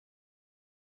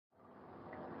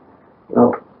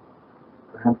Well,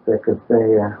 perhaps I could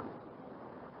say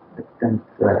that since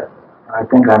I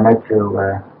think I met you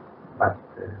about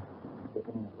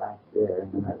beginning of last year,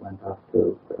 and then I went off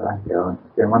to Bellagio. And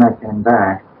then when I came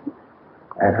back,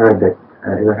 I heard that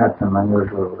you had some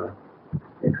unusual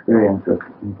experiences,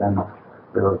 and then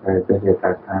we were very busy at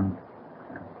that time,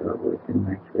 so we didn't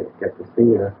actually get to see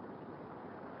you.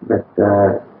 But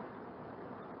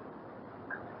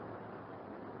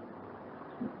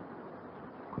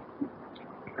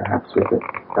perhaps we could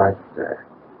start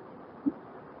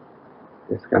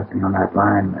discussing on that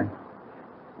line then.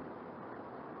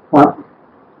 Well,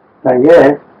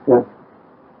 yes,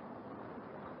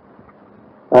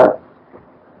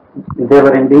 they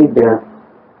were indeed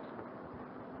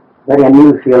very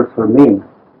unusual for me.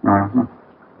 Uh-huh.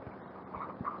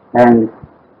 And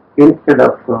instead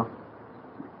of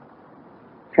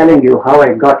telling you how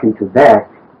I got into that,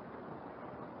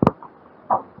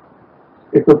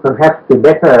 it would perhaps be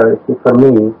better for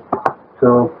me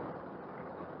to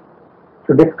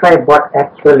describe what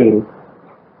actually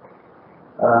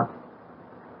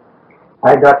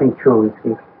I got into. You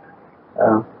see,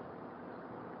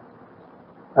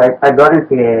 I got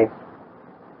into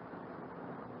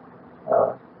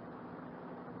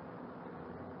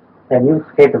a new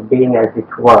state of being, as it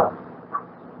were.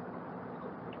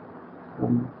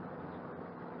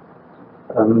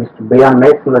 Mr. Brian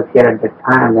Mason was here at the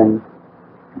time, and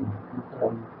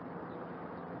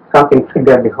something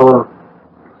triggered the whole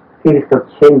series of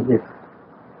changes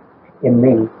in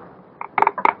me.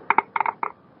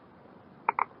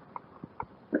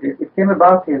 It came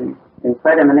about in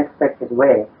quite an unexpected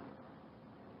way.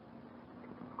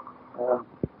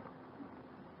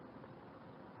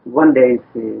 One day,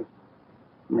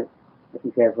 I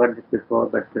think I've heard this before,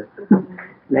 but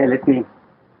let me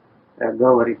go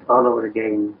over it all over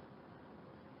again.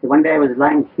 So one day I was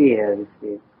lying here, you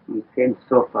see, on the same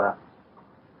sofa,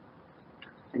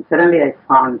 and suddenly I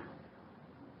found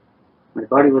my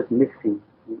body was missing,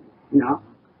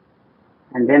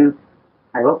 and then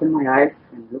I opened my eyes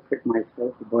and looked at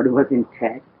myself. The body was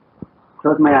intact.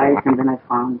 Closed my eyes, and then I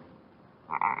found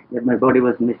that my body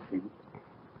was missing.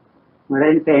 But I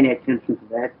didn't pay any attention to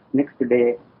that. Next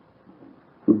day,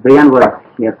 Brian was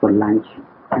here for lunch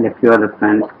and a few other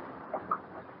friends.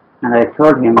 And I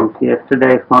told him,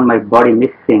 yesterday I found my body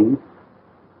missing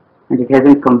and it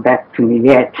hasn't come back to me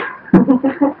yet.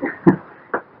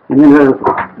 And then there was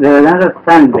another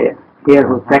friend here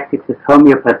who practices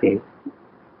homeopathy.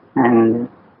 And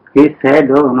he said,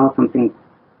 oh no, something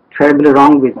terribly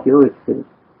wrong with you. It's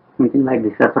something like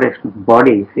the separation of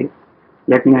body, you see.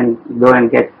 Let me go and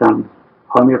get some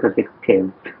homeopathic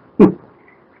pills.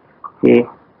 He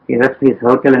rushed to his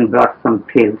hotel and brought some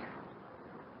pills.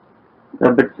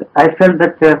 But I felt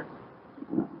that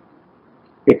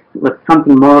it was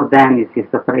something more than the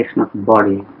separation of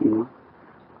body,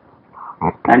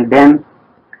 And then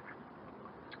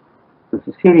a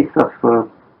series of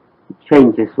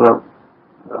changes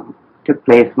took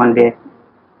place one day.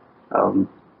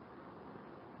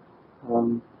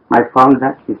 I found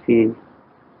that,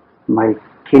 my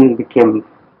skin became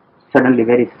suddenly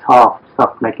very soft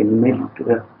like a milk,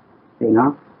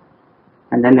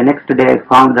 And then the next day I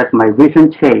found that my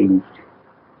vision changed,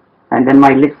 and then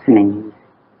my listening,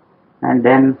 and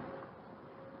then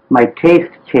my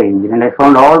taste changed, and I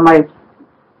found all my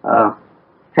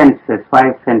senses,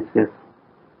 5 senses,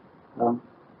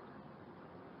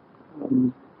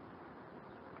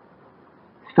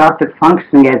 started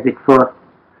functioning, as it were,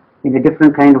 in a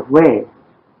different kind of way.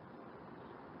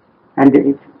 And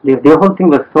the whole thing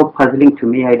was so puzzling to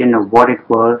me. I didn't know what it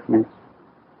was,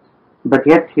 but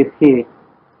yet,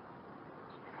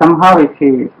 somehow,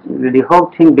 the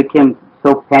whole thing became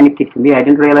so panicky to me. I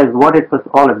didn't realize what it was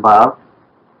all about.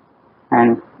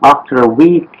 And after a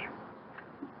week,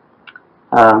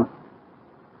 I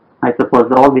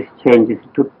suppose all these changes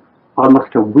took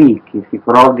almost a week,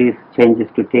 for all these changes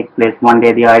to take place. One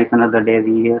day the eyes, another day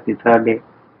the ears, the third day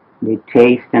the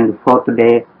taste, and the fourth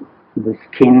day the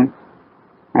skin,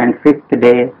 and 5th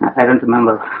day, I don't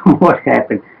remember what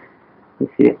happened.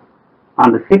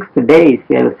 On the 6th day,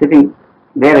 I was sitting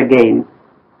there again,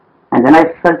 and then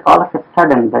I felt all of a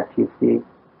sudden that,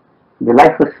 the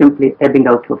life was simply ebbing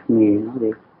out of me,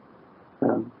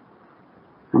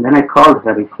 and then I called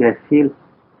her, I feel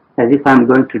as if I'm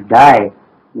going to die.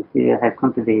 I have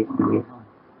come to the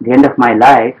end of my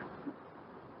life.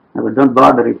 But don't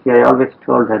bother, I always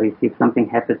told her, if something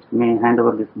happens to me, hand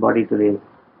over this body to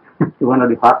one of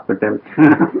the hospitals.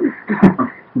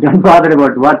 Don't bother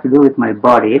about what to do with my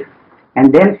body.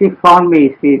 And then she found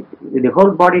me, the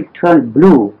whole body turned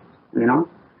blue, and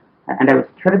I was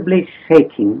terribly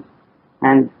shaking,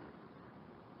 and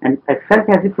And I felt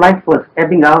as if life was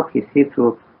ebbing out, you see,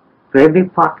 through every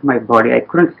part of my body. I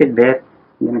couldn't sit there,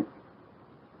 you know,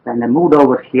 and I moved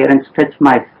over here and stretched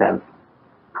myself.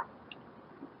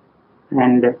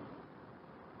 And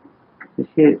you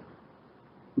see,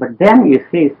 but then you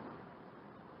see,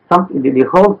 the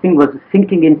whole thing was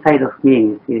sinking inside of me,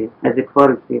 you see, as it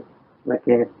were, you see, like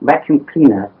a vacuum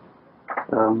cleaner.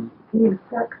 You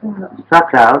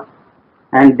Sucked out,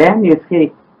 and then you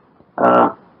see,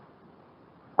 I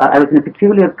was in a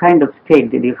peculiar kind of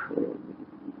state.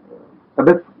 A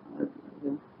bit,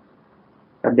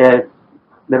 there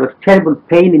was terrible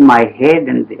pain in my head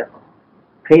and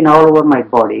pain all over my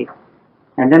body.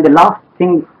 And then the last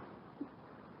thing,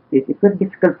 it was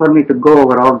difficult for me to go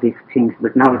over all these things,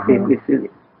 but now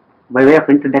by way of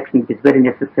introduction, it is very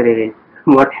necessary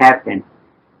what happened,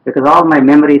 because all my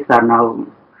memories are now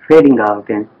fading out,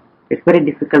 and it's very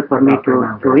difficult for me to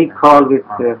recall with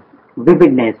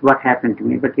vividness what happened to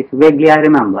me, but it's vaguely I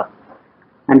remember.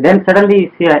 And then suddenly,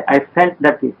 you see, I felt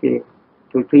that, you see,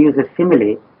 to use a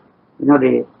simile, you know,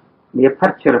 the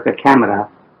aperture of a camera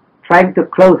trying to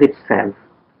close itself,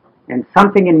 and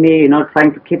something in me, you know,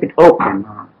 trying to keep it open.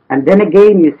 And then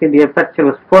again, you see, the aperture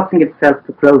was forcing itself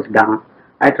to close down.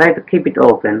 I tried to keep it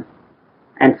open,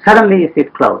 and suddenly, you see,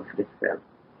 it closed itself.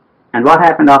 And what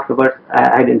happened afterwards,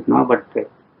 I didn't know, but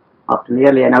after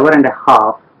nearly an hour and a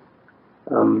half,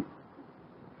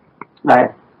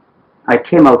 I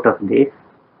came out of this,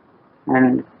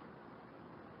 and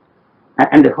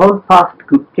the whole past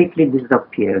completely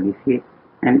disappeared, you see,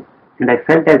 and I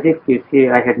felt as if, you see,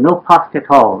 I had no past at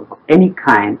all, of any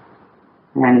kind,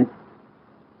 and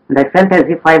I felt as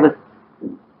if I was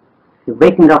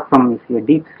waking up from, you see, a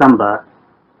deep slumber,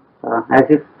 as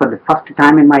if for the first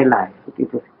time in my life.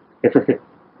 It was a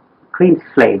clean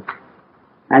slate.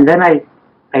 And then I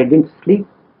didn't sleep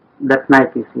that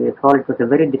night, you see, at all. It was a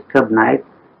very disturbed night.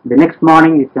 The next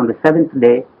morning, you see, on the 7th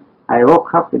day, I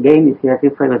woke up again, you see, as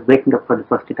if I was waking up for the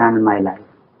first time in my life.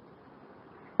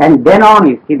 And then on,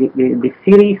 you see, the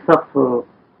series of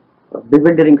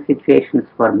bewildering situations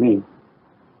for me.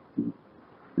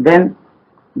 Then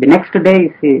the next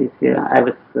day, you see, I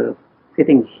was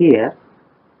sitting here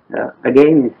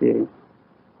again. You see,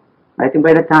 I think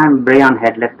by the time Brian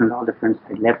had left and all the friends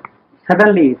had left,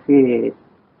 suddenly, you see,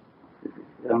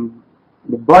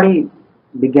 the body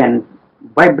began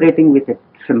vibrating with a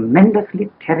tremendously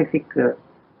terrific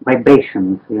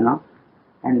vibrations, you know,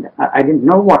 and I didn't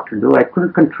know what to do. I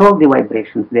couldn't control the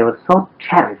vibrations. They were so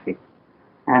terrific,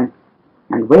 and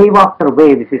wave after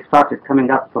wave, you see, started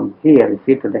coming up from here, you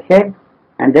see, to the head,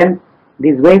 and then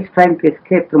these waves trying to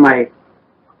escape through my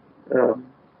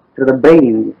through the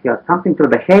brain, you see, or something through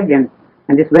the head, and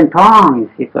this went on,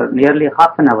 you see, for nearly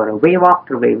half an hour, wave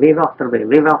after wave, wave after wave,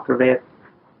 wave after wave,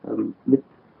 with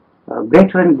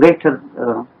greater and greater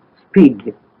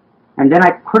speed. And then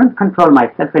I couldn't control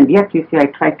myself, and yet, you see, I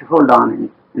tried to hold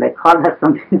on, and I called her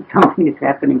something is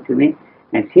happening to me,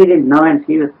 and she didn't know, and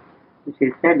she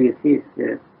said, you see,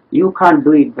 you can't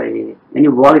do it by any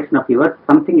volition of yours.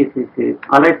 Something is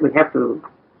all right, we have to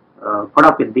put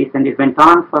up with this, and it went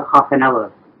on for half an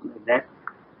hour like that.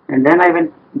 And then I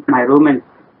went into my room and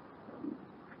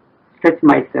stretched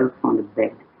myself on the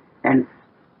bed, and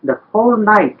the whole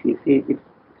night, you see, it's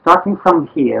starting from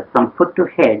here, from foot to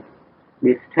head,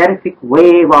 this terrific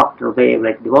wave after wave,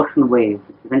 like the ocean waves,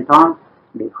 it went on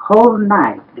the whole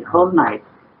night,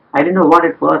 I didn't know what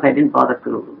it was. I didn't bother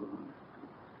to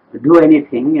do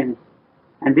anything,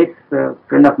 and this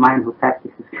friend of mine who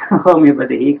practices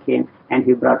homeopathy, he came and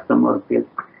he brought some more pills.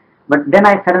 But then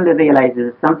I suddenly realized there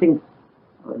is something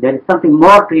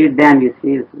more to it than, you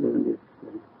see,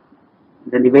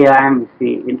 than the way I am, you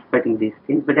see, interpreting these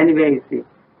things. But anyway, you see,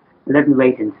 let me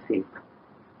wait and see.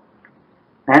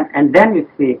 And then, you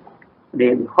see,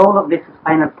 the whole of this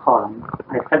spinal column,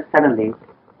 I felt suddenly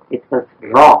it was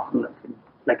raw,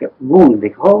 like a wound.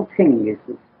 The whole thing is,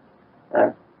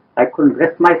 I couldn't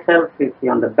rest myself, you see,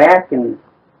 on the back and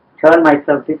turn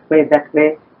myself this way, that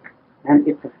way. And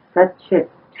it was such a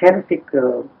terrific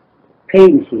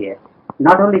pain here.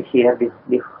 Not only here,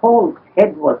 the whole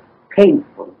head was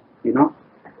painful, you know.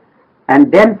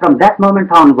 And then from that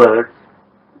moment onwards,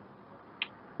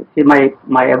 you see,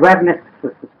 my awareness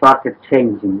started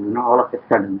changing, you know, all of a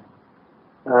sudden.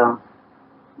 So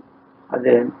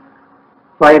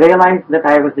I realized that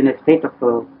I was in a state of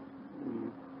a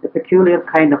peculiar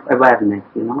kind of awareness,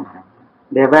 you know.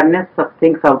 The awareness of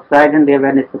things outside and the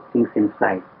awareness of things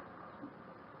inside.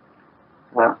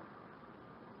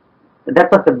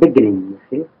 That was the beginning, you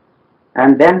see.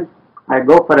 And then I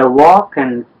go for a walk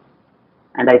and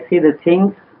I see the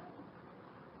things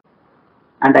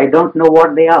and I don't know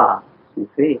what they are, you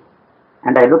see.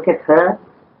 and I look at her,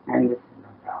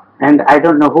 and I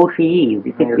don't know who she is.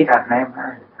 You can't name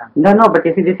her? No, but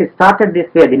you see, this is started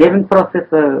this way. The naming process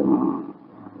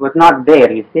was not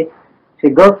there, you see. She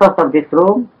goes out of this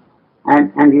room,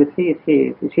 and you see,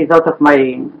 she's out of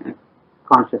my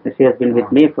consciousness. She has been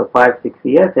with me for 5-6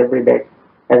 years every day.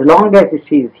 As long as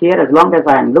she is here, as long as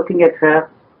I am looking at her,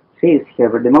 she is here.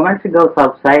 But the moment she goes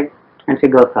outside, and she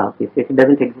goes out, you see, she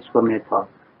doesn't exist for me at all.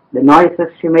 The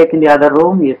noises she makes in the other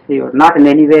room, you see, are not in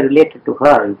any way related to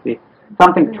her, you see.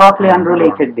 Something totally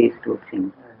unrelated, these two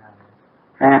things.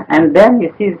 And then,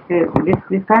 you see,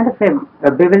 this kind of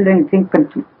a bewildering thing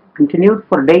continued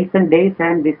for days and days,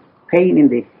 and this pain in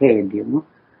the head, you know.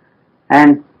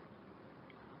 And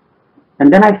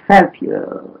then I felt,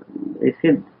 you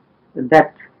see,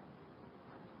 that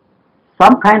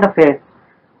some kind of a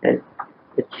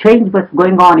change was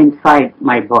going on inside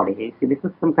my body. You see, this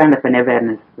is some kind of an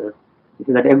awareness. You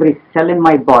see, that every cell in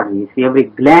my body, you see, every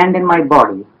gland in my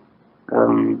body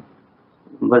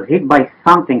was hit by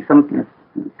something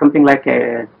like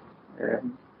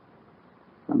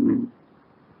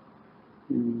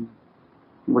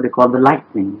what do you call the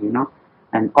lightning, you know.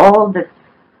 And all the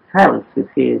cells, you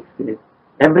see,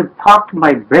 every part of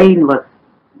my brain was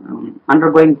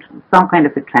undergoing some kind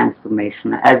of a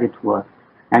transformation, as it were.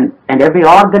 And every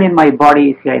organ in my body,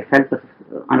 you see, I felt was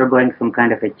undergoing some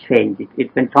kind of a change.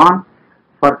 It went on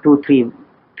for 2-3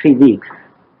 weeks.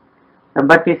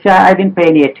 But you see, I didn't pay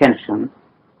any attention.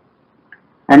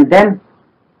 And then,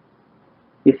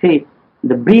 you see,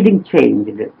 the breathing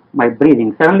changed, my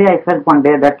breathing. Suddenly I felt one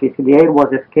day that, you see, the air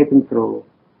was escaping through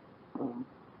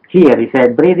here. You see, I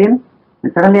breathe in,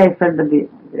 and suddenly I felt that you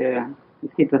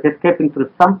see, it was escaping through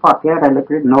some part here. I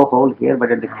looked at it, no hole here,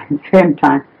 but at the same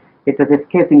time, it was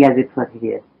escaping as it was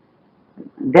here.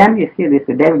 Then, you see, this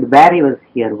David Barry was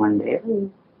here one day,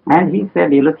 and he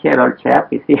said, "You look here, old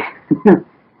chap, you see,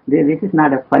 this is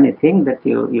not a funny thing that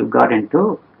you got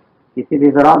into. You see,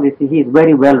 these are all, you see, he is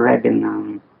very well read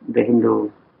in the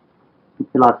Hindu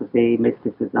philosophy,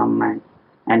 mysticism,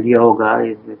 and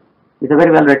yoga. He's a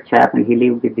very well read chap, and he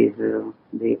lived with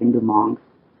the Hindu monks.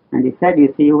 And he said,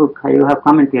 you see, you have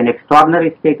come into an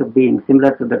extraordinary state of being,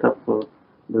 similar to that of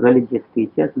the religious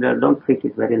teachers. Don't treat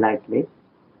it very lightly."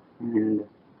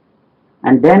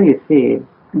 And then, you see,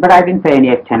 but I didn't pay any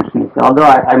attention. So although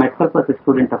I myself was a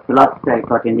student of philosophy, I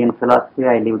taught Indian philosophy,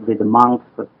 I lived with the monks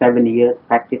for 7 years,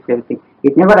 practiced everything.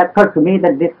 It never occurred to me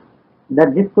that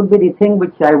this could be the thing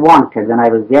which I wanted when I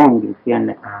was young, you see,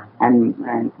 and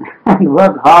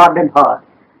worked hard and hard.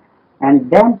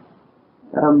 And then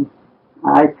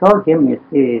I told him, you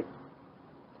see,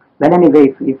 well,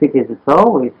 anyway, if it is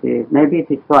so, you see, maybe it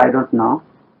is so, I don't know.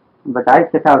 But I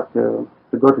set out to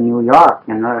go to New York,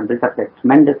 you know, and built up a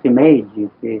tremendous image, you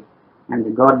see, and the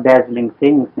God-dazzling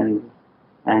things, and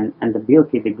the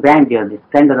beauty, the grandeur, the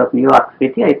splendor of New York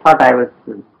City. I thought I was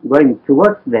going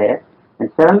towards there,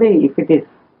 and suddenly, if it is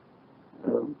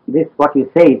this what you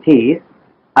say it is,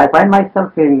 I find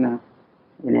myself in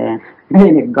a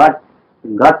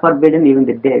God forbidden, even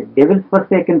the devil's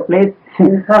forsaken place.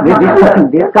 This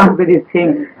can't be this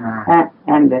thing,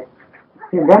 and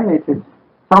then it is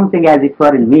something as it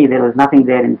were in me. There was nothing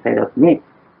there inside of me.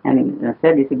 And I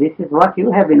said, you see, this is what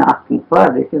you have been asking for.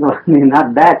 This is only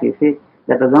not that, you see.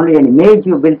 That was only an image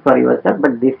you built for yourself,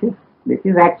 but this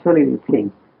is actually the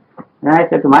thing. And I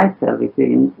said to myself, you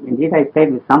see, indeed I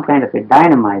played with some kind of a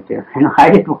dynamite. You know, I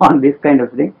didn't want this kind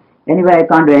of thing. Anyway, I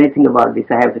can't do anything about this.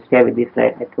 I have to stay with this,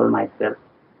 I told myself.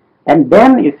 And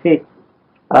then, you see,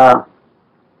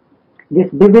 this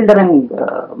bewildering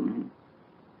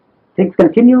things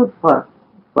continued for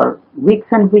weeks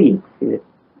and weeks.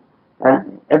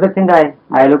 Everything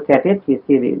I looked at it, you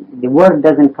see, the word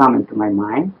doesn't come into my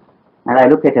mind. And I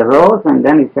look at a rose, and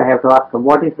then I have to ask her,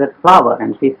 what is that flower?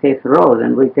 And she says rose,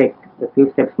 and we take a few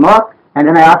steps more, and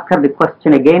then I ask her the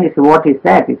question again, you see, what is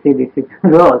that? You see, this is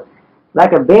rose.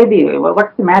 Like a baby,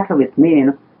 what's the matter with me, you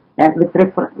know? And with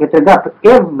regard to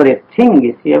everything,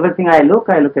 you see, everything I look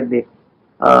at the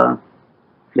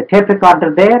tape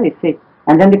recorder there, you see,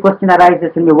 and then the question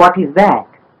arises in me, what is that?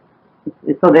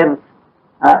 So then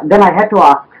I had to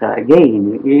ask her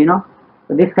again, you know.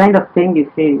 This kind of thing, you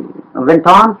see, went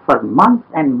on for months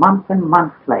and months and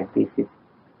months like this.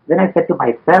 Then I said to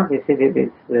myself, you see,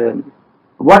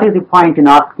 what is the point in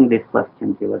asking this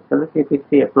question to yourself? If you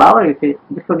see a flower, you see,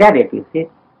 just forget it, you see.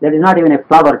 There is not even a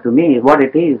flower to me. What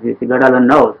it is, you see, God alone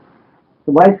knows.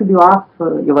 So why should you ask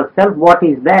yourself, what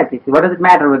is that? You see, what does it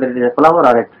matter whether it is a flower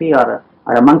or a tree or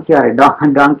a monkey or a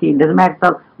donkey? It doesn't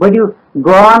matter. But you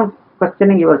go on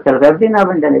questioning yourself every now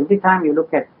and then. Every time you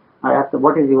look at, I ask,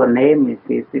 what is your name?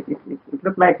 It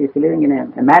looks like you're living in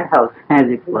a madhouse, as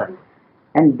it were.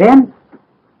 And then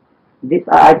this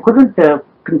I couldn't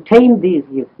contain these.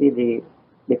 You see the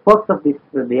force of this,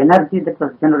 the energy that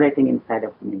was generating inside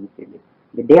of me. You see,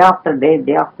 the day after day,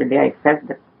 I felt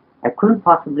that I couldn't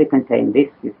possibly contain this.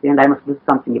 You see, and I must do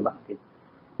something about it.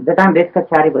 At the time,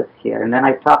 Deskachari was here, and then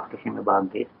I talked to him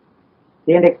about this.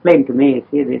 He had explained to me, you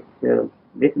see,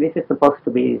 this is supposed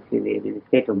to be, you see, the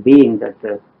state of being that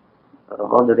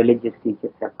all the religious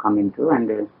teachers have come into, and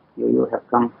you have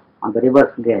come on the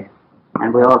reverse gear.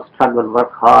 And we all struggle,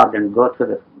 work hard, and go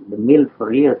through the mill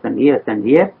for years and years and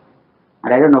years.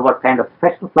 And I don't know what kind of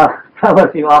special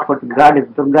flowers you offer to Goddess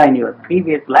Durga in your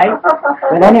previous life.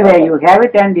 But anyway, you have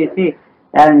it, and you see,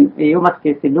 and you must,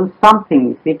 you see, do something,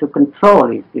 you see, to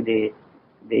control, you see,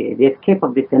 the escape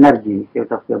of this energy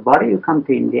out of your body. You come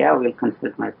to India, I will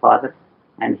consult my father,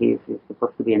 and he is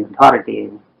supposed to be an authority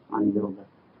on yoga.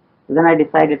 So then I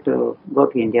decided to go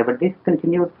to India, but this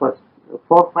continued for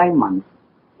 4 or 5 months.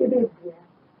 You did, yeah.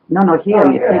 No, here,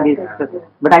 you see, this,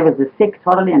 but I was sick,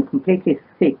 totally and completely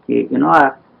sick. You know,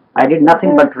 I did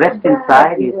nothing but rest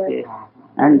inside, you see,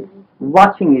 and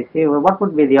watching, you see, what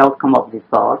would be the outcome of this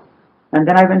all. And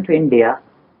then I went to India,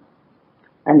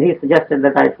 and he suggested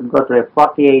that I should go to a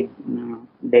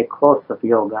 48-day course of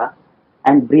yoga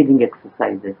and breathing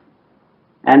exercises,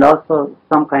 and also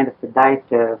some kind of a diet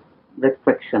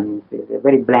restriction, you see, a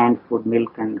very bland food,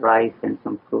 milk and rice and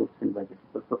some fruits and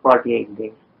vegetables for 48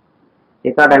 days. He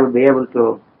thought I would be able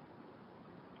to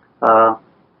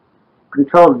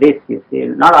control this, you see.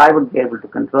 Not I would be able to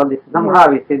control this.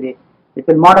 Somehow, you see, it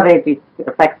will moderate its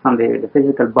effects on the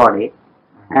physical body.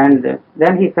 And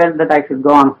then he felt that I should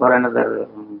go on for another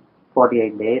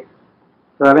 48 days.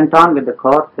 So I went on with the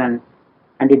course, and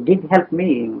it did help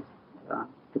me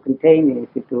to contain,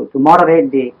 to moderate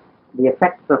the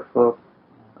effects of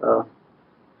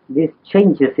these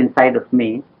changes inside of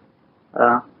me.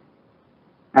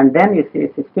 And then you see,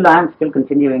 I am still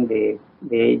continuing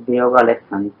the yoga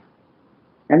lessons.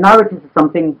 And now it is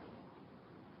something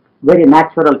very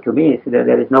natural to me. So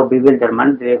there is no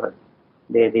bewilderment.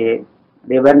 The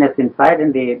awareness inside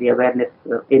and the awareness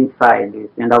inside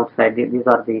and outside. These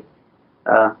are the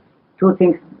two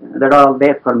things that are all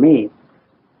there for me.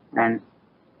 And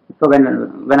so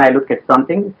when I look at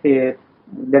something, see,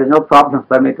 there is no problem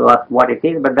for me to ask what it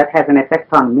is, but that has an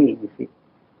effect on me, you see.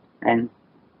 And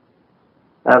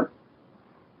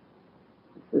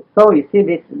so you see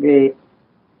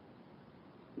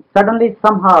suddenly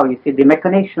somehow you see the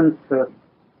machinations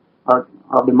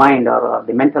of the mind or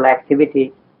the mental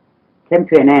activity came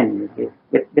to an end, you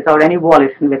see, without any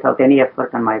volition, without any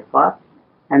effort on my part.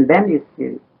 And then you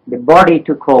see the body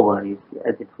took over, you see,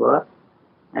 as it were,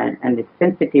 and the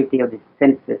sensitivity of the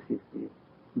senses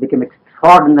became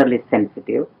extraordinarily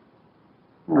sensitive.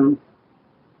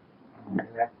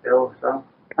 That's still so.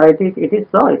 It is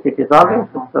so. It is always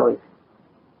so.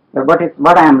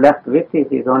 What I am left with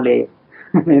is only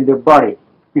the body,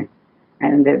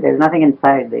 and there is nothing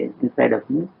inside of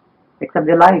me except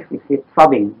the life. You see,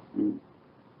 throbbing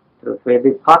through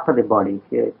every part of the body.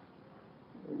 That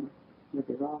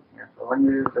is all. Yeah, so when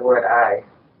you use the word I,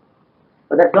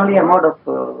 But that's only a mode of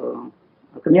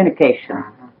communication.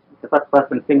 The first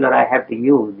person singular I have to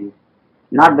use.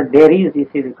 Not that there is, you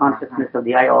see, the consciousness of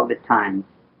the I all the time.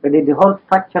 But the whole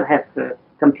structure has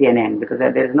come to an end, because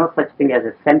there is no such thing as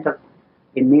a center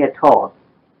in me at all.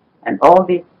 And all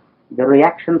the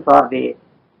reactions are the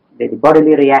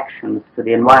bodily reactions to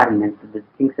the environment, to the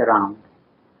things around.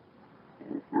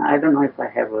 I don't know if I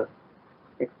have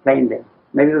explained it.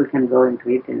 Maybe we can go into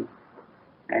it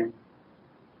and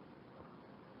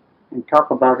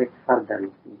talk about it further.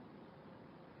 You see.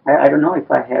 I don't know if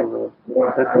I have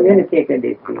communicated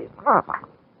it.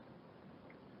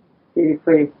 If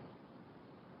we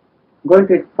go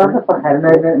into it further, perhaps.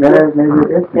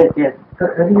 Maybe Yes. So,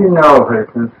 how do you know, for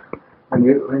instance, when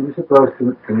you're supposed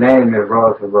to name the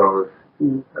rose of rose,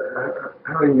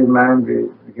 how in your mind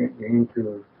begin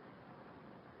to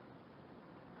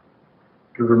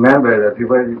remember that it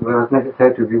was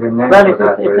necessary to give a name Well, for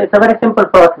that? it's a very simple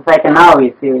process. I can now,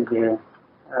 you see,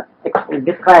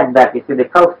 describe that. You see the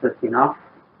process, you know.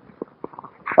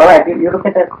 All right, you look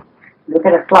at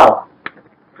a flower.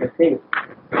 You see,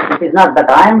 it is not that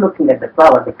I am looking at the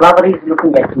flower. The flower is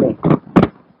looking at me.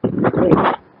 You see,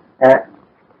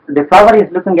 the flower is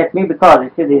looking at me because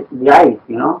you see the eyes.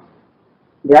 You know,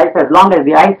 the eyes. As long as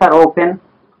the eyes are open,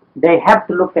 they have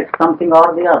to look at something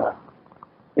or the other.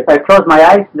 If I close my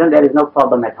eyes, then there is no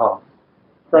problem at all.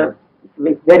 So,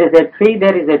 if there is a tree,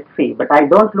 there is a tree, but I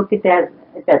don't look at it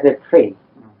as a tree.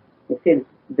 You see,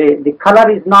 the color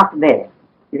is not there.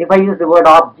 If I use the word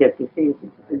object, you see,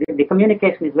 the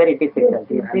communication is very difficult.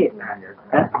 You see,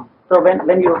 so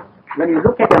when you when you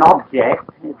look at an object,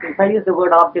 if I use the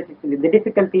word object, the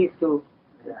difficulty is to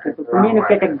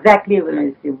communicate exactly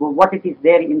what it is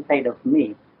there inside of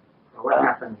me. So what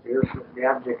happens? The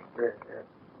object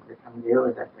becomes you?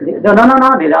 Is that No,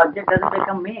 the object doesn't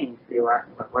become me.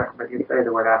 But you say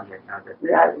the word object now.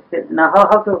 Now,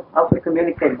 how to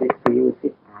communicate this to you?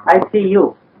 See, I see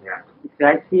you. Yeah. See,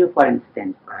 I see you, for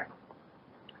instance. Right.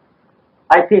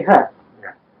 I see her.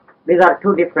 Yeah. These are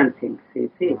two different things. You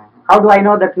see, how do I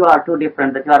know that you are two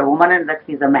different? That you are a woman and that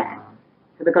she is a man?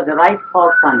 So because the light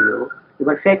falls on you,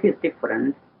 your shape is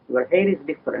different, your hair is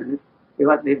different,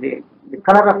 the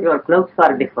color of your clothes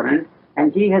are different,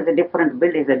 and she has a different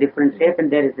build, has a different shape, and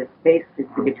there is a space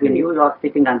between you. You are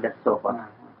sitting on the sofa.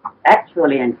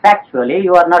 Actually and factually,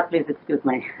 you are not. Please excuse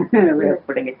my way of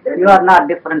putting it. You are not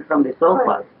different from the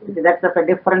sofa. That's just a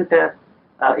different.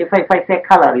 If I say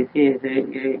color, you see.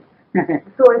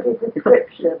 So it is a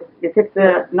description.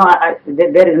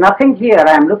 There is nothing here.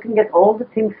 I am looking at all the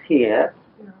things here.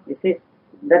 You see,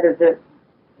 that is the.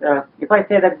 If I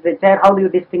say that the chair, how do you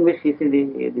distinguish? You see,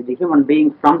 the human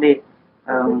being from the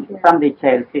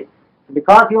chair? See,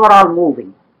 because you are all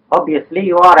moving. Obviously,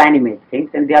 you are animate things,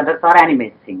 and the others are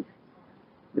animate things.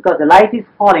 Because the light is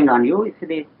falling on you. You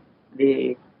see,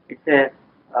 the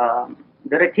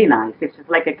retina. It's just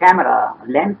like a camera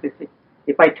lens. You see.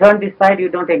 If I turn this side, you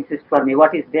don't exist for me.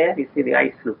 What is there? You see, the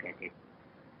eyes look at it.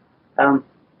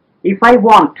 If I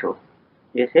want to,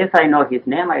 yes, I know his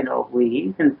name, I know who he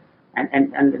is, and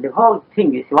the whole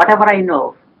thing is, whatever I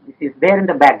know, this is there in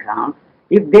the background.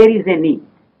 If there is a need,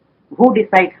 who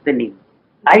decides the need?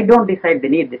 I don't decide the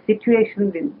need. The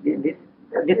situation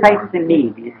decides the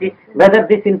need. You see, whether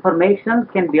this information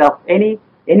can be of any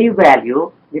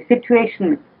value, the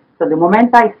situation. So the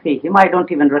moment I see him, I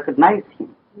don't even recognize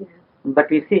him.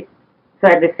 But you see, so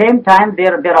at the same time,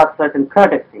 there are certain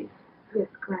courtesies. Yes,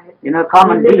 correct. You know,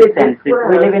 common decency.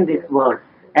 We live in this world.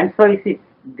 And so you see,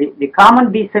 the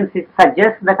common decency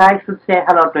suggests that I should say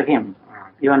hello to him.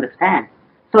 You understand?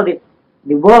 So the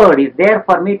word is there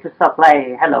for me to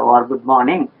supply hello or good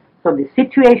morning. So the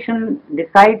situation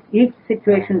decides, each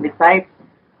situation decides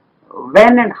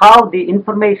when and how the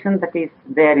information that is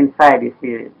there inside is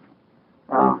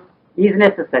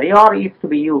necessary or is to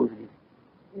be used.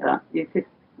 You see,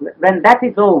 when that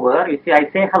is over, you see,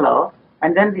 I say hello,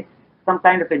 and then this some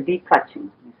kind of a declutching.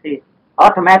 You see,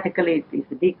 automatically it is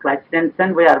declutched, and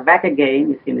then we are back again.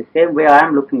 You see, in the same way I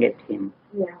am looking at him.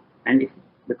 Yeah. And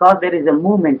because there is a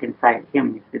movement inside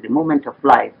him, you see, the movement of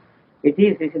life. It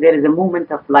is, you see, there is a movement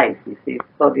of life. You see,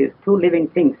 so these two living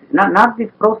things. Not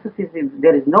these processes.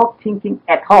 There is no thinking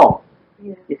at all.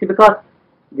 Yeah. You see, because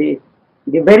the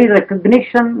very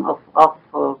recognition of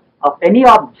any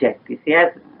object, you see,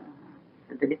 as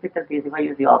the difficulty is if I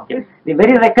use the object, the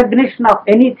very recognition of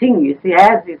anything, you see,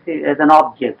 as an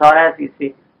object or as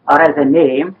a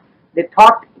name, the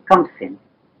thought comes in.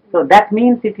 So that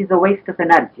means it is a waste of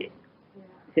energy.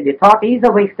 See, the thought is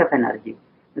a waste of energy.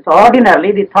 So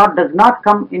ordinarily, the thought does not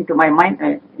come into my mind,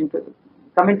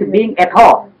 come into being at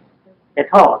all.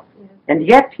 And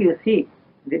yet, you see,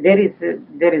 there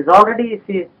is already, you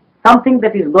see, something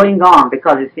that is going on,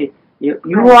 because you see,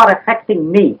 you are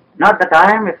affecting me, not that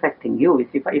I am affecting you. You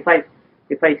see, if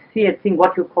I see a thing,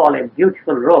 what you call a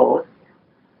beautiful rose,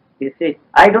 you see,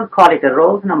 I don't call it a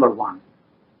rose, number one.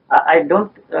 I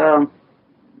don't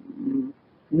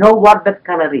know what that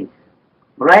color is,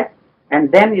 right?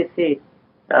 And then you see,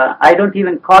 I don't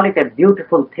even call it a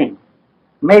beautiful thing.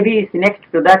 Maybe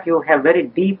next to that you have very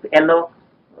deep yellow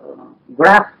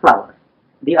grass flowers.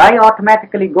 The eye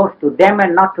automatically goes to them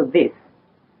and not to this.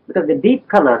 Because the deep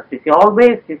colors, you see,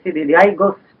 always, you see, the eye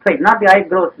goes straight, not the eye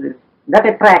goes, that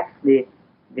attracts the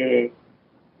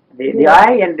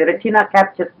eye, and the retina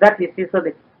captures that, you see, so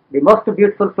the most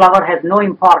beautiful flower has no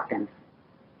importance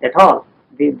at all.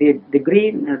 The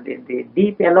green, the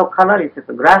deep yellow color is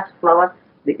a grass flower,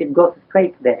 it goes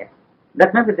straight there.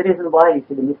 That may be the reason why, you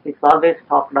see, the mystics always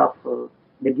talked of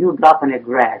the dewdrop in a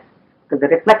grass. Because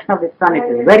the reflection of the sun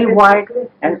is very wide,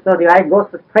 and so the eye goes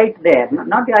straight there.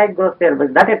 Not the eye goes there,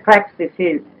 but that attracts, you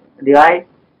see, the eye,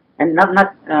 and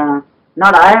not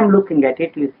I am looking at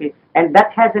it, you see, and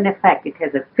that has an effect. It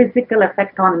has a physical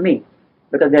effect on me,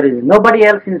 because there is nobody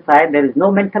else inside. There is no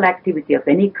mental activity of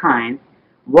any kind.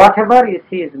 Whatever you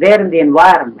see is there in the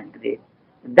environment.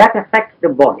 That affects the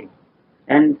body.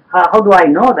 And how do I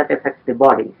know that affects the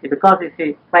body? See, because you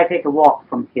see, if I take a walk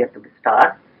from here to the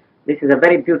start, this is a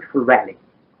very beautiful valley,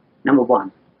 number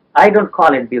one. I don't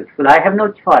call it beautiful. I have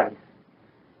no choice.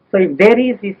 So if there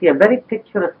is, you see, a very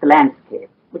picturesque landscape,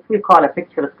 which we call a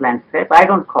picturesque landscape, I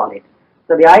don't call it.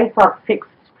 So the eyes are fixed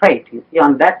straight, you see,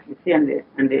 on that, you see, and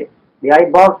the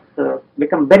eyeballs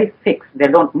become very fixed, they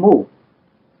don't move.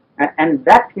 And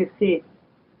that you see,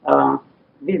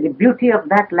 the beauty of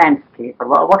that landscape,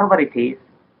 or whatever it is,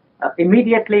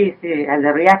 immediately you see, has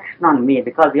a reaction on me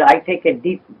because I take a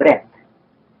deep breath.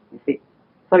 You see,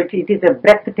 so it is a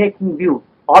breathtaking view,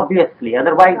 obviously.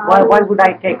 Otherwise, why would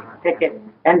I take it?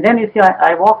 And then you see,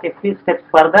 I walk a few steps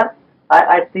further,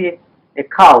 I see a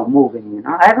cow moving. You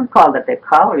know, I don't call that a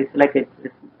cow. It's like a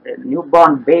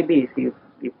newborn baby. You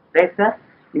place her,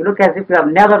 you look as if you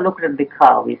have never looked at the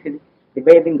cow. You see the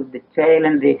waving of the tail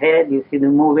and the head. You see the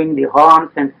moving, the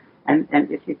horns, and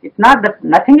it's not that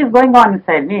nothing is going on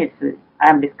inside me. I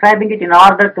am describing it in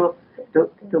order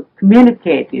to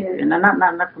communicate it, Yes.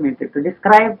 not communicate, to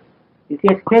describe, you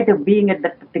see, a state of being at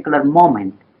that particular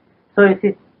moment. So you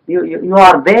see, you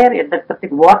are there at that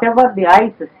particular, whatever the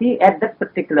eyes see at that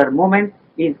particular moment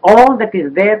is all that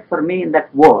is there for me in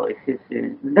that world.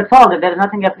 That's all. There is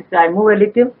nothing else. I move a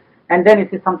little, and then you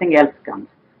see something else comes.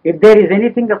 If there is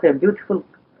anything of a beautiful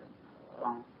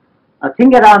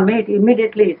thing around me, it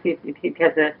immediately it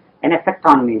has an effect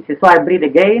on me. So I breathe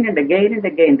again and again and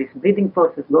again. This breathing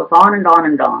process goes on and on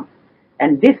and on.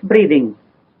 And this breathing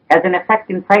has an effect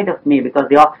inside of me because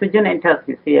the oxygen enters,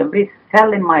 you see, every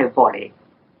cell in my body.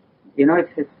 You know,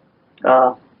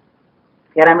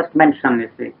 here I must mention, you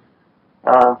see,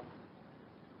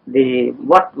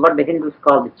 what the Hindus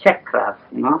call the chakras,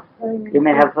 you know. You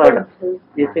may have heard of.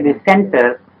 You see, the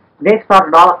centers, they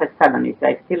started all of a sudden. You see,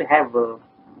 I still have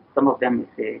some of them, you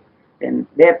see, and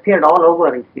they appeared all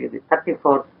over, you see, the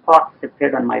 34 spots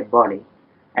appeared on my body.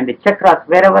 And the chakras,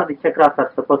 wherever the chakras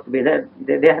are supposed to be,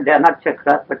 they are not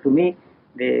chakras, but to me,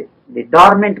 the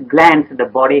dormant glands in the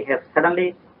body have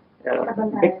suddenly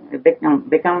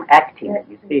become active,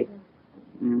 you see.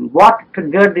 What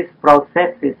triggered this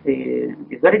process is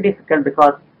very difficult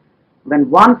because when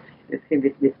once you see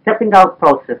this stepping out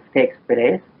process takes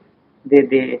place,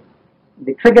 the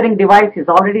triggering device is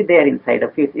already there inside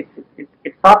of you.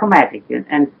 It's automatic,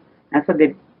 and so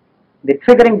the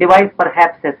triggering device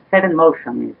perhaps has set in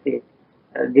motion. You see,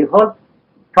 the whole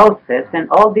process and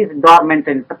all these dormant,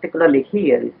 and particularly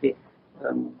here, you see.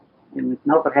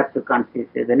 Now perhaps you can't see.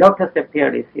 The lotus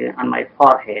appeared is here on my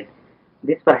forehead.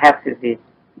 This perhaps is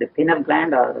the pineal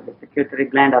gland or the pituitary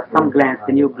gland or some glands,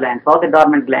 the new glands, all the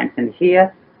dormant glands. And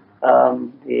here,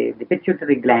 the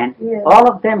pituitary gland, Yes. all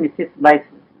of them is by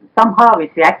somehow is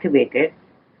activated,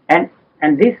 and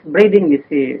this breathing, you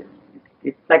see,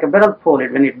 it's like a barrel pole.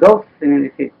 When it goes,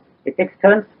 you see, it takes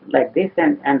turns like this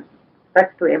and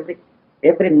touch to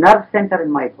every nerve center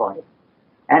in my body,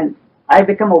 and I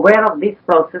become aware of this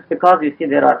process because you see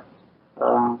there are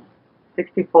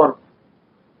 64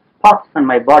 spots on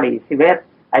my body. You see where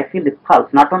I feel the pulse,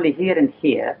 not only here and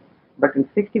here, but in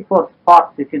 64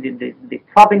 spots. You see the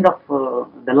throbbing of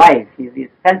the life is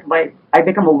felt by. I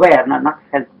become aware, not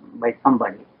felt by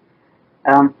somebody.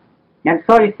 And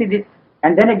so you see this,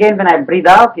 and then again when I breathe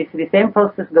out, you see the same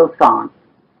process goes on,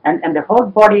 and the whole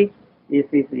body is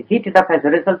heated up as a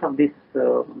result of this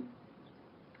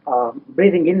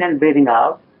breathing in and breathing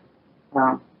out,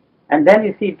 and then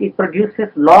you see it produces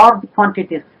large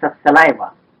quantities of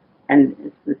saliva,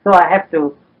 and so I have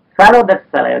to swallow that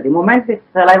saliva. The moment this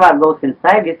saliva goes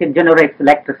inside, you see, it generates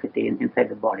electricity inside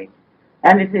the body,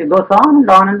 and it goes on and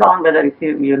on and on. Whether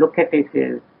you look at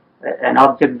it, an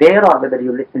object there, or whether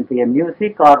you listen to your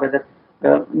music, or whether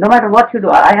no matter what you do,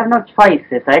 I have no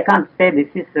choices. I can't say this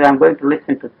is I'm going to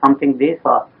listen to something this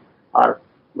or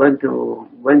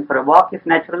going for a walk. If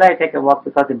naturally I take a walk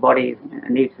because the body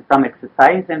needs some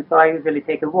exercise, and so I usually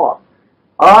take a walk.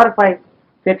 Or if I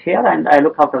sit here and I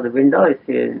look out of the window,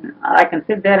 I can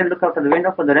sit there and look out of the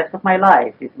window for the rest of my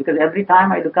life. It's because every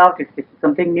time I look out, it's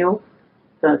something new,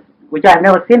 which I have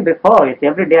never seen before. It's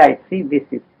every day I see this,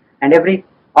 and every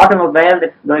automobile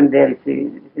that's going there,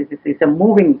 it's a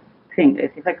moving thing.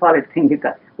 If I call it thing,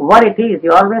 what it is,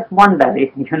 you always wonder,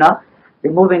 you know, the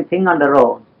moving thing on the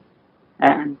road.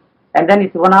 And then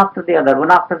it's one after the other,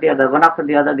 one after the other, one after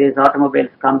the other. These automobiles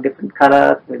come different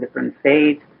colors with different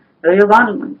shades. So you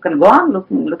can go on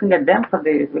looking at them because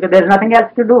there's nothing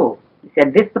else to do. You see,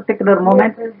 at this particular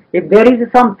moment, if there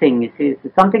is something, you see,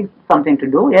 something to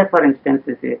do. Yes, for instance,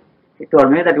 you see, he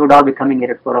told me that you would all be coming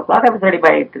here at 4 o'clock. I was ready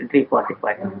by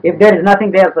 3:45. If there is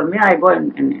nothing there for me, I go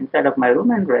inside of my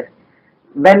room and rest.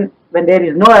 When there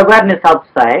is no awareness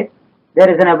outside, there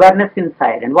is an awareness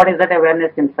inside. And what is that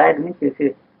awareness inside? Means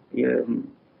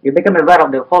you become aware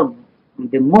of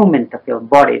the movement of your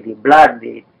body, the blood,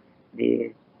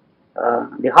 the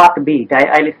heartbeat.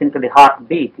 I listen to the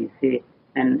heartbeat, you see,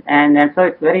 and so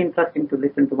it's very interesting to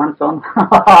listen to one's own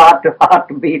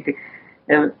heartbeat.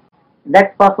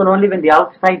 That's possible only when the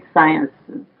outside science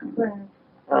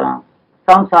Right.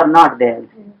 sounds are not there.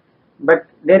 But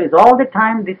there is all the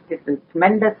time this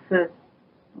tremendous,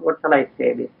 what shall I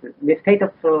say, this state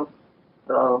of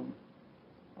uh,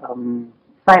 um,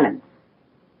 silence.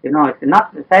 You know, it's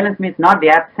not silence means not the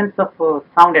absence of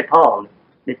sound at all.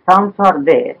 The sounds are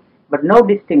there, but no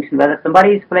distinction whether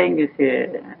somebody is playing this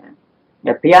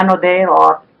a piano there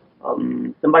or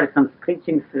somebody some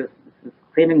screeching,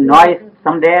 screaming noise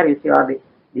some there. You see, or the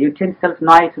utensils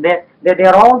noise there. They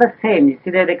are all the same. You see,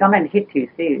 they come and hit you.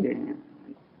 See,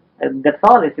 that's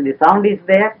all. You see, the sound is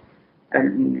there,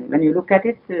 and when you look at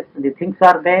it, the things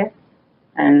are there,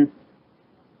 and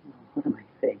what am I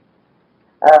saying?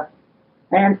 Uh,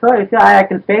 and so, you see, I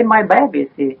can stay in my bed, you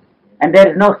see, and there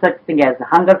is no such thing as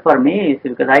hunger for me, you see,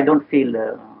 because I don't feel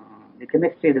the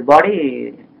chemistry of the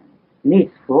body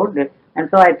needs food, and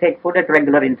so I take food at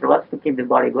regular intervals to keep the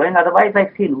body going. Otherwise, I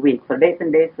feel weak. For days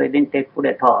and days, I didn't take food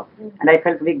at all, and I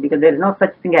felt weak because there is no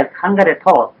such thing as hunger at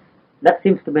all. That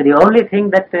seems to be the only thing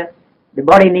that the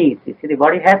body needs. You see, the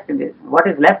body has to be. What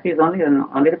is left is only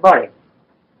the body,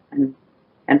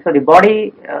 and so the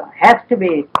body has to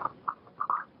be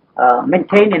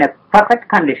maintained in a perfect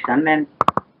condition,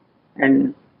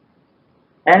 and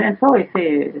and so you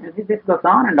see this goes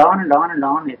on and on and on and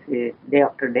on. You see, day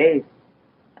after day.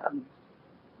 Um,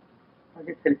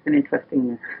 it's an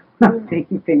interesting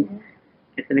thing.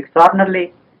 It's an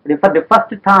extraordinarily for the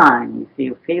first time. You see,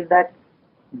 you feel that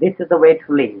this is the way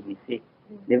to live. You see,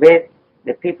 the way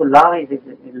the people live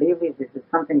is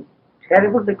something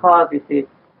terrible because you see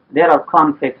there are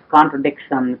conflicts,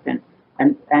 contradictions, and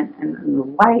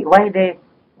why they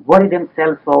worry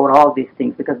themselves over all these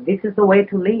things, because this is the way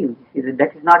to live. You see,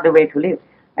 that is not the way to live.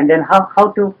 And then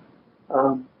how to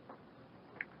um,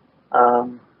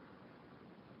 um,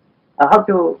 how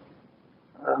to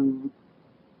um,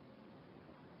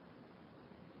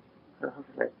 how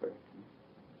should I put it?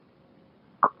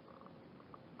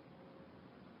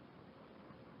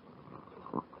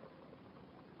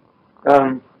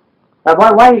 Um,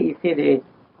 why you see this,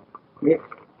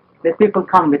 the people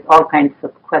come with all kinds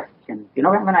of questions. You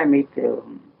know, when I meet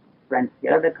friends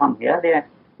here, they come here,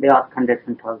 they ask hundreds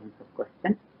and thousands of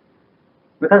questions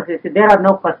because you see there are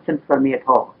no questions for me at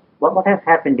all. What has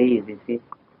happened is, you see,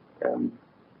 um,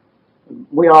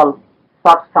 we all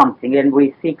sought something and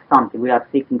we seek something. We are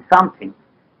seeking something.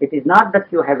 It is not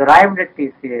that you have arrived at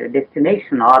this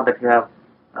destination or that you have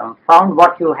found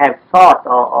what you have sought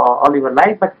or all your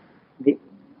life, but the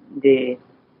the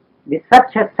the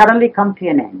search has suddenly come to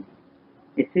an end.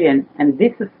 You see, and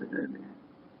this is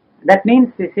that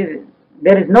means you see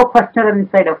there is no questioner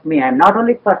inside of me. I am not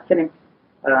only questioning,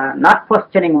 not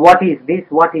questioning what is this,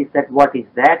 what is that, what is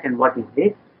that, and what is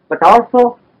this, but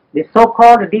also the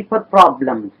so-called deeper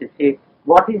problems. You see,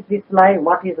 what is this life?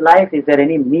 What is life? Is there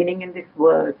any meaning in this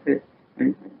world?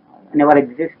 In our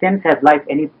existence, has life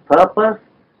any purpose?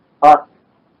 Or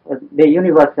the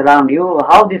universe around you?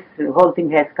 How this whole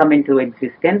thing has come into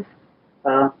existence?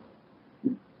 Uh,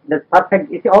 the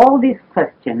perfect. You see, all these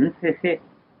questions, you see,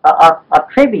 are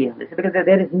trivial. You see, because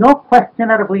there is no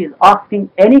questioner who is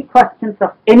asking any questions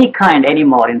of any kind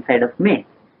anymore inside of me.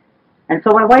 And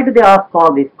so why do they ask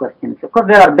all these questions? Of course,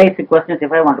 there are basic questions.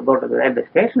 If I want to go to the railway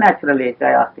station, naturally, if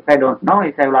I ask, if I don't know,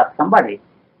 if I will ask somebody.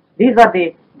 These are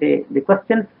the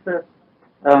questions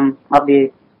of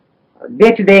the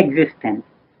day-to-day existence.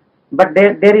 But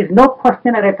there is no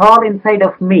questioner at all inside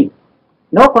of me.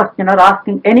 No questioner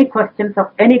asking any questions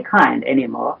of any kind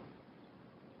anymore.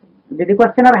 The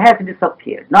questioner has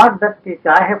disappeared. Not that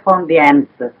I have found the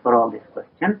answers for all these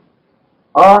questions,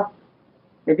 or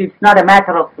it's not a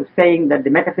matter of saying that the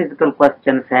metaphysical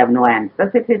questions have no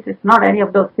answers. It's not any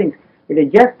of those things. It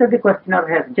is just that the questioner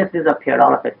has just disappeared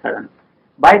all of a sudden.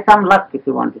 By some luck, if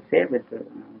you want to say,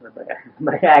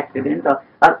 by accident, or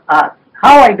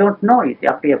how, I don't know. You see,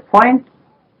 up to a point,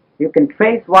 you can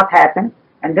trace what happened,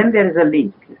 and then there is a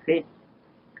leap, you see.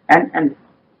 And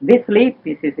this leap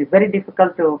is very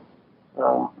difficult to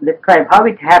describe how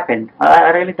it happened.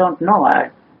 I really don't know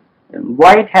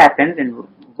why it happened and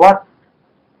what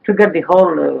triggered the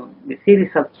whole the series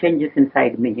of changes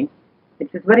inside me. It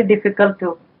is very difficult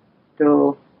to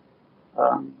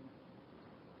um,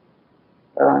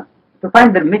 uh, to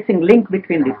find the missing link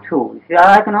between the two. You see,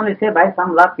 I can only say by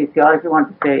some luck, you see, or if you want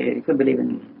to say, if you believe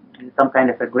in some kind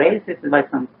of a grace, this is by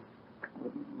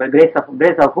grace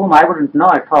of whom I wouldn't know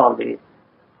at all.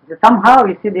 Somehow,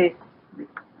 you see,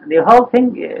 the whole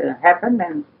thing happened,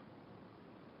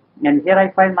 and here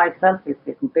I find myself is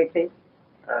completely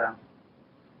uh,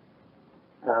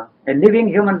 a living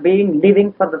human being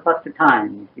living for the first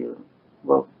time. If you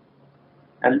well,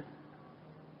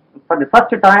 for the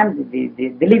first time,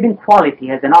 the living quality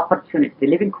has an opportunity. The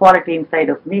living quality inside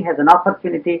of me has an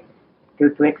opportunity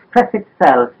to express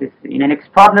itself in an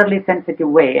extraordinarily sensitive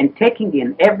way and taking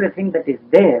in everything that is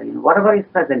there, whatever is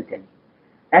presented.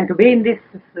 And to be in this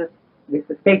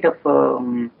state of,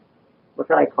 what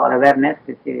shall I call, awareness,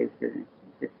 it is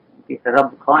a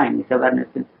rub coin, it's awareness,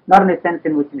 not in the sense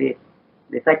in which the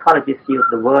psychologists use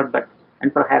the word, but,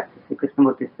 and perhaps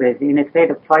Krishnamurti says, in a state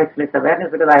of choiceless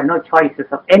awareness, because I have no choices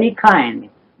of any kind.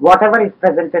 Whatever is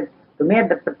presented to me at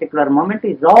that particular moment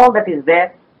is all that is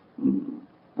there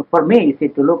for me,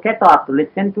 to look at or to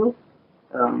listen to.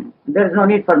 There is no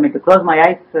need for me to close my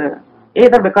eyes,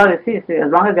 either because,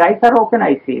 as long as the eyes are open,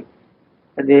 I see.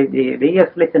 The ears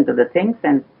listen to the things,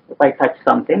 and if I touch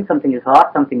something, something is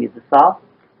hot, something is soft,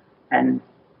 and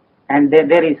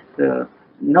there is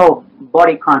no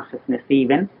body consciousness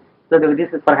even. So this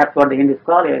is perhaps what the Hindus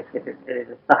call it.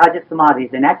 Sahaja Samadhi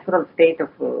is a natural state of,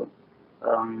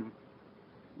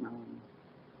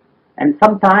 and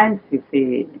sometimes you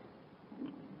see,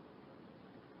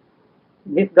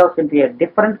 this goes into a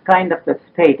different kind of a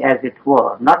state, as it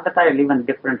were. Not that I live on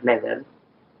different levels.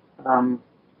 The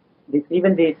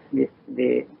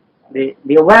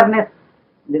awareness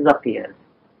disappears.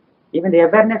 Even the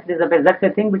awareness disappears. That's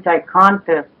a thing which I can't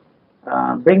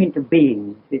bring into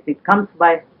being. It comes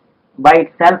by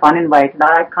itself, uninvited.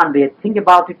 I can't do a thing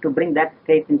about it to bring that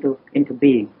state into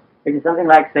being. It is something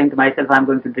like saying to myself, I'm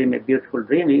going to dream a beautiful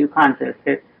dream. You can't say.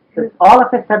 So all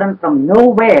of a sudden, from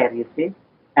nowhere, you see,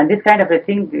 and this kind of a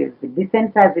thing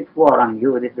descends as it were on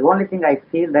you. This is the only thing I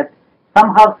feel, that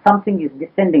somehow something is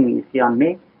descending, you see, on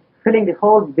me, filling the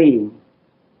whole being.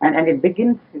 And it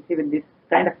begins, you see, with this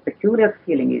kind of peculiar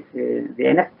feeling, is the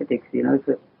anesthetics, if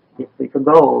you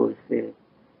go,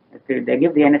 they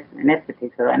give the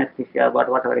anesthetics or anesthesia,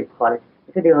 whatever you call it.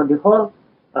 You see, the whole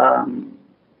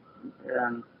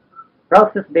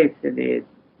process, the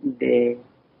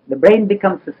brain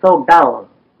becomes so dull,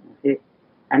 you see,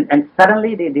 and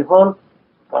suddenly the whole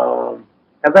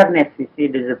awareness, you see,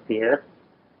 disappears,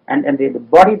 and the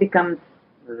body becomes,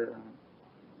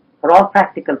 for all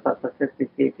practical purposes,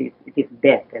 it is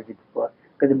death, as it were,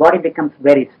 because the body becomes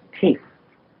very stiff.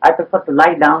 I prefer to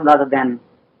lie down rather than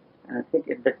sit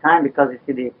at the time, because you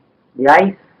see the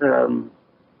eyes,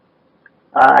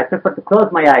 I prefer to close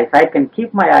my eyes. I can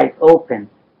keep my eyes open.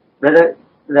 Whether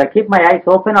I keep my eyes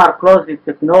open or closed, it's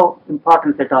of no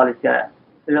importance at all.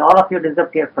 All of you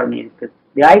disappear for me, because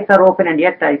the eyes are open and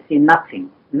yet I see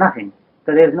nothing.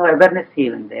 So there is no awareness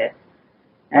even there.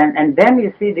 And then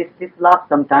you see this lasts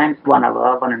sometimes 1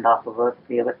 hour, 1.5 hours,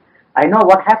 3 hours. I know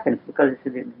what happens, because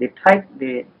it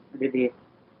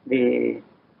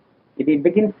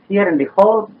begins here, and the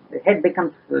head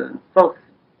becomes so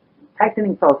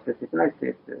tightening process.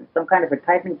 Some kind of a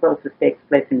tightening process takes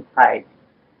place inside,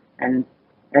 and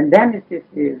then it is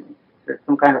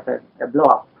some kind of a blow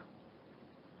up.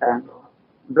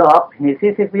 You see,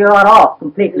 if you are off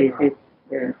completely,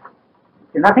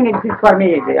 nothing exists for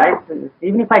me.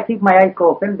 Even if I keep my eyes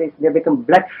open, they become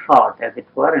bloodshot, as it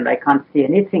were, and I can't see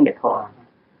anything at all.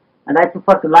 And I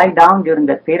prefer to lie down during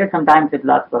that period. Sometimes it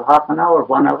lasts for half an hour,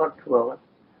 1 hour, 2 hours.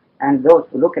 And those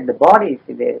who look at the body,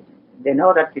 see, they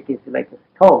know that it is like a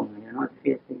stone. Can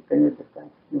you understand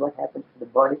what happens to the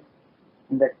body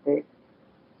in that state?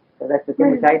 So that's the thing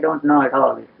which I don't know at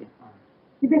all. You see.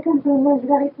 It becomes almost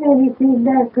very pale, it is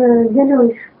like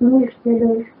yellowish, bluish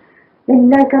yellowish, and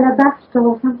like alabaster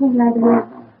or something like that.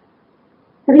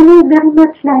 Really very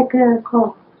much like a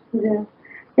corpse.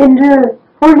 And the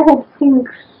whole head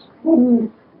sinks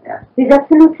and is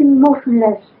absolutely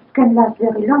motionless. It can last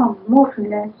very long,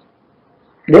 motionless.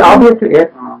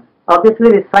 Obviously,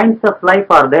 the signs of life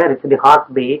are there. It's the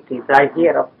heartbeat. It's right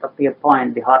here up to your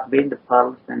point, the heartbeat, the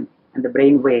pulse, and the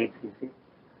brain waves, you see.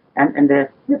 And the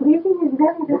breathing is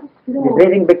very, very slow. The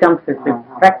breathing becomes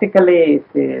practically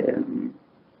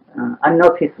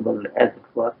unnoticeable, as it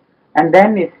were. And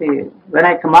then, you see, when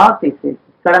I come out, you see,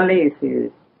 suddenly, you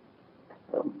see,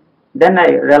 then I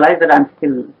realize that I'm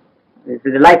still,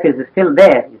 the life is still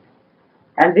there. You see.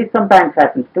 And this sometimes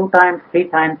happens 2 times, 3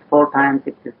 times, 4 times.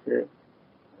 It's just,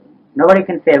 nobody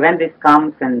can say when this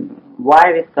comes and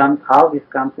why this comes, how this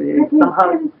comes.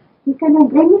 Somehow. You can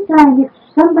at any time, if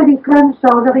somebody comes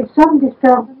or there is some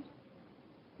disturbance,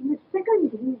 in a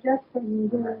second he just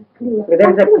clear.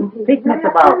 There is a completeness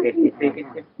about it.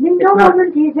 In no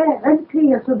moment he is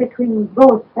unclear, so between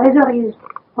both, either he is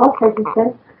off, as he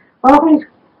says, or he is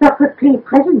perfectly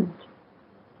present.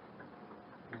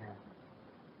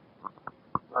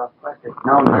 Well, of course, it's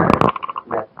known that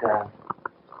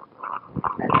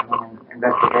in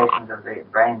investigations of the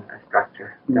brain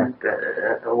structure,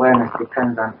 that awareness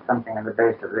depends on something in the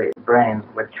base of the brain,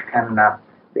 which can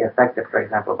be affected, for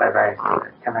example, by various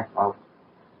chemicals,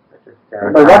 such as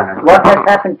But what has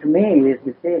happened to me is,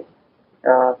 you see,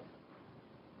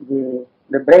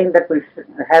 the brain that we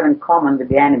have in common with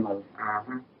the animals.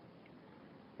 Mm-hmm.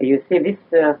 You see,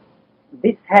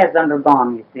 this has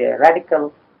undergone, you see, a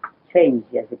radical change,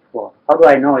 as it were. How do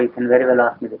I know? You can very well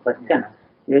ask me the question.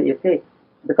 You see,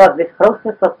 because this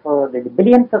process of the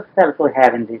billions of cells we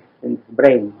have in this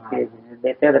brain,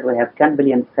 they say that we have 10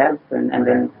 billion cells and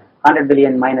then 100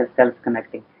 billion minor cells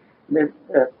connecting.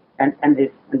 And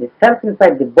the cells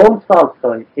inside the bones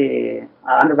also, you see,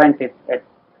 underwent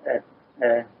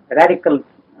a radical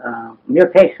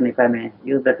mutation, if I may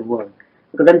use that word.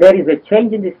 Because when there is a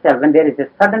change in the cell, when there is a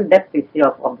sudden death, you see,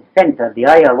 of the center, the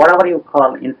eye, or whatever you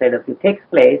call inside of you, takes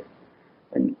place,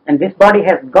 and this body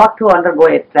has got to undergo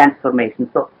a transformation.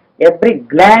 So every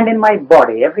gland in my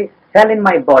body, every cell in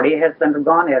my body has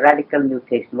undergone a radical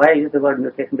mutation. Why I use the word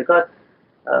mutation? Because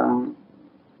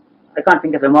I can't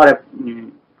think of a more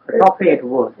appropriate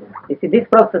word. You see, this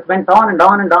process went on and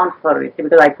on and on for, you see,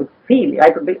 because I could feel,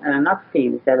 I could be, not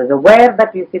feel, I was aware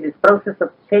that, you see, this process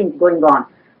of change going on.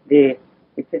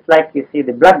 It's like, you see,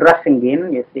 the blood rushing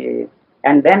in, you see,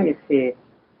 and then, you see,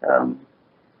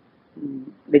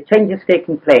 the change is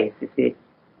taking place, you see.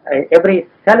 Every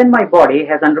cell in my body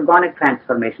has undergone a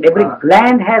transformation. Every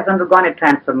gland has undergone a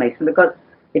transformation because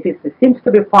it seems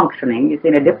to be functioning, you see,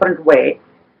 in a different way.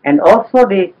 And also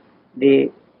this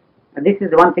is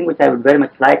the one thing which I would very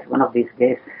much like one of these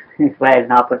days, if I had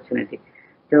an opportunity,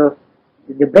 to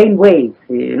the brain waves,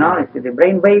 you know, the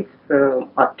brain waves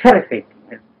are terrific.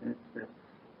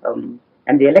 And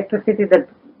the electricity that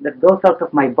goes out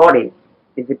of my body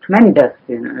is tremendous,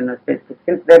 you know,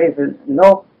 since there is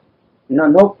no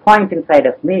point inside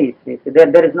of me,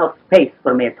 there is no space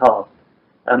for me at all.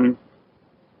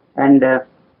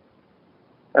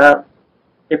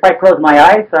 If I close my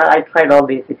eyes, I tried all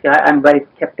these. You see, I'm very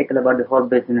skeptical about the whole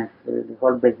business,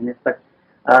 But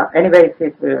anyways,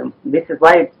 this is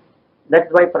why. That's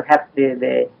why perhaps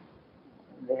they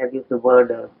have used the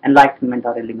word enlightenment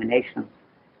or illumination.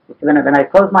 You see, when I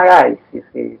close my eyes, you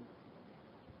see,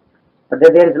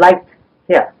 there is light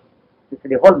here. You see,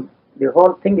 the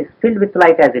whole thing is filled with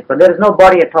light as it were. There is no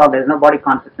body at all. There is no body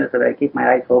consciousness. Whether I keep my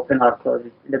eyes open or closed,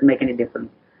 it doesn't make any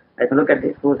difference. I can look at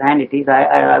this, whose hand it is.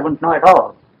 I wouldn't know at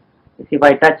all. You see, if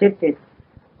I touch it, if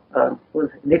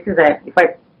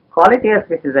I call it, yes,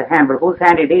 this is a hand, but whose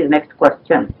hand it is, next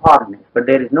question, awareness. But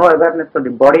there is no awareness of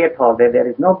the body at all. There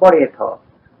is no body at all.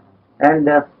 And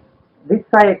this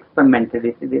I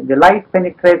experimented. The light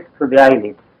penetrates through the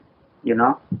eyelids, you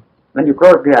know, when you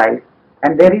close the eyes,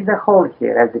 and there is a hole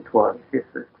here, as it were. This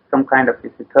is some kind of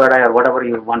third eye or whatever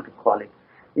you want to call it.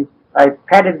 I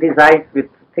padded these eyes with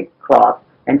thick cloth,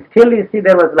 and still, you see,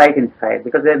 there was light inside,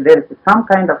 because there is some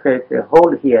kind of a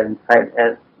hole here inside,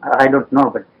 as I don't know,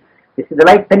 but you see, the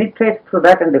light penetrates through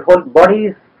that, and the whole body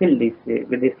is filled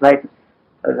with this light.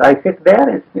 I sit there,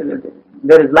 and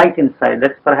there is light inside.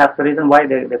 That's perhaps the reason why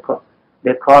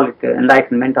they call it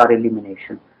enlightenment or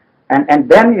illumination. And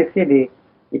then, you see,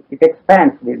 it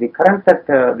expands. The current that,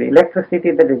 the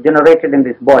electricity that is generated in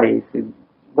this body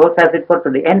goes, as it were, to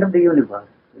the end of the universe.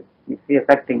 You see,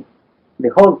 affecting the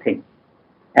whole thing.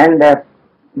 And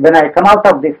when I come out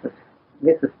of this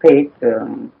state,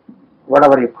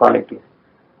 whatever you call it is,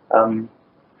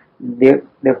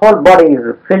 the whole body is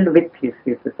filled with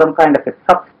some kind of a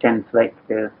substance, like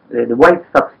the white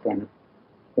substance.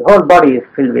 The whole body is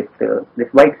filled with this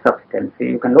white substance.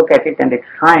 You can look at it and it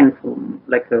shines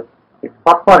like it's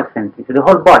phosphorescent. You see, the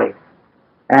whole body.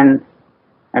 And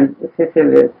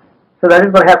so that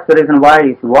is perhaps the reason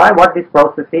why what this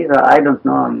process is. I don't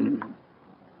know.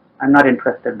 I'm not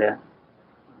interested there,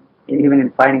 even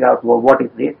in finding out what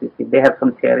is this. If they have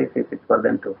some theories, if it's for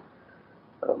them to.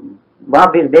 One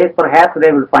of these days, perhaps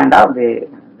they will find out. The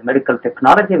medical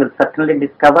technology will certainly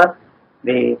discover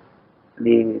the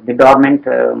dormant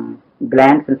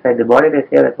glands inside the body. They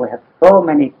say that we have so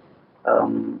many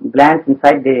glands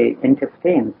inside the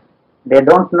intestines. They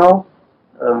don't know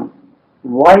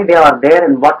why they are there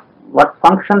and what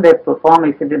function they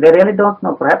perform. They really don't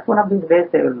know. Perhaps one of these days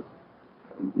they will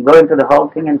go into the whole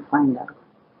thing and find out.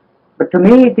 But to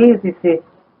me it is, you see,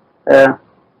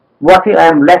 what I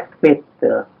am left with,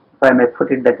 if I may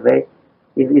put it that way,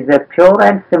 is a pure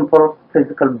and simple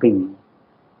physical being.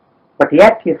 But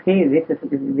yet, you see,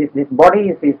 this body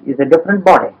is a different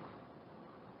body.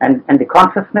 And the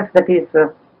consciousness that is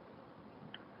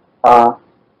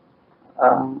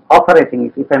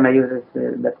operating, if I may use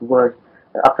that word,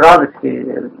 after all,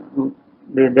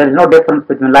 there is no difference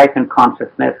between life and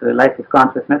consciousness. Life is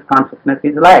consciousness, consciousness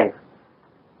is life.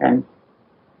 And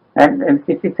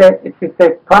it's a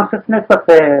consciousness of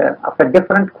a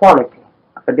different quality,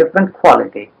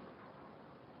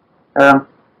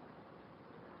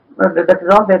 Well, that is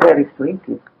all that there is to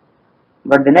it.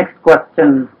 But the next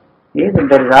question is,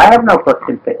 I have no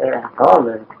questions at all,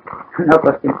 no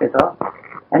questions at all.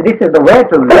 And this is the way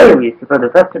to live, you see, for the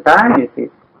first time, you see.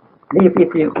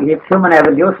 If human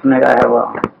evolution, I have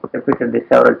repeated this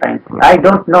several times, I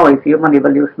don't know if human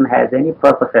evolution has any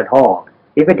purpose at all.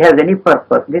 If it has any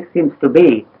purpose, this seems to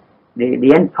be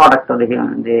the end product of the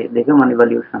human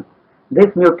evolution.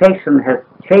 This mutation has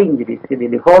changed, you see,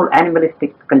 the whole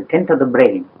animalistic content of the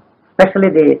brain,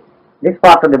 especially this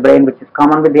part of the brain which is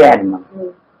common with the animal.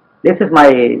 This is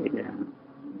my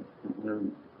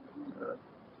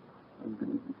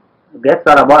guess,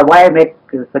 or why I make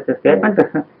such a statement.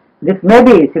 This may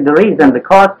be, you see, the reason,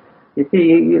 because you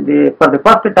see, for the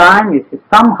first time, you see,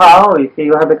 somehow, you see,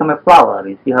 you have become a flower.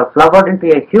 You see, you have flowered into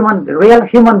a real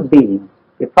human being.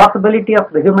 The possibility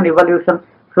of the human evolution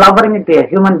flowering into a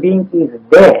human being is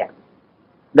there.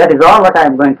 That is all what I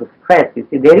am going to stress. You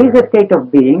see, there is a state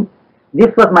of being.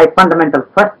 This was my fundamental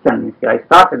question. You see, I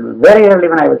started very early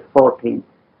when I was 14.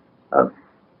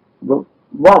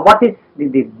 What is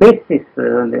the basis,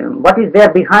 what is there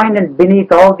behind and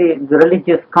beneath all the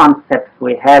religious concepts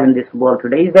we have in this world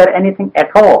today? Is there anything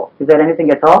at all? Is there anything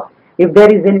at all? If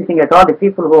there is anything at all, the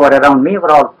people who are around me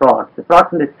were all frauds.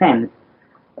 Frauds in the sense,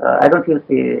 I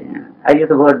use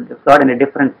the word fraud in a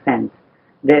different sense.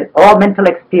 They're all mental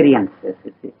experiences,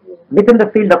 you see, within the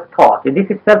field of thought. This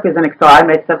itself is I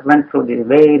myself went through the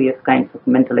various kinds of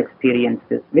mental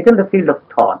experiences within the field of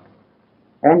thought.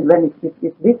 And when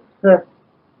if this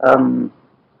and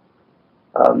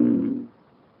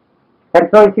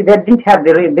so you see, they didn't have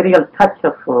the real touch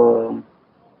of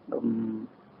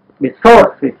the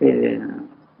source, you see,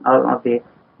 of the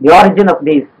origin of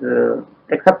these,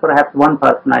 except perhaps one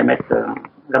person I met,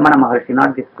 Ramana Maharshi,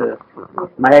 not this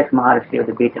Mahesh Maharshi of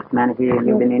the Beatles man. He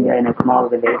lived in India in a small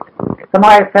village. Somehow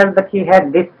I felt that he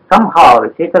had this somehow.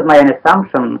 It was my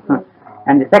assumption.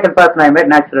 And the second person I met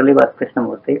naturally was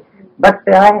Krishnamurti. But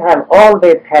I have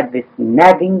always had this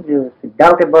nagging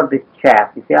doubt about this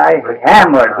chap. You see, I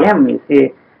hammered him, you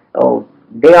see,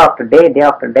 day after day,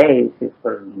 you see,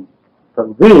 for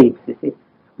weeks, you see.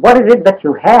 What is it that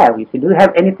you have? You see, do you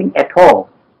have anything at all?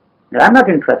 I'm not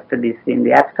interested in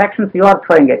the abstractions you are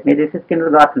throwing at me. This is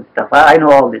kindergarten stuff. I know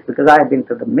all this because I have been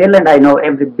to the mill and I know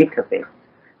every bit of it.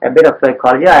 A bit of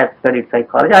psychology, I have studied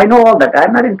psychology. I know all that.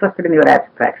 I'm not interested in your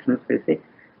abstractions, you see.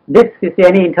 This, you see,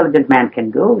 any intelligent man can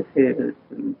do.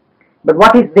 But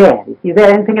what is there? Is there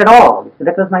anything at all?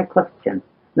 That was my question.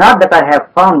 Not that I have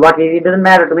found what it doesn't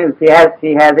matter to me. If he has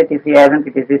it. If he hasn't,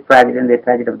 it is his tragedy and the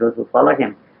tragedy of those who follow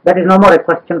him. That is no more a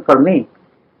question for me.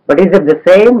 But is it the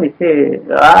same? You see,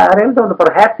 I don't know.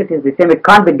 Perhaps it is the same. It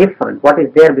can't be different. What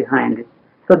is there behind it?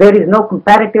 So there is no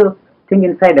comparative thing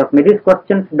inside of me. These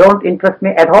questions don't interest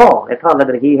me at all,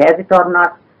 whether he has it or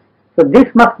not. So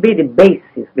this must be the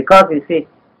basis, because you see,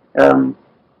 of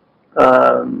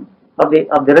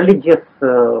the religious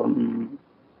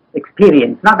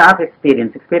experience, not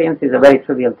experience. Experience is a very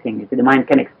trivial thing. You see, the mind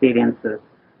can experience the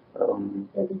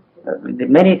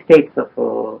many states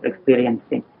of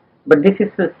experiencing, but this is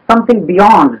something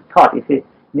beyond thought. You see,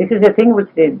 this is a thing which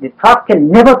the thought can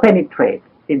never penetrate.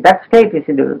 See, that state, you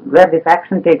see, where this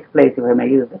action takes place, if I may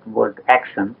use that word,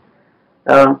 action.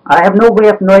 I have no way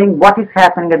of knowing what is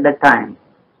happening at that time,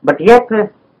 but yet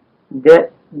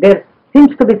there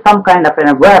seems to be some kind of an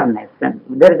awareness, and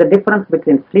there is a difference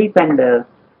between sleep and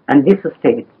this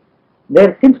state.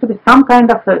 There seems to be some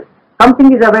kind of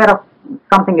something is aware of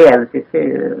something else. You see,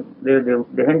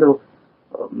 the Hindu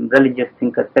religious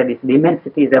thinker said the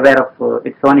immensity is aware of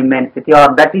its own immensity,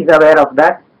 or that is aware of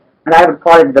that, and I would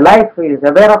call it the life is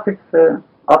aware of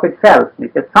itself. He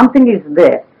said something is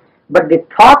there, but the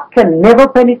thought can never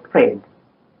penetrate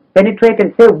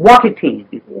and say what it is.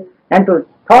 And to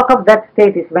talk of that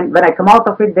state is when I come out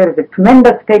of it, there is a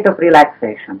tremendous state of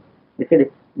relaxation. You see,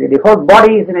 the whole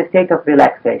body is in a state of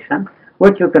relaxation,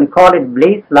 which you can call it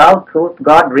bliss, love, truth,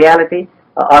 God, reality,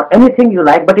 or anything you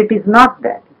like, but it is not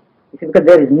that. You see, because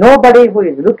there is nobody who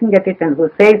is looking at it and who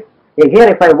says, hey, here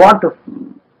if I want to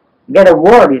get a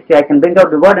word, you see, I can bring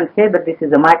out the word and say that this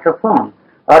is a microphone.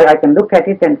 Or I can look at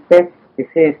it and say, this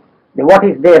is what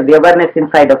is there, the awareness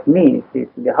inside of me, you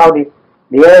see, how the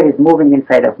air is moving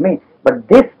inside of me. But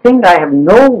this thing, I have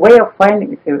no way of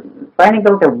finding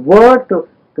out a word to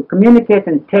communicate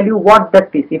and tell you what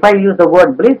that is. If I use the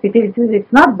word bliss,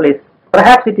 it's not bliss.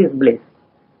 Perhaps it is bliss.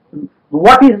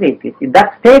 What is it? You see,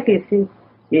 that state is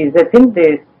is a thing.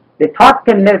 The thought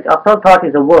can never, after all, thought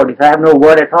is a word. If I have no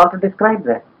word at all to describe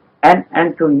that,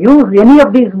 and to use any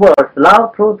of these words,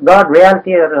 love, truth, God,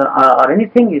 reality, or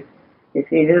anything, it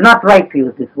is not right to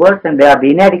use these words, and they are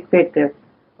the inadequate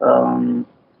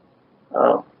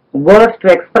words to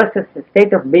express a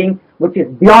state of being which is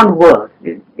beyond words.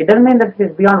 It doesn't mean that it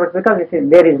is beyond words, because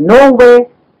there is no way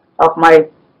of my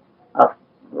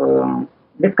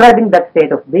describing that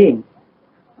state of being.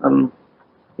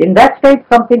 In that state,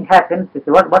 something happens.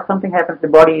 What something happens? The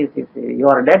body is you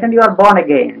are dead and you are born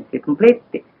again. It's complete.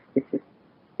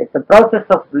 It's a process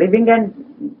of living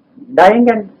and dying,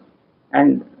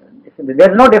 and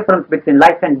there's no difference between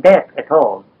life and death at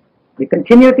all. The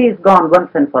continuity is gone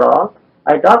once and for all.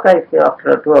 I say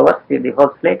after 2 hours, the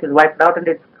whole slate is wiped out and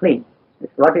it's clean.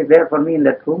 It's what is there for me in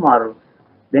that room, or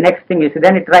the next thing is,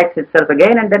 then it writes itself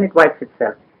again and then it wipes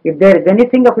itself. If there is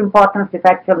anything of importance, it's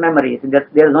actual memory.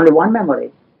 There is only one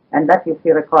memory, and that you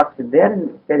see records it there, and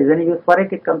if there is any use for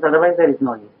it, it comes, otherwise there is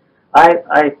no use.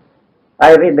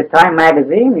 I read the Time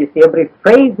magazine, you see every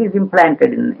phrase is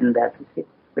implanted in that, you see.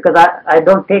 Because I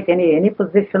don't take any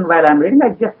position while I'm reading, I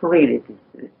just read it.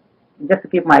 Just to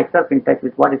keep myself in touch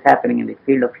with what is happening in the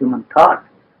field of human thought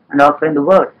and also in the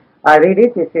world. I read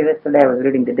it. You see, yesterday I was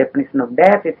reading the definition of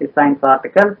death. It is science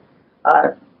articles.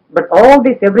 But all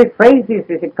this, every phrase is,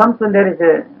 if it comes when there is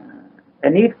a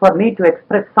need for me to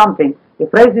express something, the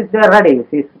phrase is there ready,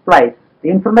 it supplies. The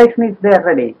information is there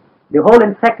ready. The whole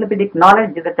encyclopedic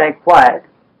knowledge that I acquired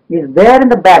is there in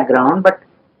the background, but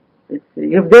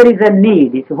if there is a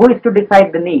need, who is to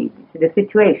decide the need? It's the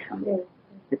situation. Yes.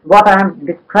 It's what I am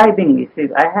describing. You see,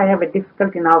 I have a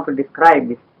difficulty now to describe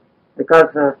this, because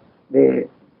it's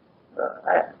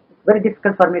very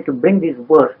difficult for me to bring these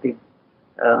words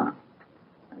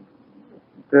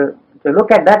to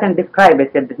look at that and describe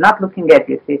it. It's not looking at,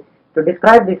 you see. To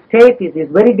describe the state is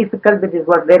very difficult with this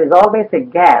word. There is always a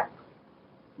gap.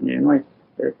 You know,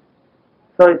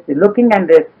 so it's looking and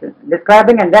it's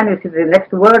describing, and then you see the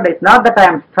next word. It's not that I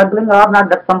am struggling, or not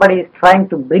that somebody is trying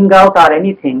to bring out or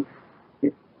anything.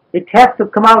 It has to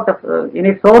come out of in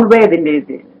its own way,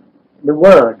 the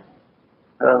word,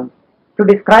 to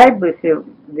describe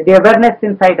the awareness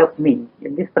inside of me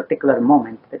in this particular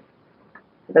moment.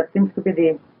 That seems to be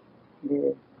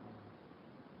the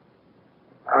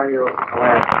Are you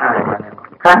aware of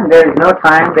time? Time. There is no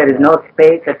time. There is no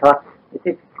space at all.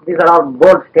 These are all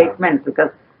bold statements, because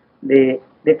the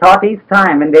thought is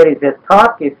time, and there is a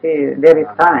thought. You see, there is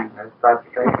time.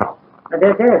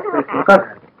 There is, because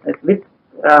with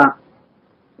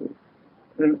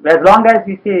as long as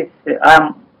you see,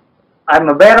 I'm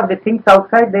aware of the things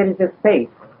outside, there is a space.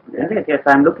 Yes,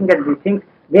 I'm looking at the things.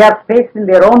 They are spaced in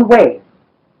their own way.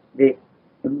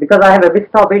 Because I have a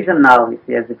vista vision now, you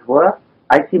see, as it were,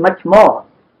 I see much more.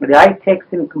 The eye takes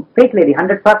in completely the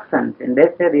 100%, and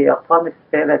they say, the ophthalmists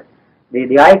say that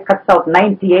the eye cuts out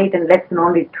 98 and lets in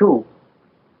only 2.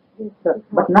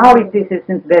 But now it is,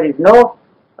 since there is no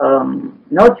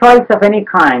choice of any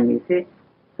kind, you see,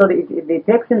 so it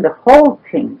takes in the whole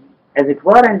thing, as it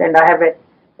were, and I have a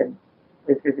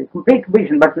complete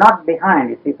vision, but not behind.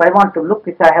 You see, if I want to look,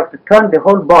 I have to turn the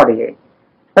whole body,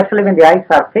 especially when the eyes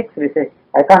are fixed. You see,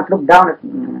 I can't look down at,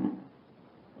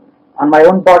 on my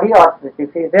own body, or you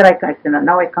see, there I can,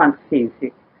 now I can't see, you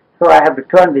see, so I have to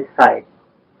turn this side.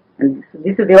 And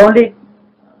this is the only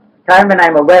time when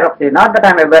I'm aware of not that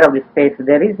I'm aware of the space.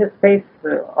 There is a space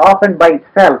often by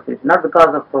itself. It's not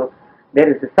because of there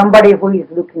is somebody who is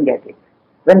looking at it.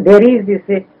 When there is, you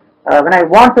see, when I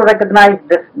want to recognize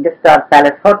this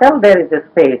Palace Hotel, there is a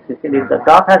space. You see, the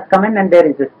dot has come in and there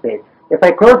is a space. If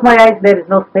I close my eyes, there is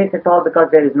no space at all, because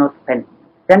there is no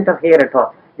center here at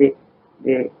all.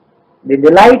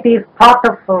 The light is part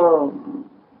of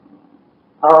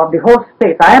the whole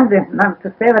space.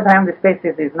 To say that I am the space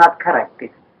is not correct.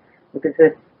 Because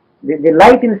the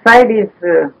light inside is,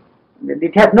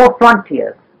 it has no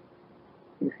frontiers.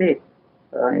 You see,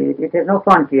 it has no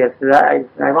frontiers.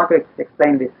 I want to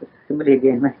explain this simile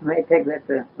again. May I take that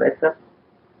lesson?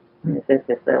 Yes,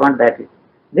 I want that.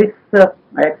 This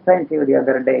I explained to you the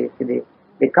other day. You see,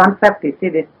 the concept. You see,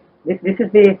 this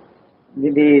is the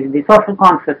social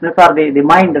consciousness, or the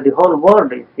mind of the whole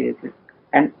world. You see,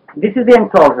 and this is the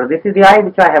enclosure. This is the eye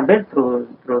which I have built through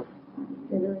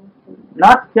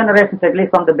not generations, at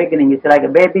least from the beginning. It's like a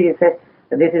baby. You say,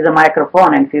 this is a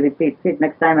microphone, and she repeats it.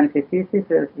 Next time, and she sees it,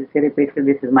 she repeats it.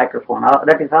 This is microphone.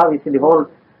 That is how you see the whole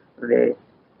the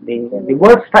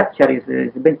word structure is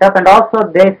built up, and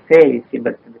also they say, you see,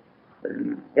 but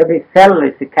every cell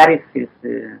carries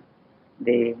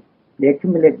the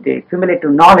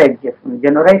cumulative knowledge from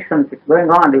generations. It's going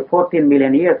on the 14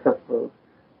 million years of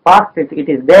past, it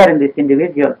is there in this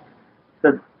individual.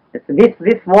 So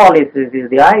this wall is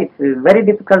the eye. It's a very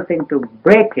difficult thing to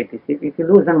break it. If you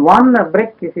loosen one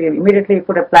brick, you see, immediately you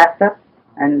put a plaster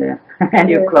and and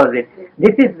you close it.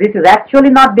 This is actually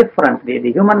not different. The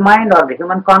human mind or the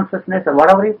human consciousness or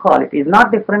whatever you call it is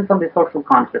not different from the social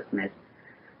consciousness.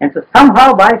 And so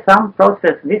somehow by some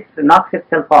process this knocks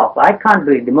itself off. I can't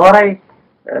do it. The more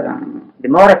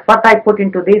effort I put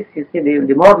into this, you see,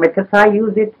 the more methods I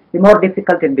use it, the more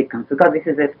difficult it becomes, because this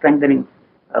is a strengthening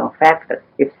factor.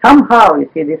 If somehow, you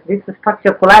see, this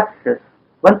structure collapses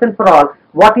once and for all,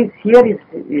 what is here is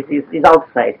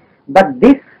outside. But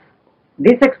this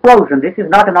explosion, this is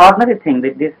not an ordinary thing.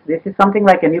 This is something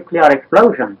like a nuclear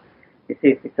explosion. You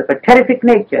see, it's of a terrific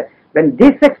nature. When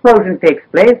this explosion takes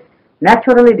place,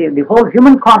 naturally the whole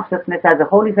human consciousness as a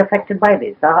whole is affected by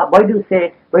this. Why do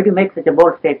you make such a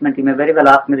bold statement? You may very well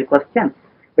ask me the question.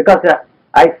 Because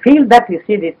I feel that, you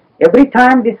see, this every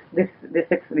time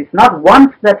it's not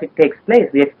once that it takes place,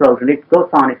 the explosion, it goes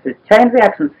on. It's a chain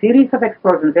reaction, series of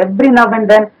explosions. Every now and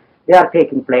then they are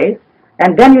taking place.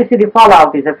 And then you see the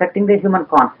fallout is affecting the human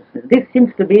consciousness. This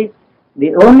seems to be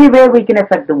the only way we can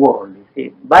affect the world, you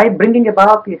see, by bringing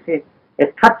about, you see,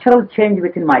 a structural change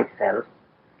within myself,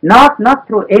 not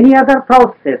through any other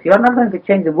process. You are not going to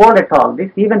change the world at all.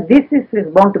 This is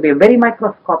bound to be a very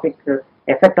microscopic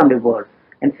effect on the world.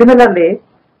 And similarly,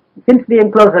 since the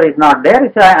enclosure is not there,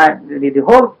 it's, the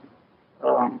whole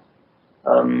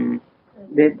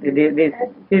the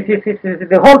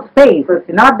whole space. It's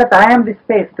not that I am the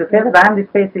space. To say that I am the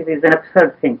space is an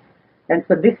absurd thing. And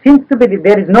so this seems to be,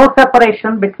 there is no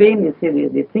separation between, you see,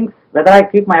 the things, whether I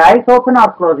keep my eyes open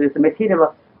or closed, is the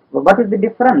material. What is the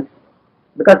difference?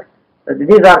 Because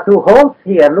these are two holes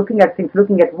here, looking at things,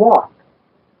 looking at what?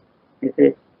 You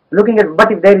see, looking at,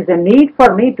 but if there is a need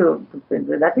for me to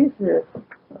that is the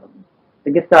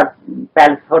Gestalt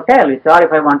Palace Hotel. You say, or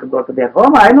if I want to go to their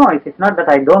home, I know. It's not that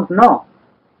I don't know.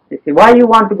 You see, why you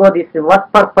want to go this,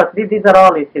 what purpose, these are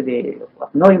all, you see,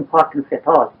 of no importance at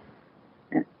all.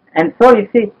 And so, you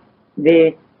see,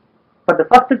 for the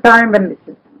first time when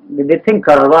the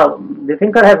thinker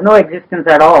has no existence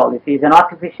at all. You see, he's an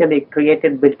artificially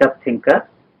created, built-up thinker.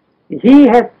 He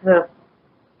has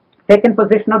taken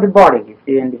possession of the body, you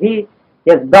see, and he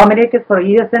has dominated for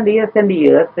years and years and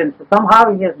years, and so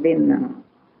somehow he has been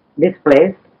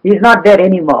displaced. He is not there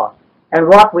anymore. And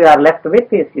what we are left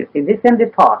with is, you see, this and the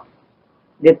thoughts.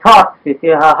 The thoughts, you see,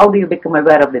 how do you become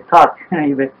aware of the thoughts?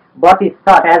 What is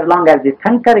thought? As long as the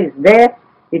thinker is there,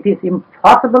 it is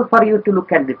impossible for you to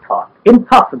look at the thought.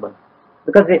 Impossible.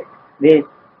 Because the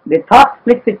thought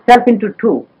splits itself into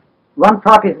two. One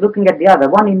thought is looking at the other,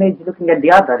 one image looking at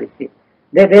the other, you see.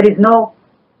 There is no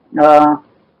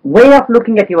way of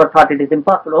looking at your thought. It is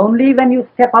impossible. Only when you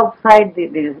step outside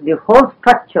the whole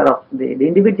structure of the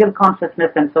individual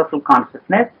consciousness and social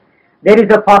consciousness, there is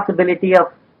a possibility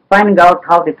of finding out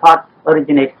how the thought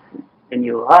originates in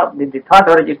you. How the thought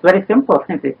originates, very simple,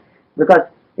 because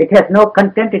it has no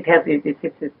content. It has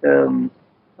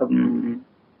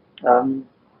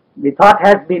the thought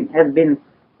has been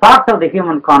part of the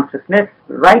human consciousness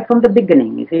right from the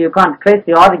beginning. You see, you can't trace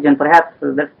the origin. Perhaps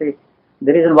that's the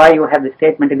reason why you have the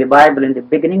statement in the Bible: in the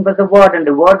beginning was the Word, and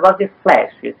the Word was the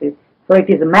flesh. You see, so it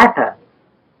is a matter,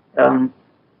 and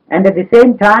at the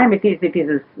same time, it is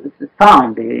a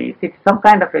sound. It's some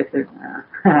kind of a.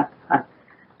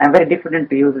 I'm very diffident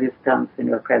to use these terms in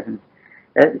your presence.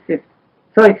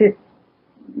 So it is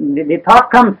the thought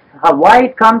comes. Why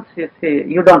it comes, you see,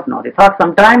 you don't know. The thought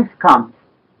sometimes comes.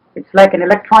 It's like an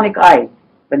electronic eye.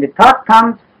 When the thought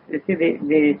comes, you see,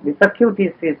 the circuit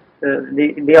is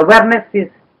the awareness is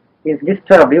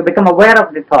disturbed. You become aware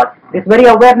of the thought. This very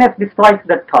awareness destroys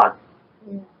the thought.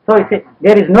 So you see,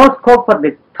 there is no scope for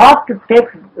the thought to take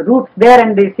roots there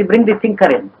and you see, bring the thinker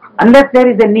in, unless there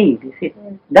is a need. You see,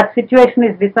 that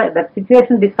situation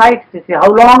decides. You see, how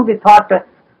long the thought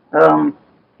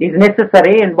is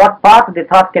necessary and what part the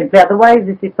thought can play. Otherwise,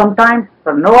 you see, sometimes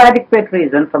for no adequate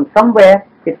reason, from somewhere,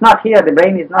 it's not here. The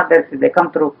brain is not there. So they come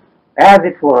through, as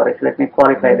it were. Let me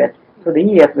qualify that. So the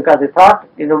ears, because the thought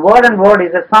is a word and word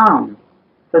is a sound.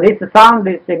 So this sound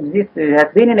has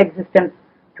been in existence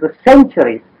through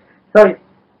centuries. So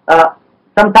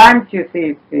sometimes you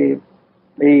see, the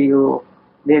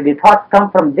thoughts come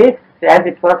from this, as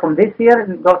it were, from this ear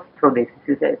and goes through this.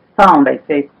 It's a sound, I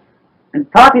say. And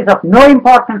thought is of no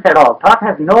importance at all. Thought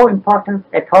has no importance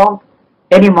at all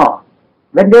anymore.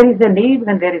 When there is a need,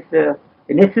 when there is a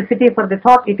necessity for the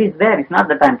thought, it is there. It's not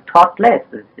that I'm thoughtless.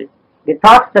 The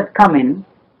thoughts that come in,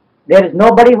 there is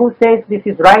nobody who says this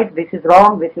is right, this is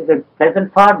wrong, this is a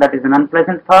pleasant thought, that is an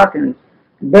unpleasant thought, and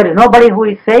there is nobody who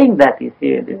is saying that, you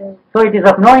see. So it is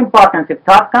of no importance if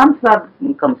thought comes or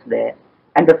comes there.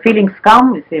 And the feelings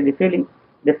come, you see, the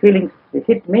feelings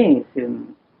hit me, you see,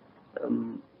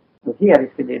 here,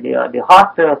 you see, the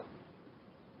heart,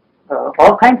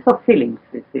 all kinds of feelings,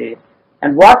 you see.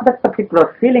 And what that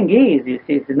particular feeling is, you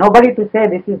see, nobody to say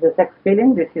this is a sex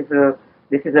feeling, this is a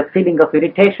feeling of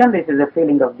irritation, this is a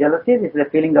feeling of jealousy, this is a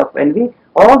feeling of envy.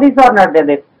 All these are not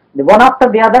there. The one after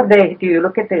the other, they hit you. You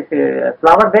look at this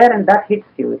flower there and that hits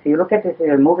you. You look at this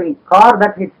moving car,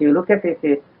 that hits you. You look at this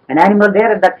an animal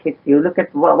there and that hits you. You look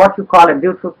at what you call a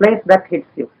beautiful place, that hits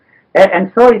you.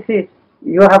 And so you see,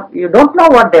 you don't know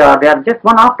what they are. They are just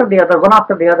one after the other, one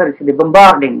after the other. You see, the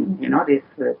bombarding, you know, this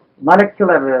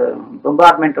molecular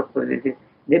bombardment of this.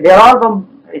 They are all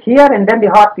here, and then the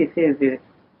heart is the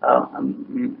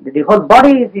whole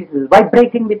body is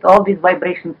vibrating with all these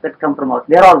vibrations that come from us.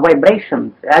 They are all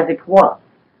vibrations, as it were.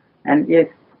 And yes,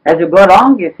 as you go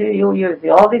along, you see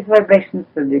all these vibrations,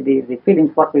 the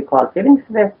feelings, what we call feelings,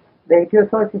 so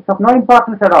it's of no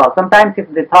importance at all. Sometimes if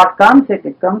the thought comes,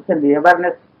 it comes, and the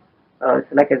awareness is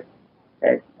like a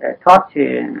torch,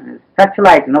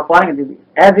 satellite, you know, falling.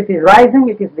 As it is rising,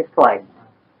 it is destroyed.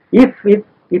 If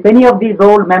any of these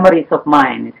old memories of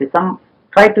mine, you see,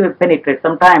 try to penetrate.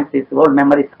 Sometimes these old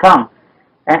memories come,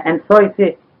 and so you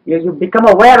see, you become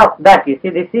aware of that. You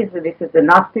see, this is a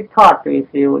nasty thought. You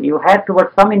see, you head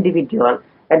towards some individual,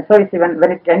 and so you see, when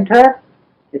it enters,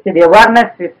 you see, the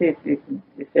awareness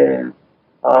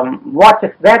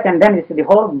watches that, and then you see the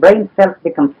whole brain cells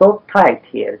become so tight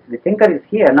here. The thinker is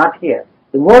here, not here.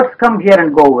 The words come here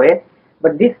and go away,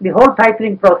 but the whole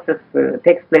tightening process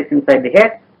takes place inside the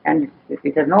head, and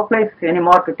it has no place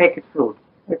anymore to take its root.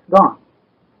 It's gone.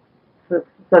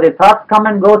 So the thoughts come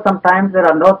and go. Sometimes there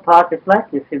are no thoughts. It's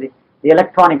like, you see, the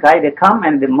electronic eye, they come,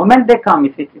 and the moment they come,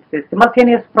 you see, it's a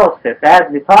simultaneous process. As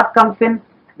the thought comes in,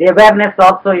 the awareness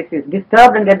also is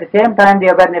disturbed, and at the same time the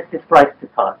awareness destroys the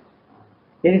thought.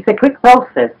 It is a quick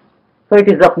process. So it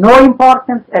is of no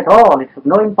importance at all. It's of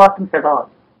no importance at all.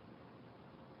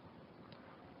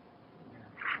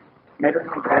 I don't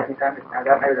think that is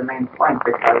the main point,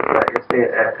 because you see,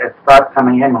 a thought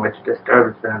coming in which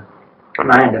disturbs the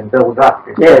mind and builds up.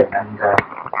 Yes. And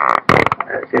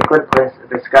you could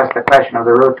discuss the question of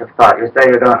the root of thought. You say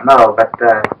you don't know, but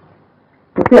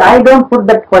you see, I don't put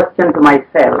that question to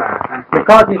myself,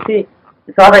 because you see,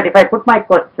 it's all right if I put my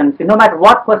questions. No matter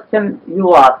what question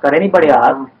you ask or anybody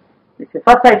asks, you see,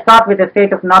 first I start with a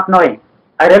state of not knowing.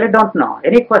 I really don't know.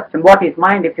 Any question, what is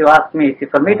mind, if you ask me, see,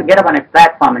 for me to get up on a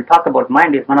platform and talk about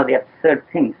mind is one of the absurd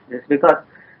things. It's because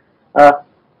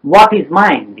what is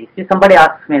mind? You see, somebody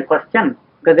asks me a question,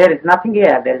 because there is nothing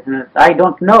here. There is no, I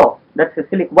don't know. That's a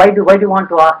silly. Why do you want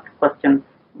to ask a question?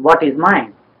 What is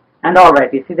mind? And all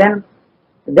right, you see, then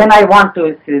I want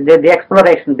to see the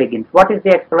exploration begins. What is the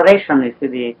exploration? You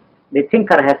see, the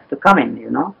thinker has to come in,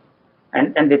 you know,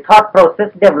 and the thought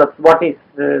process develops. What is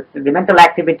the mental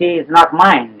activity is not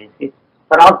mind. You see,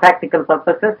 for all practical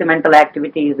purposes, the mental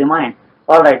activity is the mind.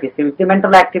 All right, you see, if the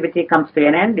mental activity comes to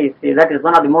an end, you see, that is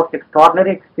one of the most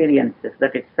extraordinary experiences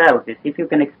that itself is. If you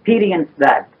can experience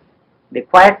that, the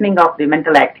quietening of the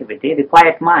mental activity, the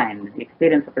quiet mind, the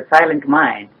experience of a silent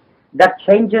mind, that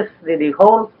changes the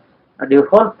whole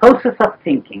process of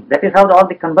thinking. That is how all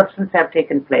the conversions have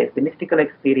taken place, the mystical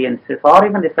experiences or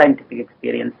even the scientific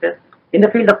experiences in the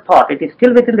field of thought. It is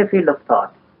still within the field of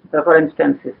thought. So, for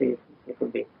instance, you see, it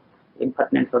would be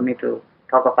impertinent for me to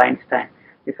talk of Einstein.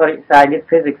 So I did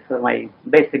physics for my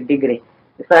basic degree.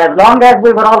 So as long as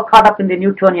we were all caught up in the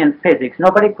Newtonian physics,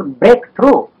 nobody could break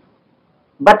through.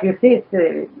 But you see,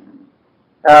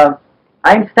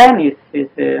 Einstein is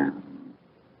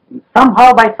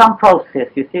somehow by some process,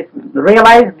 you see,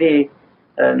 realized the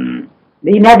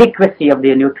inadequacy of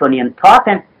the Newtonian thought,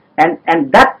 and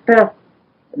that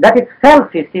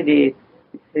itself, you see,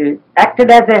 acted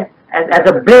as a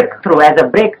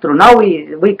breakthrough. Now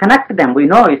we connect them. We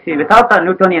know, you see, without our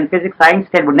Newtonian physics,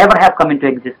 Einstein would never have come into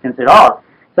existence at all.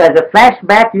 So as a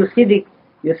flashback, you see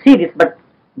this, but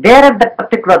there at that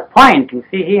particular point, you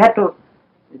see, he had to.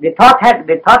 The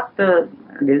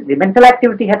mental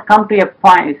activity had come to a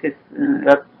point, to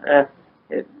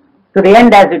the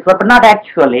end, as it were, but not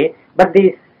actually. But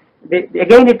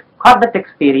again, it caught that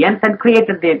experience and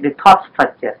created the thought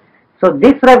structure. So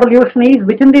this revolution is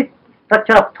within the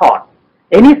structure of thought.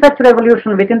 Any such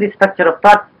revolution within the structure of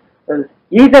thought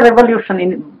is a revolution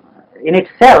in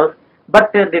itself,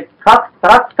 but the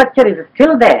thought structure is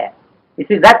still there. You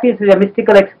see, that is a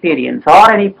mystical experience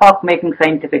or an epoch-making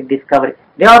scientific discovery.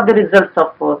 They are the results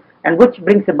of, and which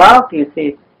brings about, you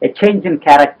see, a change in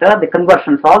character, the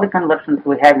conversions, all the conversions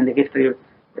we have in the history.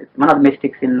 One of the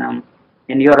mystics in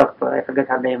in Europe, I forget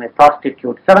her name, a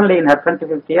prostitute. Suddenly in her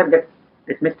 25th year gets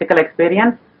this mystical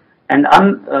experience and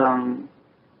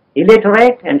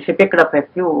illiterate, and she picked up a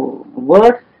few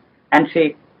words and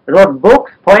she wrote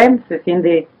books, poems in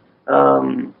the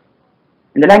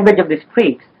language of the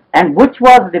streets, and which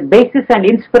was the basis and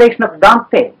inspiration of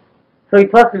Dante. So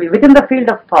it was within the field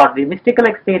of thought, the mystical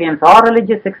experience or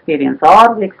religious experience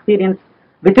or the experience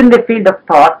within the field of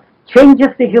thought changes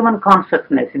the human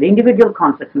consciousness, the individual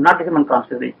consciousness, not the human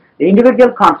consciousness, the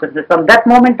individual consciousness. From that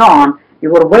moment on,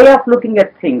 your way of looking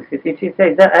at things, she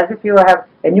says, as if you have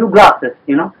a new glasses,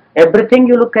 you know, everything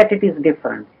you look at it is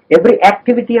different. Every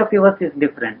activity of yours is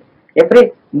different.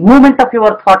 Every movement of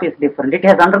your thought is different. It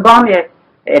has undergone a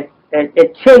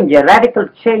change, a radical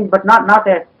change, but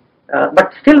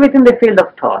but still within the field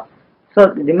of thought. So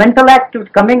the mental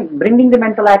activity bringing the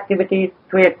mental activity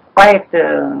to a quiet,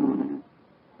 to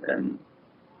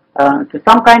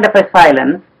some kind of a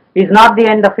silence is not the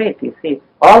end of it. You see,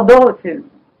 although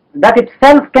that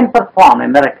itself can perform a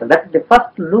miracle. That's the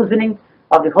first loosening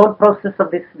of the whole process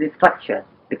of this structure.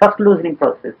 The first loosening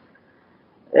process,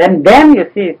 and then you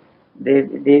see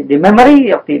the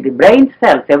memory of the brain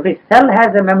cells. Every cell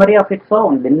has a memory of its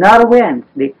own. The nerve ends,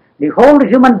 the whole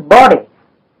human body,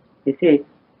 you see,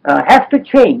 has to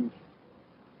change.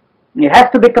 It has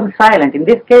to become silent. In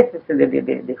this case,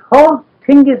 the whole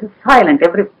thing is silent.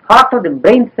 Every part of the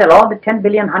brain cell, all the 10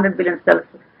 billion, 100 billion cells,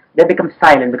 they become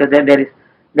silent because there is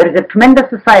a tremendous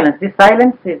silence. This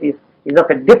silence is of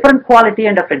a different quality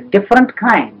and of a different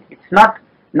kind. It's not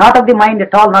of the mind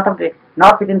at all,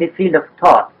 not within the field of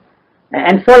thought.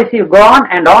 And so you see, you go on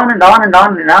and on and on and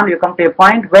on and on, you come to a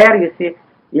point where you see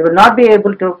you will not be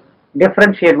able to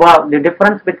differentiate the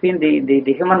difference between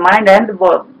the human mind and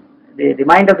the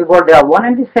mind of the world. They are one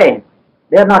and the same.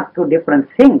 They are not two different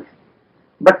things.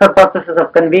 But for purposes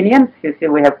of convenience, you see,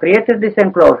 we have created this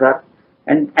enclosure,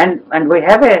 and we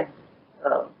have a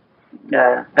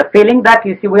feeling that,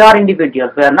 you see, we are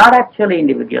individuals. We are not actually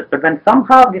individuals. But when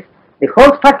somehow the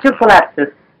whole structure collapses,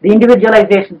 the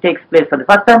individualization takes place. For the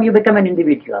first time, you become an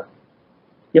individual.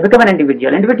 You become an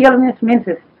individual. Individual means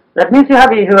you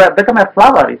have become a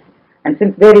flower. And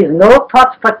since there is no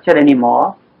thought structure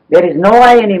anymore, there is no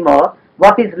I anymore,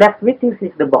 what is left with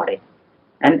is the body.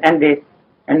 And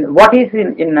what is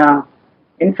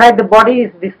inside the body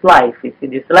is this life. You see,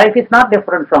 this life is not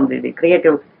different from the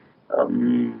creative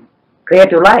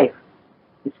life.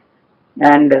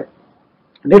 And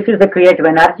this is the creative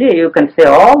energy. You can say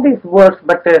all these words,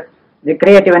 but the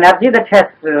creative energy that has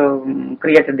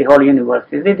created the whole universe.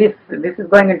 This is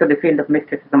going into the field of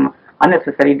mysticism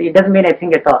unnecessary. It doesn't mean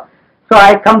anything at all. So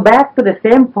I come back to the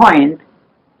same point.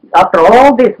 After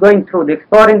all this going through,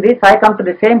 exploring this, I come to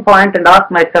the same point and ask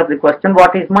myself the question,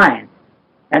 what is mind?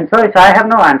 And so I have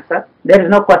no answer. There is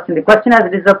no question. The question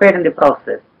has disappeared in the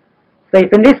process. So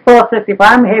if in this process, if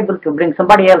I am able to bring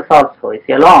somebody else also, you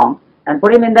see, along, and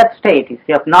put him in that state, you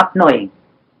see, of not knowing,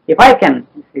 if I can,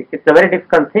 it's a very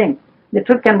difficult thing, the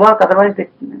trick can work, otherwise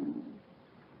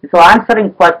so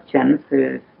answering questions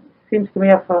seems to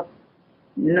me of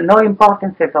no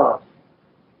importance at all.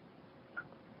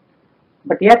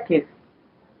 But yet,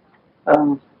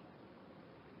 to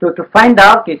find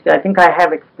out, I think I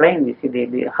have explained this,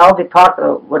 how the thought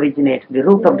originates, the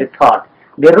root of the thought.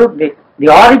 The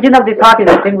origin of the thought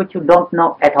is a thing which you don't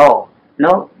know at all.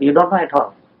 No, you don't know at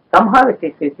all. Somehow it's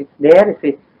there.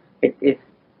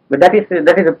 But that is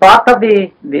a part of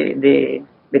the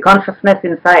consciousness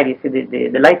inside. You see,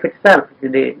 the life itself.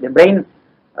 You see, the brain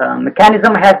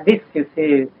mechanism has this. You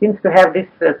see, seems to have this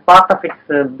as part of its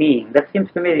being. That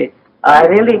seems to me. I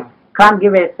really can't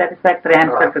give a satisfactory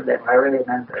answer to that. I really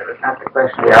meant it was not the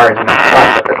question of the origin of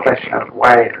thought, but the question of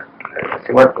why.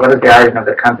 See, what is the origin of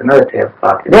the continuity of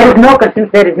thought? There is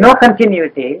no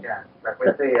continuity. Yeah, but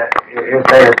we see, you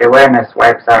say that the awareness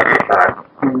wipes out the thought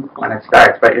when it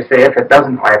starts, but you say if it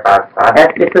doesn't wipe out thought.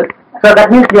 So that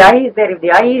means the I is there. If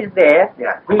the I is there,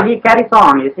 yeah, he carries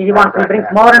on. You see, he brings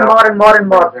more and more and more and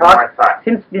more thought.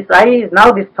 Since this I is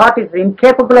now, this thought is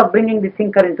incapable of bringing the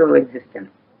thinker into existence.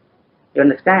 You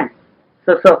understand?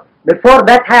 So before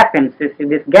that happens, you see,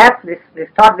 this gap, this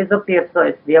thought disappears. So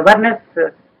it's the awareness.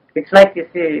 It's like, you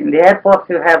see, in the airports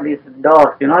you have these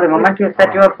doors. You know, the moment you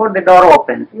set your foot, the door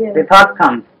opens. Yeah. The thought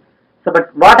comes. So,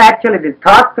 but what actually the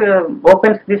thought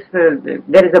opens this?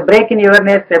 There is a break in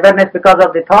awareness because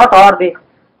of the thought, or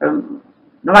no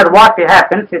matter what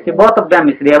happens, you see, both of them.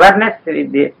 You see, the awareness,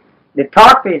 the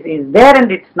thought is there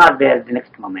and it's not there the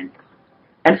next moment.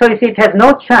 And so you see, it has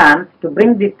no chance to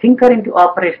bring the thinker into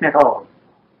operation at all.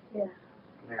 Yeah.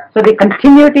 Yeah. So the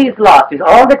continuity is lost.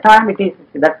 All the time it is.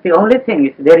 That's the only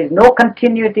thing. There is no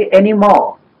continuity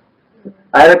anymore.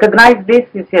 I recognize this,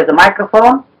 you see, as a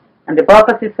microphone, and the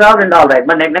purpose is served and all right.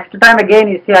 But next time again,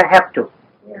 you see, I have to.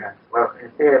 Yes. Well, you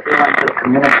see, if you want to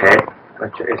communicate,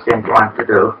 which you seem to want to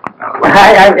do,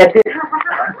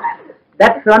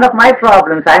 that's one of my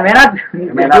problems. I may not,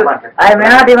 I may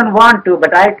not even want to,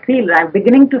 but I feel, I'm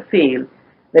beginning to feel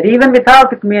that even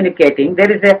without communicating,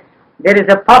 there is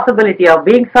a possibility of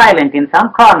being silent in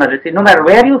some corner. You see, no matter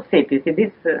where you sit, you see,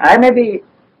 this, I may be,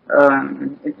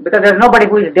 because there's nobody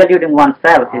who is deluding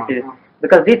oneself, you see,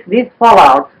 because these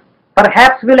fallouts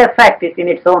perhaps will affect it in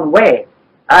its own way.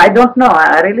 I don't know,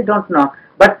 I really don't know.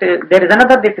 But there is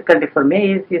another difficulty for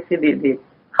me is, you see, the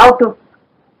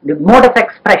mode of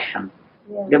expression.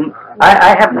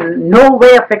 I have no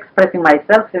way of expressing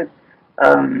myself since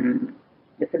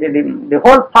you see, the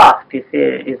whole past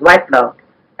is wiped out,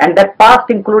 and that past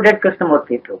included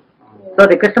Krishnamurti too. So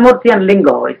the Krishnamurtian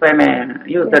lingo, if I may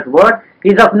use that word,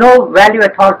 is of no value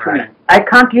at all to me. I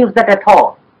can't use that at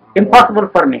all. Impossible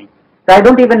for me. So I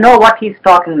don't even know what he's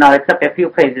talking now, except a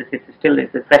few phrases.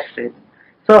 It's a fresh phrase.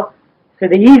 So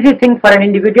the easy thing for an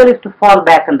individual is to fall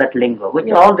back on that lingo,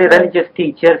 which all the religious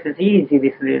teachers is easy.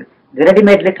 The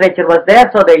ready-made literature was there,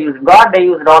 so they used God, they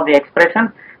used all the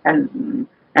expressions, and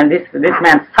this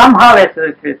man somehow has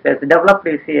developed,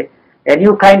 you see, a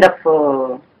new kind of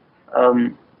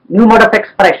new mode of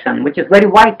expression, which is very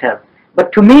vital.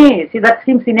 But to me, see, that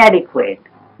seems inadequate,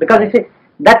 because you see,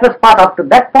 that was part up to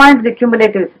that point, the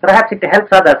cumulative, perhaps it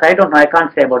helps others, I don't know, I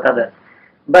can't say about others.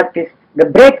 But the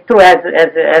breakthrough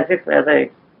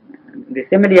the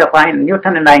simile of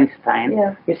Newton and Einstein,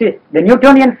 you see, the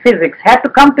Newtonian physics had to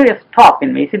come to a stop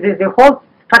in me. You see, the whole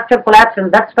structure collapsed,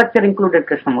 and that structure included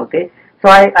Krishnamurti. So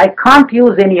I can't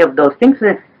use any of those things.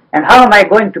 And how am I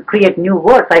going to create new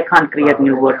words? I can't create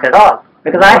new words at all,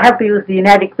 because I have to use the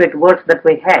inadequate words that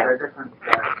we have. There are different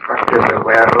structures of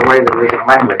ways of reading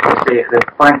language. You see, the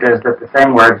point is that the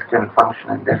same words can function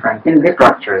in different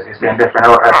structures, you see, in different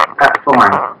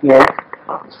forms. Yes.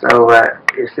 So,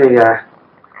 you see,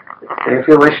 if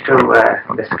you wish to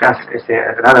discuss, you see,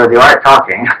 in other words, you are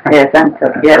talking. Yes, I'm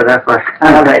sorry. Yes. So therefore...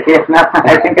 All right, yes, no,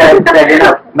 I think I said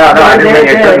enough. No, I didn't mean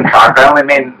you shouldn't talk. I only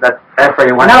mean that, therefore,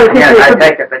 you want to... I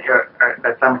take it that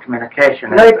that some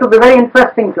communication... No, it would be very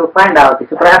interesting to find out. You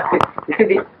see, perhaps, you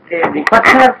see, the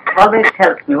questioner always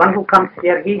helps me. One who comes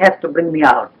here, he has to bring me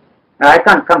out. Now, I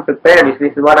can't come prepared.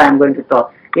 This is what I am going to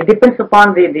talk. It depends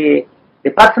upon the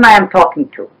person I am talking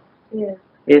to.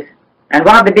 Yes. And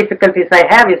one of the difficulties I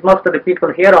have is most of the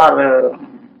people here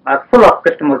are full of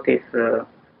Krishnamurti's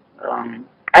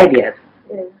ideas.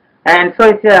 And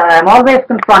so I'm always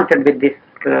confronted with this.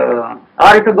 Or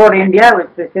if you go to India,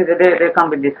 they come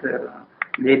with this,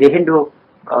 the Hindu,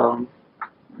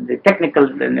 the technical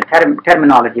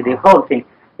terminology, the whole thing.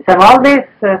 So I'm always,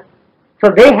 so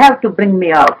they have to bring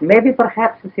me out. Maybe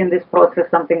perhaps in this process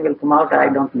something will come out, I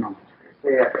don't know.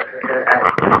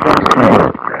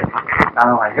 Not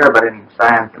only here, but in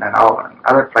science and in all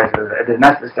other places, it is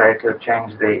necessary to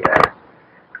change the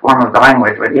form of the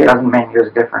language, which doesn't mean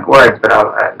use different words, but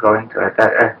I'll go into it.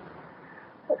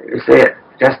 You see,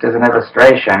 just as an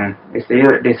illustration, you see,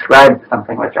 you described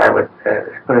something which I would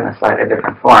put in a slightly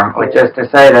different form, which is to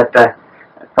say that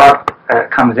thought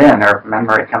comes in, or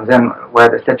memory comes in, where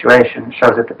the situation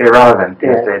shows it to be relevant.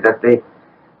 You see, that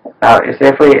you see,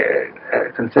 if we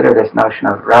consider this notion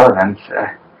of relevance,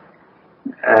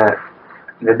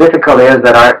 the difficulty is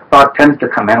that our thought tends to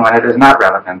come in when it is not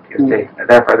relevant, you see.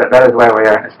 Therefore, that is why we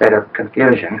are in a state of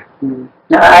confusion.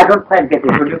 No, I don't quite get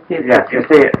it. Would you please? Yes, you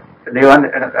see,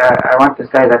 I want to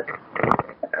say that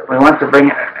we want to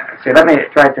bring... See, let me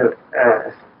try to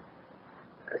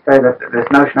say that this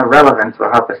notion of relevance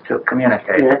will help us to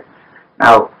communicate. Yes.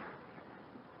 Now,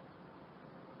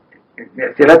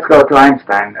 see, let's go to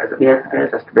Einstein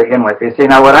just to begin with. You see,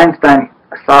 now what Einstein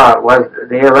saw was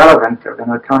the irrelevance of the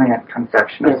Newtonian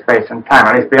conception of space and time.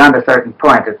 At least beyond a certain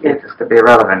point, it ceases to be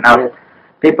irrelevant. Now,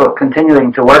 people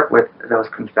continuing to work with those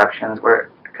conceptions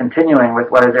were continuing with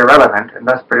what is irrelevant and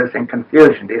thus producing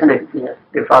confusion. Do you see? Yes.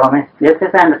 Do you follow me? Yes, I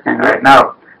understand. All right.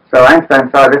 Now, so Einstein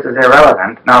saw this is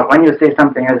irrelevant. Now, when you see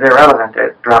something as irrelevant,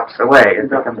 it drops away. It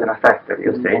becomes ineffective,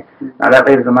 you see. Now, that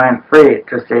leaves the mind free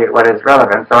to see what is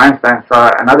relevant. So Einstein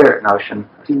saw another notion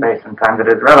of space and time that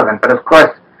is relevant. But of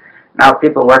course, now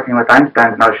people working with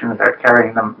Einstein's notions are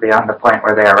carrying them beyond the point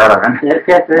where they are relevant. Yes,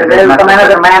 there will come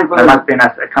another man. There must be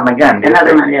come again.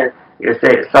 Another man, yes. You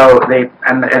see, so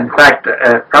and in fact,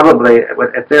 probably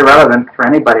it's irrelevant for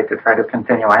anybody to try to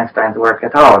continue Einstein's work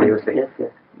at all, you see.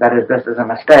 Yes. That is, this is a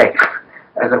mistake,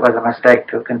 as it was a mistake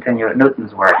to continue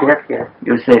Newton's work. Yes.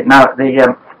 You see, now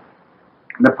the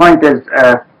point is,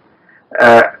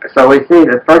 so we see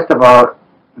that first of all,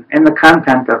 in the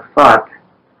content of thought,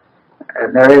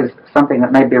 there is something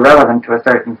that may be relevant to a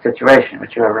certain situation,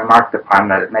 which you have remarked upon,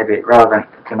 that it may be relevant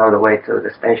to know the way to the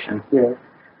station. Yes.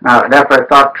 Now, therefore,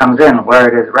 thought comes in where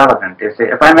it is relevant. You see,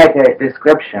 if I make a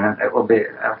description, it will be,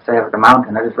 say, of the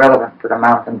mountain. It is relevant to the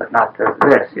mountain, but not to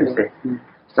this, you see. Mm-hmm.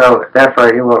 So,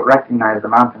 therefore, you will recognize the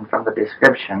mountain from the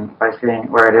description by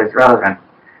seeing where it is relevant.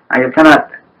 Now, you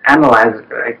cannot analyze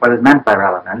what is meant by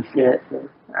relevance. Yes, yes.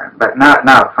 But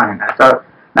now, fine. So,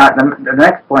 now, the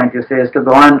next point, you see, is to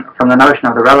go on from the notion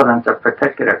of the relevance of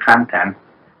particular content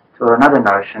to another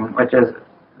notion, which is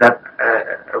that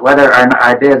whether our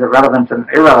ideas of relevance and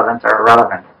irrelevance are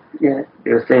irrelevant. Yes.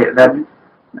 You see, that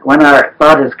when our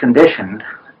thought is conditioned,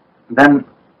 then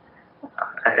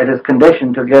it is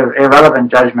conditioned to give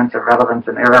irrelevant judgments of relevance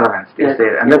and irrelevance. Do you Yes. see?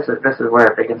 And this is where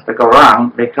it begins to go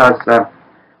wrong, because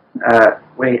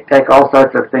we take all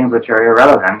sorts of things which are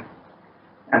irrelevant,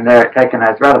 and they're taken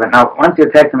as relevant. Now, once you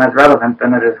take them as relevant,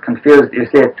 then it is confused. You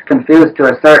see, it's confused to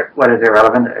assert what is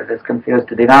irrelevant. It is confused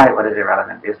to deny what is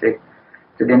irrelevant. You see,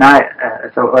 to deny.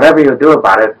 So whatever you do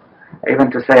about it, even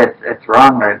to say it's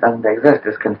wrong or it doesn't exist,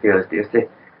 is confused. You see,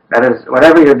 that is,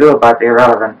 whatever you do about the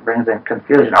irrelevant brings in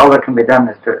confusion. All that can be done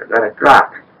is to let it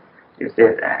drop. You see,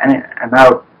 and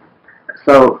now,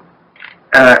 so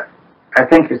I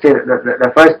think you see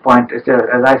the first point is,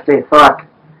 as I see, thought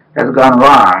has gone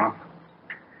wrong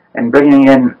in bringing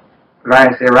in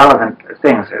various irrelevant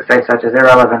things, say, such as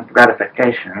irrelevant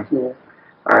gratification, Yes.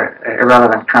 or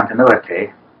irrelevant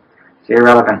continuity,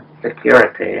 irrelevant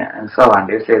security, and so on.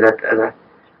 Do you see that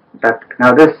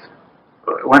now this,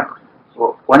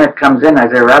 when it comes in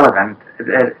as irrelevant,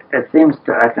 it seems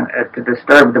to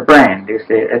disturb the brain. Do you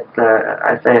see?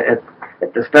 I say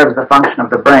it disturbs the function of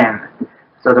the brain,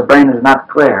 so the brain is not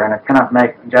clear and it cannot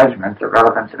make judgments of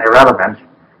relevance and irrelevance.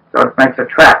 So it makes a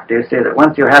trap. Do you see that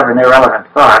once you have an irrelevant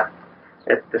thought,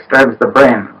 it disturbs the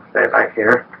brain, say, like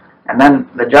here, and then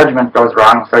the judgment goes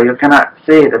wrong, so you cannot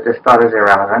see that this thought is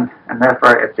irrelevant, and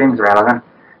therefore it seems relevant.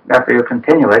 Therefore you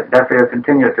continue it. Therefore you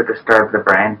continue to disturb the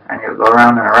brain, and you go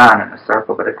around and around in a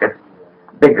circle, but it gets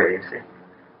bigger, you see.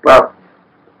 Well,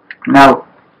 now,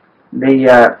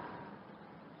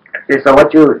 so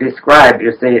what you described,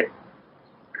 you see,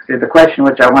 the question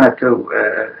which I wanted to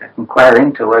inquire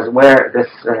into was where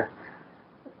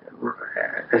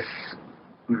this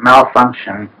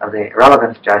malfunction of the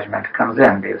relevance judgment comes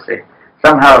in. Do you see?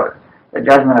 Somehow the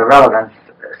judgment of relevance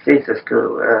ceases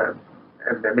to,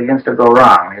 begins to go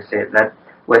wrong. You see, that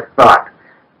with thought.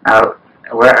 Now,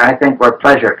 I think where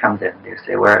pleasure comes in. Do you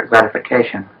see? Where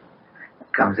gratification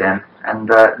comes in,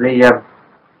 and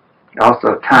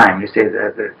also time. You see,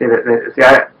 the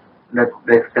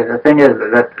thing is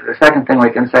that the second thing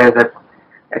we can say is that,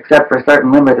 except for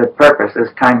certain limited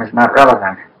purposes, time is not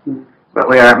relevant. Mm. But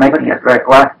we are making it very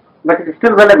what? But it is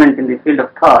still relevant in the field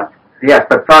of thought. Yes,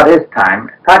 but thought is time.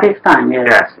 Thought is time. Yes.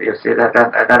 Yes, you see that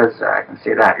is I can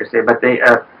see that. You see, but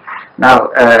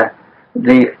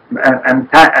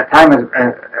time is,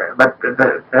 but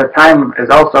the time is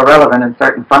also relevant in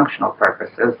certain functional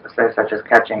purposes, say such as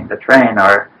catching the train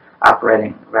or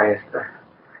operating various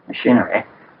machinery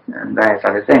and various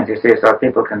other things. You see, so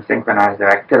people can synchronize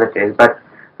their activities. But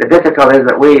the difficulty is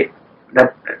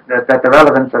that the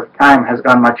relevance of time has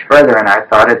gone much further in our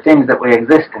thought. It seems that we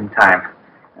exist in time,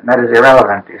 and that is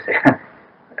irrelevant. You see.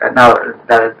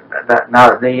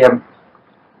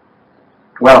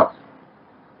 Well,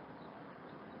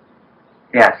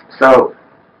 yes. So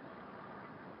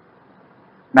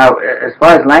now, as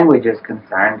far as language is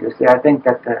concerned, you see, I think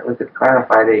that we could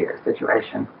clarify the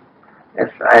situation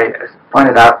if I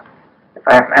pointed out, if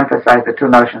I emphasize the two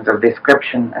notions of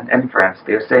description and inference.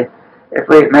 Do you see? If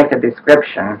we make a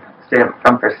description, say,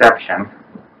 from perception,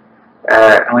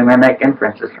 and we may make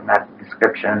inferences from that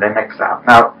description, they mix up.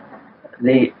 Now,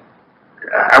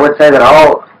 I would say that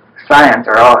all science,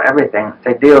 or everything,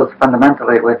 it deals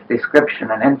fundamentally with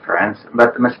description and inference,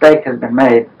 but the mistake has been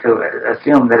made to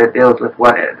assume that it deals with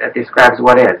it describes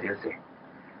what is, you see.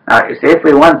 Now, you see, for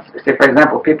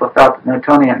example, people felt that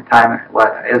Newtonian time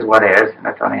is what is,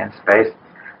 Newtonian space.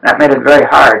 That made it very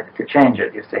hard to change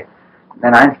it, you see.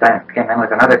 Then Einstein came in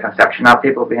with another conception. Now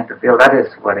people begin to feel that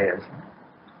is what is.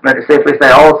 But you see, if we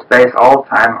say all space, all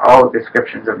time, all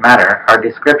descriptions of matter are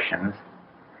descriptions,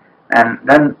 and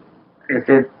then, you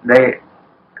see,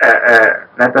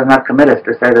 that does not commit us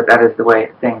to say that is the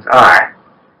way things are.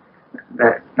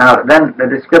 Now, then the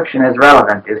description is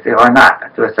relevant, you see, or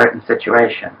not, to a certain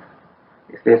situation.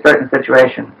 You see, a certain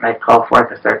situation may call forth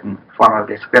a certain form of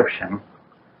description,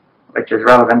 which is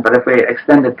relevant, but if we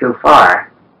extend it too far,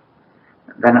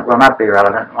 then it will not be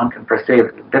relevant. One can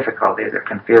perceive difficulties or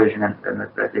confusion, and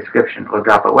the description will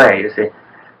drop away, you see.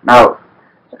 Now,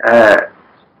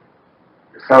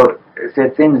 so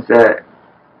it seems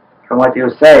from what you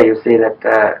say, you see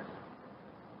that.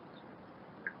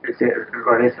 You see,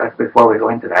 or at least before we go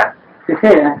into that. You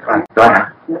see, Go ahead.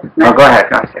 No, go ahead.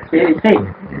 Go ahead.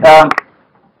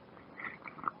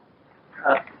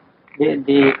 you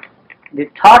see, the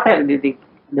thought, the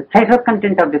pleasure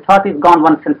content of the thought is gone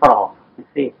once and for all. You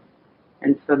see,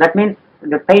 and so that means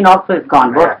the pain also is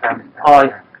gone.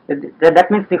 That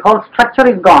means the whole structure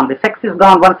is gone. The sex is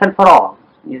gone once and for all.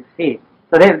 You see,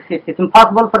 so it's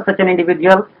impossible for such an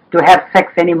individual to have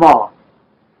sex anymore.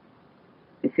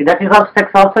 You see, that is how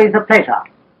sex also is a pleasure.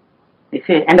 You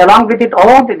see, and along with it,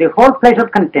 all the whole pleasure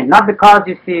content, not because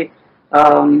you see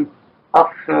of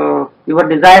your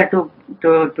desire to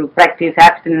practice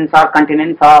abstinence or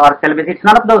continence or celibacy. It's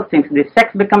none of those things. The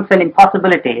sex becomes an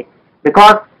impossibility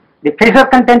because the pleasure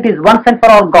content is once and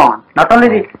for all gone. Not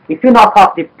only if you knock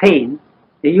off the pain,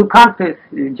 you can't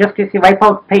just you see wipe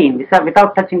out pain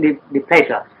without touching the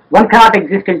pleasure. One cannot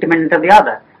exist independent of the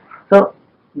other. So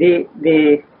the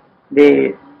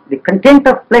content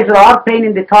of pleasure or pain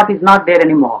in the thought is not there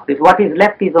anymore. What is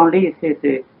left is only is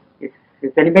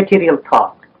an immaterial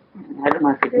thought. I don't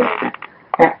know if it makes sense.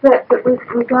 But with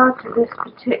regard to this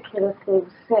particular thing,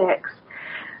 sex,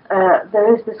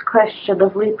 there is this question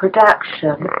of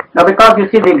reproduction. Now, because you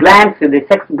see the glands, the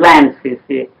sex glands, you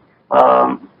see,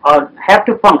 have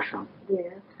to function.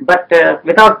 Yes. But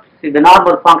without the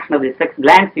normal function of the sex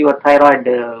glands, your thyroid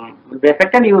will be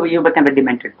affected and you become a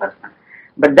demented person.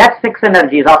 But that sex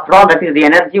energy is, after all, that is the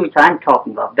energy which I am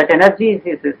talking of. That energy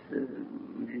is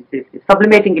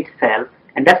sublimating itself,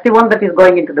 and that's the one that is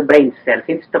going into the brain cells.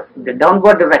 Instead of the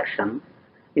downward direction,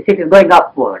 you see, it is going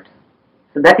upwards.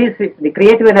 So that is the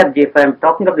creative energy. If I am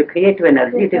talking of the creative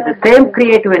energy, it is the same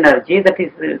creative energy that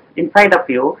is inside of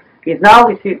you, is now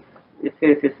is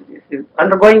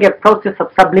undergoing a process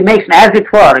of sublimation, as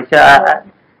it were.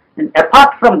 And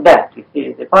apart from that, you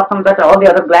see, all the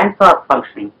other glands are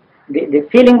functioning. The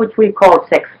feeling which we call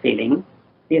sex feeling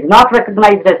is not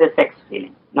recognized as a sex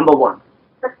feeling, number one.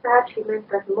 But perhaps she meant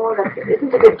that more like,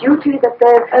 isn't it a duty that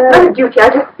there's, not a duty, I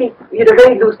just speak,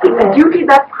 very loosely, a duty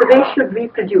that the race should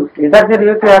reproduce. Is that the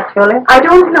duty actually? I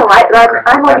don't know,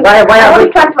 I'm only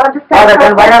trying to understand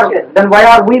then why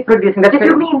are we producing that? Did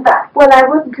you mean that? Well, I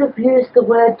wouldn't have used the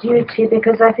word duty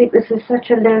because I think this is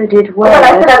such a loaded word. Well,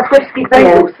 I said I'm supposed to speak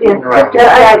very loosely.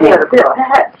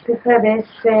 Perhaps if I may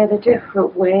say in a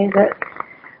different way that,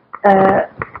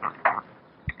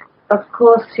 of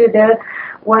course,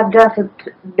 one doesn't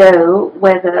know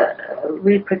whether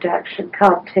reproduction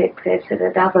can't take place in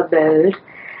another mode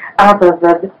other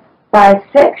than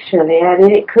bisexually. I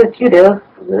mean, it could,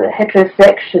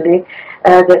 heterosexually,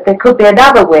 that there could be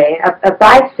another way, a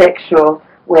bisexual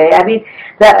way. I mean,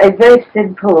 that is very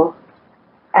simple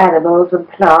animals and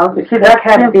plants. There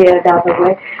can be another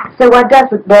way. So one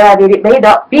doesn't know. I mean, it may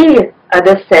not be a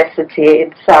necessity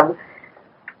in some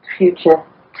future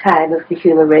time of the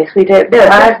human race. We don't know.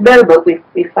 At this moment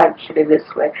we function in this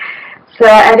way. So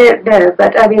I don't know,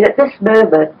 but I mean at this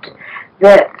moment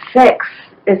that sex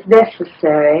is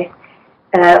necessary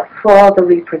for the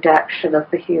reproduction of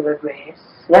the human race.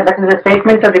 Yeah, that is a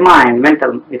statement of the mind,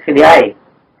 mental, you see, the eye.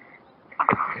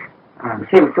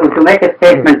 See, to make a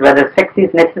statement whether sex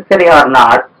is necessary or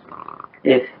not,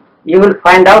 is you will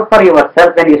find out for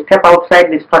yourself when you step outside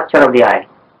the structure of the eye.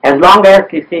 As long as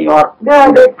you see your...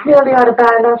 No, but purely on a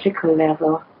biological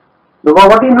level. Well,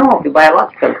 what do you know of the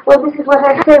biological? Well, this is what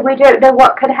I say. We don't know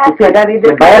what can happen.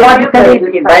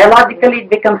 Biologically, it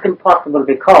becomes impossible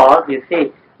because, you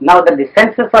see, now that the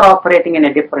senses are operating in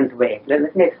a different way.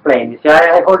 Let me explain. You see,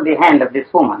 I hold the hand of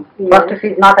this woman. Yes. First, she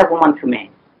is not a woman to me.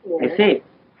 Yes. You see.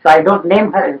 So I don't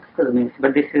name her, excuse me,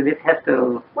 but this has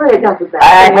to... Well, it doesn't matter.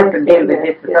 I have to deal with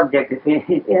this subject, you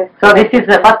see. Yes. So this is,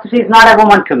 first, she is not a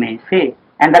woman to me, see.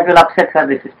 And that will upset her,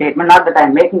 this statement. Not that I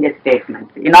am making a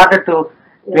statement. In order to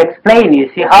explain, you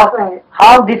see,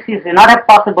 how this is not a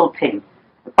possible thing.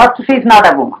 First, she is not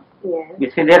a woman. Yes.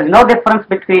 You see, there is no difference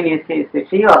between, you see,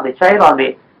 she or the child or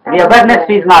the awareness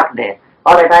is not there.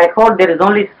 All right, I hold there is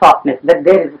only softness. That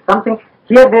there is something,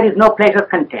 here there is no pleasure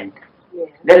content.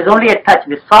 Yes. There is only a touch,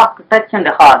 the soft touch and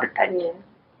the hard touch. Yes.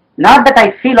 Not that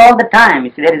I feel all the time.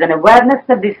 You see, there is an awareness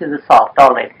that this is a soft,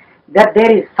 all right. That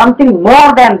there is something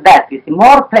more than that, you see,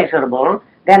 more pleasurable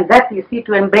than that, you see,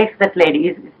 to embrace that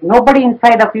lady. Nobody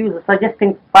inside of you is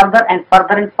suggesting further and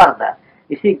further and further.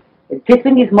 You see,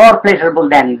 kissing is more pleasurable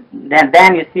than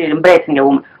you see, embracing a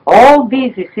woman. All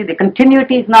these, you see, the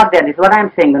continuity is not there. This is what I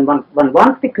am saying. When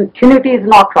once the continuity is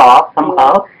knocked off,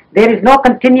 somehow, there is no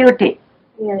continuity.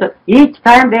 Yes. So each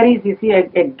time there is, you see,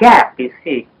 a gap, you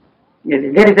see.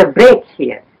 There is a break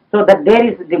here. So that there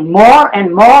is the more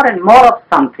and more and more of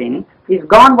something is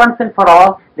gone once and for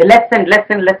all. The less and less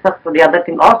and less of the other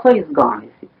thing also is gone.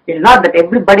 You see. It's not that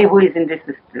everybody who is in this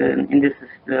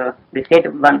the state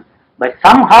of one, but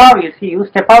somehow you see you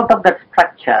step out of that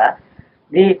structure.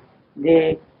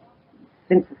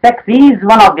 Since sex is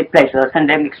one of the pleasures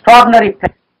and an extraordinary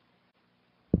pleasure.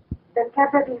 Then can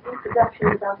there be reproduction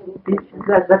without any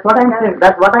pleasure? That's what I'm saying.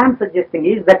 That's what I'm suggesting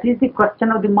is that is the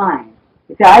question of the mind.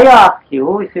 You see, I ask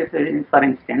you, for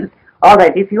instance, all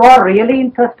right, if you are really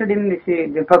interested in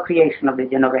the procreation of the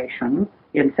generation,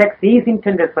 and sex is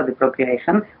intended for the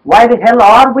procreation, why the hell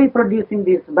are we producing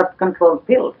these birth control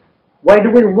pills? Why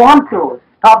do we want to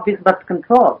stop this birth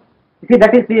control? You see,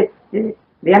 that is the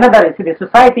another. You see, the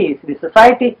society.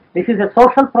 This is a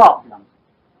social problem.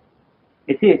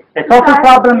 You see, a social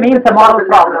problem means a moral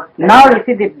problem. Now, you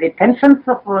see, the tensions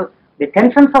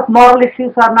of moral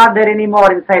issues are not there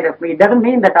anymore inside of me. It doesn't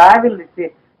mean that I will,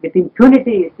 with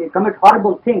impunity, commit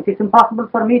horrible things. It's impossible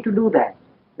for me to do that.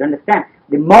 You understand?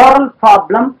 The moral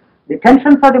problem, the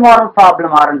tensions of the moral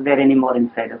problem aren't there anymore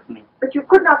inside of me. But you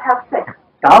could not have sex.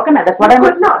 How can I? That's what I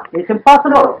could not. It's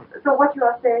impossible. So what you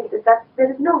are saying is that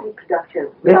there is no reproduction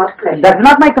without pleasure. That's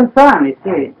not my concern, you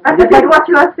see. But it is what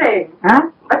you are saying. Huh?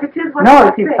 But it is what you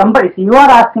are saying. You are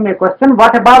asking me a question,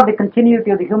 what about the continuity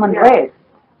of the human race?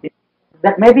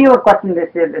 That may be your question.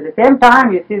 At the same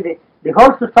time, you see, the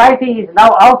whole society is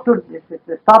now out to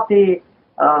stop the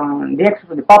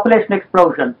population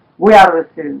explosion. We are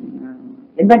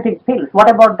inventing pills.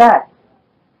 What about that?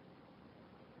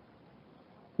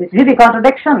 You see the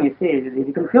contradiction, you see,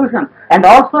 the confusion. And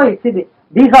also, you see,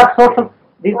 these are social...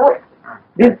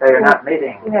 They're not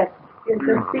meeting. Yes.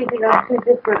 You're speaking on two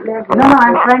different levels. No,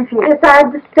 I'm trying to... Yes, I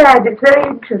understand. It's very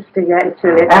interesting,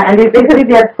 actually. And you see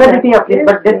the absurdity of this,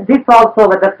 but this also,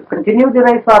 whether to continue the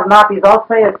race or not, is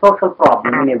also a social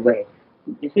problem in a way.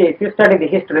 You see, if you study the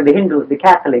history of the Hindus, the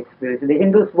Catholics, the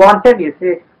Hindus wanted, you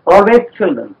see, always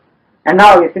children. And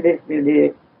now, you see,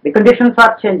 the conditions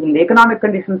are changing, the economic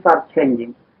conditions are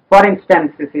changing. For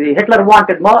instance, you see, Hitler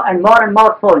wanted more and more and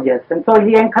more soldiers, and so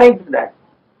he encouraged that.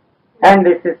 And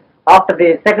this is after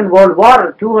the Second World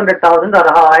War, 200,000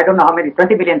 or I don't know how many,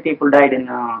 20 million people died in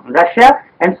Russia,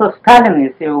 and so Stalin,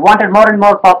 you see, wanted more and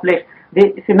more population.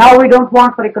 See, now we don't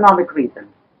want for economic reasons.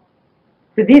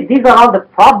 So these are all the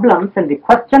problems and the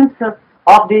questions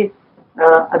of the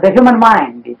human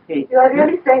mind. You see, you are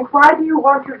really saying, why do you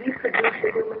want to reproduce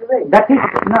the human race? That is,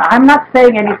 no, I'm not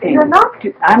saying anything. You're not?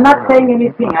 I'm not saying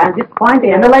anything. I'm just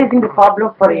analyzing the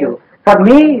problem for you. For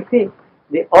me, you see,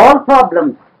 all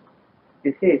problems,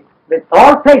 you see, with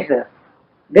all pleasure,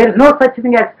 there is no such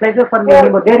thing as pleasure for me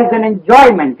anymore. There is an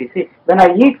enjoyment, you see. When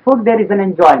I eat food, there is an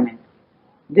enjoyment.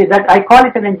 That I call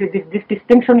it an enjoyment. This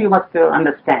distinction you must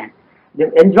understand. The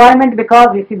enjoyment because,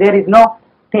 you see, there is no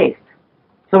taste.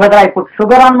 So whether I put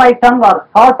sugar on my tongue or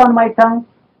salt on my tongue,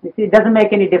 you see, it doesn't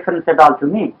make any difference at all to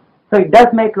me. So it does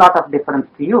make a lot of difference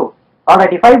to you.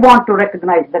 Alright, if I want to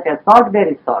recognize that as salt, there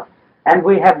is salt. And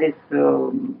we have this,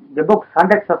 the books,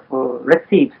 hundreds of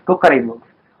recipes, cookery books.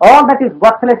 All that is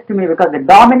worthless to me because the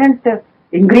dominant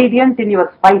ingredient in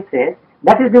your spices,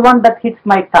 that is the one that hits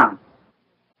my tongue.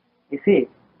 You see.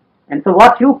 And so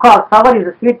what you call sour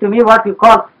is sweet to me, what you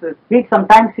call sweet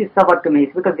sometimes is sour to me.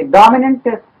 It's because the dominant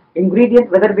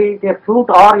ingredient, whether it be a fruit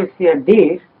or you see a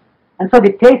dish, and so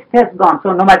the taste has gone.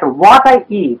 So no matter what I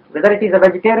eat, whether it is a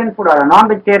vegetarian food or a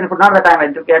non-vegetarian food, not that I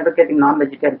am advocating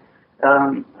non-vegetarian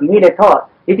meat at all,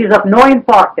 it is of no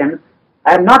importance.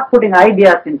 I am not putting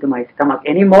ideas into my stomach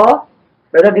anymore,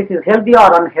 whether this is healthy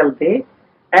or unhealthy,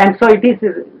 and so it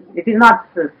is not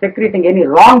secreting any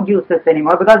wrong juices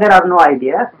anymore because there are no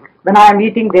ideas. When I am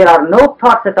eating, there are no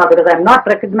thoughts at all because I am not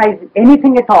recognizing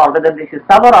anything at all, whether this is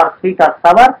sour or sweet or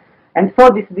sour. And so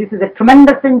this is a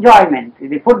tremendous enjoyment.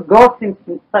 The food goes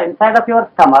inside of your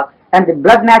stomach and the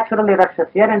blood naturally rushes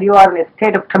here and you are in a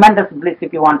state of tremendous bliss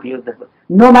if you want to use the food.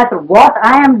 No matter what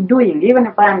I am doing, even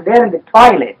if I am there in the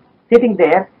toilet, sitting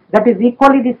there, that is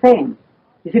equally the same.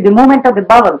 You see, the movement of the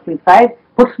bowels inside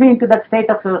puts me into that state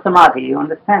of samadhi, you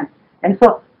understand? And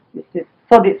so,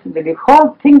 the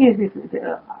whole thing is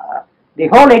the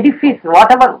whole edifice,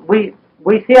 whatever we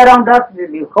see around us,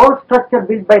 the whole structure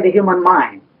built by the human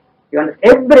mind. You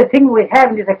understand? Everything we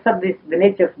have is except the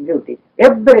nature's beauty.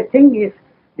 Everything is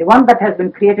the one that has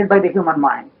been created by the human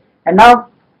mind. And now,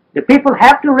 the people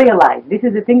have to realize, this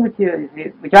is the thing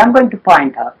which I'm going to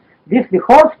point out, the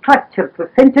whole structure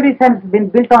for centuries has been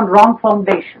built on wrong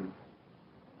foundations.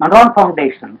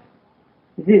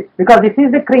 Because this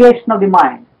is the creation of the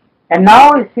mind. And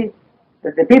now you see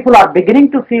that the people are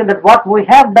beginning to feel that what we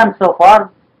have done so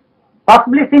far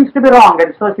possibly seems to be wrong,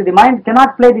 and so see, the mind cannot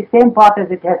play the same part as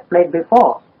it has played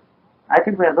before. I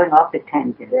think we are going off the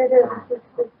tangent.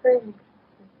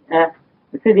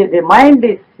 You see, the mind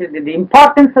is, the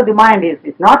importance of the mind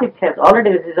is not it has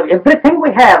already, everything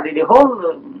we have, the whole,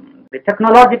 the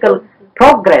technological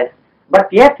progress, but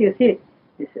yet you see,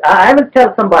 I will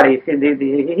tell somebody, see,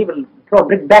 he will throw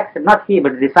brickbats, not he,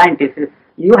 but the scientist,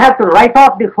 you have to write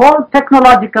off the whole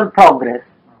technological progress,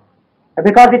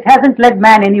 because it hasn't led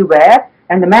man anywhere,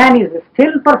 and the man is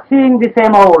still pursuing the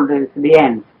same old, the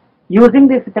ends, using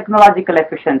this technological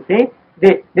efficiency,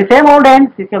 the same old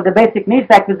ends, you see, of the basic needs,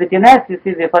 acquisitiveness, you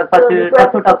see, the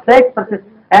pursuit of sex,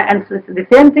 and the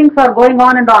same things are going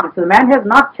on and on. So man has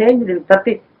not changed in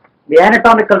 30, the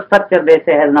anatomical structure, they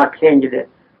say, has not changed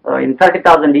in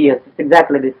 30,000 years. It's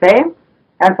exactly the same.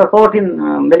 And for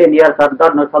 14 million years, or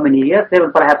God knows how many years, they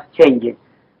will perhaps change it.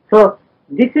 So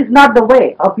this is not the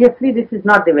way. Obviously, this is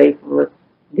not the way.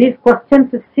 These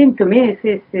questions seem to me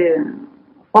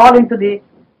fall into the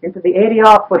area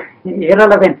of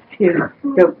irrelevance,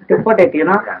 to put it, you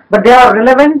know. But they are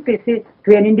relevant, you see,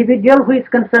 to an individual who is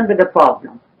concerned with the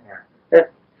problem.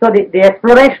 So the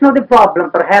exploration of the problem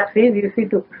perhaps is, you see,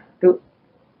 to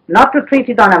not to treat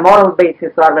it on a moral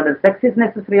basis, or whether sex is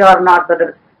necessary or not,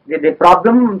 whether the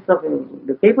problems of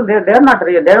the people, they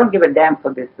don't give a damn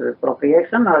for this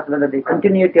procreation, or whether the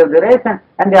continuity of the race,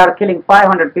 and they are killing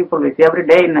 500 people every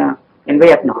day in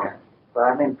Vietnam. Well,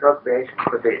 I mean, procreation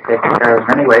could be taken care of in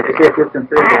many ways. If you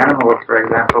consider the animals, for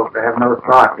example, they have no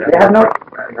thought. They have no.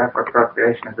 Therefore,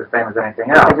 procreation is the same as anything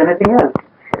else. As anything else.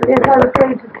 Yes, I was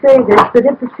going to say this, but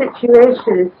if the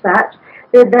situation is such,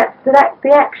 then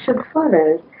the action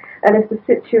follows. And if the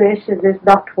situation is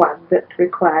not one that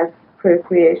requires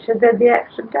procreation, then the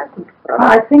action doesn't follow.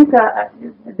 I think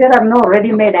there are no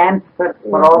ready-made answers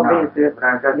for all these. There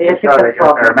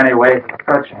are many ways of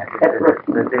approaching it.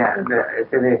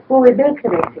 Well, we make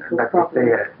an ethical problem.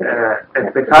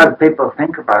 It's because people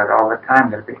think about it all the time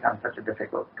that it becomes such a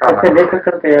difficult problem. It's a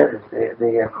difficult.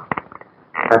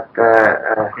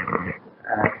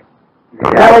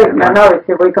 No,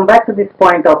 see, we come back to this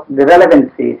point of the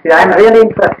relevancy. See, I'm really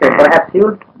interested. Perhaps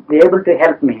you'll be able to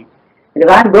help me.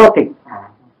 Because I'm broken.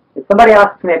 If somebody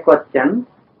asks me a question,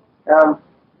 how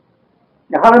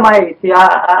am I? See,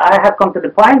 I have come to the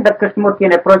point that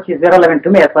Krishnamurtian approach is irrelevant to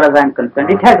me as far as I'm concerned.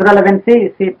 It has relevancy,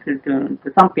 you see,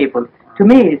 to some people. To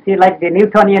me, you see, like the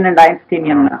Newtonian and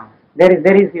Einsteinian, there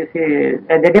is, you see,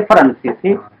 the difference, you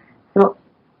see. So,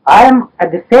 I am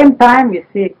at the same time, you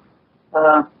see,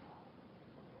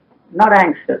 not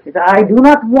anxious. I do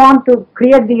not want to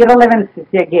create the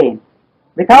irrelevancy again,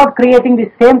 without creating the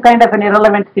same kind of an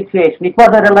irrelevant situation. It was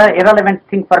an irrelevant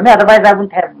thing for me, otherwise I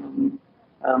wouldn't have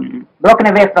broken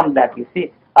away from that, you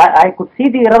see. I could see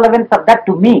the irrelevance of that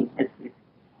to me.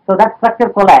 So that structure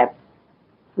collapsed.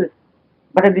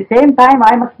 But at the same time,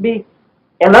 I must be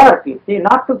alert, you see,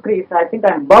 not to create. I think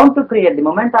I'm bound to create. The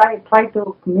moment I try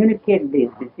to communicate this,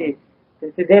 you see,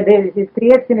 it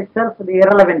creates in itself the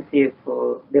irrelevancy of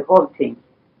the whole thing.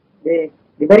 The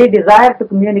very desire to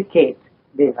communicate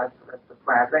this. That's the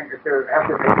point. I think that you have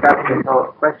to discuss this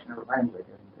whole question of language.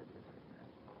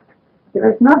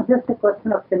 It's not just a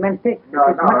question of semantics. No,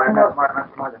 I meant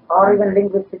more than or even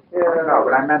linguistic. No,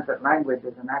 but I meant that language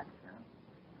is an action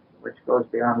which goes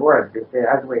beyond words. You see,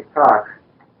 as we talk,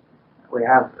 we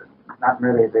have not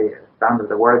merely the sound of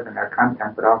the words and their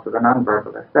content, but also the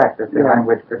nonverbal effect. You see,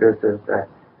 language produces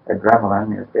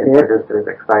adrenaline. You see, it produces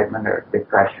excitement or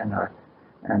depression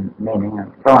and meaning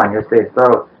and so on. You see,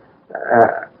 so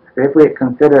if we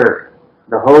consider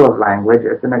the whole of language,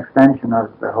 it's an extension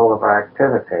of the whole of our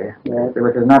activity,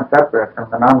 which is not separate from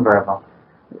the nonverbal.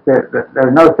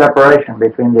 There's no separation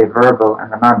between the verbal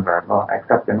and the nonverbal,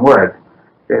 except in words.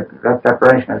 That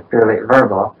separation is purely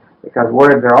verbal, because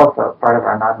words are also part of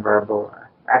our nonverbal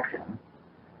action.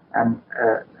 And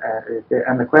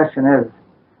the question is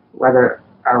whether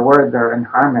our words are in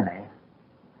harmony,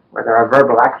 whether our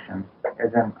verbal action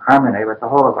is in harmony with the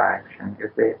whole of our action. You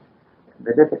see,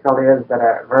 the difficulty is that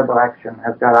our verbal action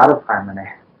has got out of harmony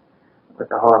with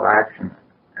the whole of our action.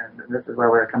 And this is where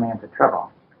we're coming into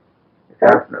trouble.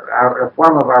 The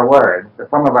form of our words, the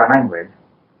form of our language,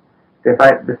 if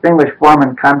I distinguish form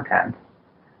and content,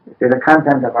 you see, the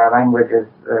content of our language is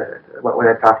what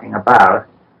we're talking about,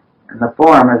 and the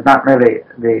form is not merely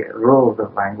the rules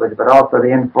of language, but also the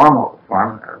informal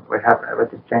form, which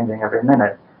is changing every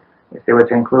minute, you see,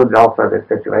 which includes also the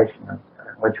situation in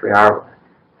which we are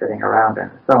sitting around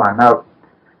and so on. Now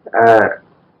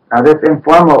this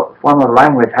informal form of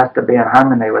language has to be in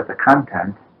harmony with the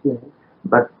content,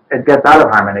 but it gets out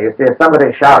of harmony. You see, if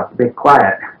somebody shouts, "Be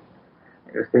quiet,"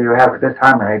 you see, you have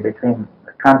disharmony between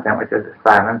the content, which is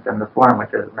silence, and the form,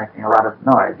 which is making a lot of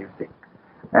noise, you see.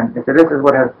 And so this is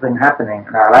what has been happening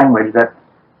in our language, that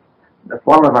the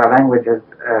form of our language is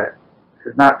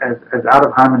not as out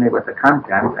of harmony with the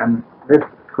content, and this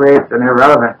creates an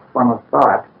irrelevant form of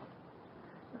thought,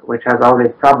 which has all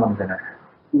these problems in it.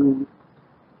 Mm.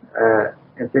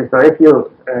 You see, so if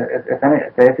you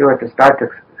were to start to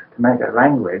make a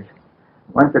language,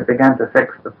 once it began to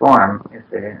fix the form, you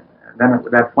see, then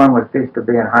that form would cease to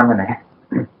be in harmony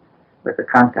with the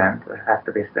content that has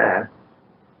to be said,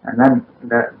 and then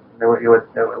it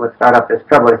would start up this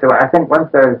trouble. So I think once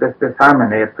there is this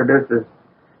disharmony, it produces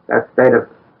that state of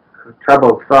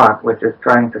troubled thought, which is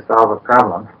trying to solve a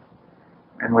problem,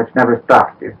 and which never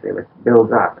stops, you see, which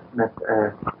builds up. That,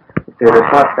 you see, the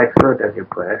thought takes root, as you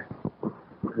put it,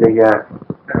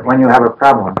 when you have a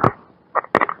problem,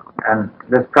 and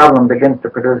this problem begins to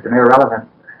produce an irrelevant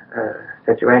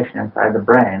situation inside the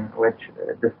brain, which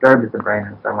disturbs the brain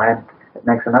in some way. It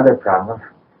makes another problem,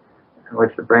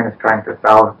 which the brain is trying to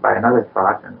solve by another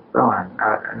thought, and so on.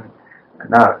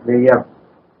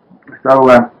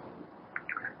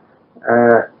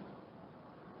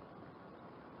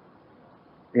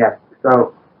 Yes.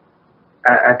 So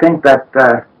I think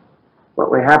that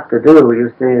what we have to do, you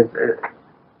see, is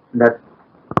that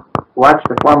watch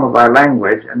the form of our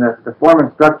language, and the form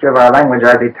and structure of our language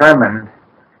are determined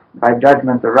by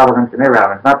judgments of relevance and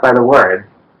irrelevance, not by the words,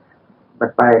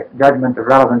 but by judgment of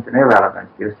relevance and irrelevance,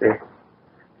 you see.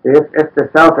 If the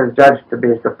self is judged to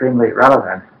be supremely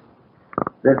relevant,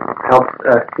 this helps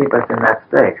keep us in that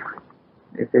state.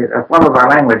 You see, a form of our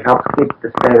language helps keep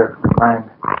the state of mind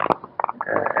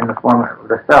in the form of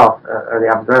the self, or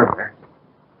the observer.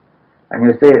 And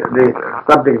you see, the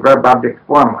subject-verb-object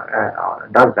form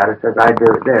does that. It says, I do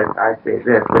this, I see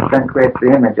this, which then creates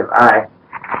the image of I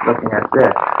looking at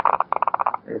this.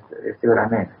 You see what I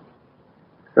mean?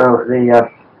 So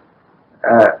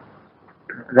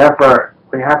therefore,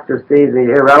 we have to see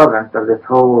the irrelevance of this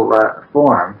whole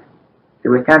form. See,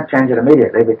 we can't change it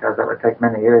immediately because it would take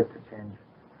many years to change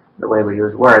the way we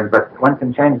use words, but one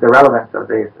can change the relevance of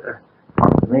these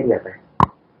forms immediately.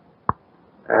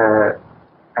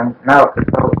 And now,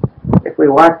 so if we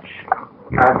watch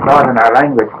our thought and our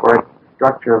language for its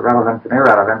structure of relevance and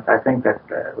irrelevance, I think that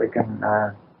we can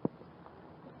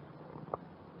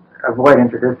avoid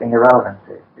introducing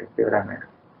irrelevancy. You see what I mean?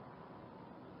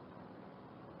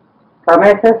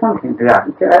 May I say something? Yeah.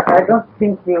 I don't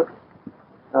think you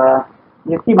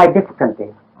see my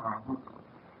difficulty.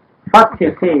 First,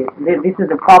 you see, this is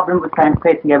the problem which I am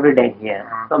facing every day here.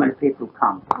 So many people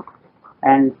come.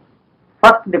 And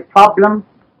first, the problem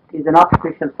is an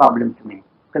artificial problem to me,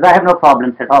 because I have no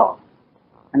problems at all.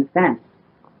 Understand?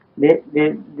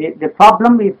 The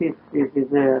problem is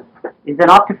an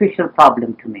artificial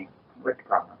problem to me. Which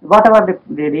problem? Whatever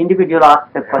the individual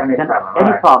asks the question,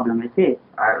 any problem, you see.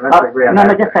 Let's agree on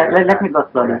that. Just let me go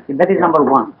slowly. Yeah. That is number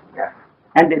one. Yeah.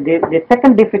 And the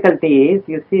second difficulty is,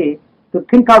 you see, to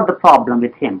think out the problem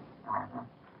with him.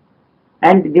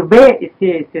 And the way, you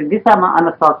see, this I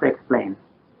must also explain.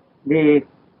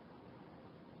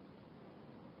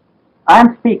 I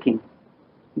am speaking,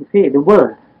 you see, the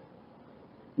words.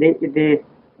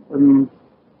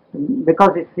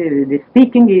 Because the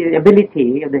speaking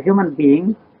ability of the human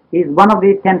being is one of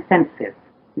the 10 senses.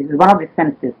 This is one of the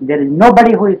senses. There is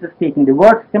nobody who is speaking. The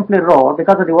words simply roll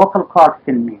because of the vocal cords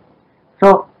in me.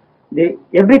 So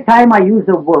every time I use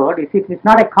a word, you see, it's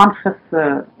not a conscious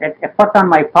effort on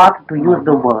my part to use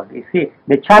the word. You see,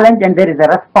 the challenge, and there is a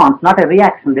response, not a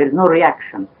reaction. There is no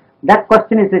reaction. That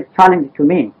question is a challenge to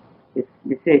me.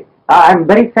 You see, I'm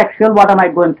very sexual. What am I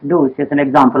going to do? It's just an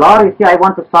example. Or you see, I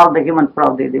want to solve the human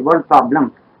problem, the world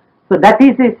problem. So that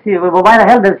is, why the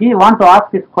hell does he want to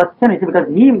ask this question? You see, because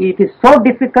it is so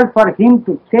difficult for him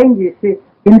to change, you see,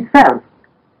 himself.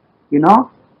 You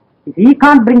know, he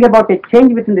can't bring about a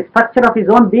change within the structure of his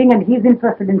own being, and he's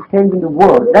interested in changing the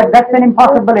world. That's an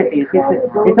impossibility.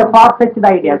 It's a far-fetched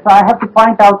idea. So I have to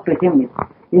point out to him,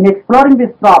 in exploring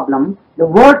this problem, the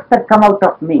words that come out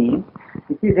of me,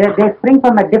 you see, they spring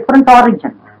from a different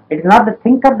origin. It is not the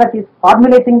thinker that is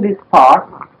formulating this thought,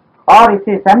 or it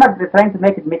is, I'm not trying to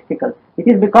make it mystical. It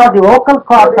is because the vocal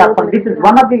cords are, this is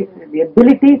one of the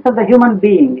abilities of the human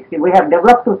being. You see, we have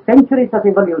developed through centuries of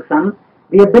evolution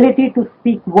the ability to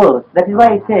speak words. That is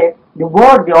why I say the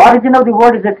word, the origin of the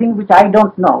word is a thing which I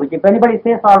don't know. Which if anybody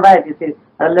says, all right, you see,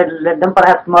 let them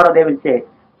perhaps tomorrow they will say,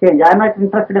 change. I am not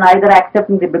interested in either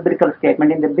accepting the biblical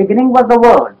statement. In the beginning was the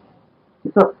word.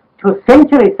 So through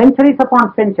centuries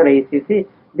upon centuries, you see,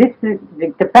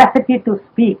 the capacity to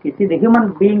speak, you see, the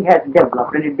human being has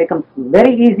developed, and it becomes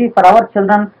very easy for our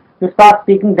children to start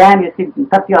speaking than, you see,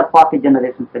 30 or 40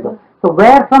 generations ago. So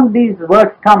where from these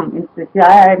words come?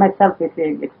 I myself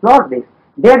explored this.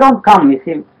 They don't come, you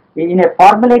see, in a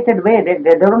formulated way.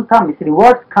 They don't come. You see, the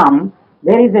words come.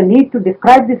 There is a need to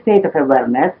describe the state of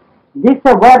awareness. This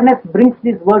awareness brings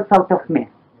these words out of me.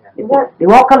 Yeah. The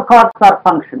vocal cords are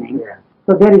functioning. Yeah.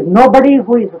 So there is nobody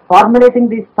who is formulating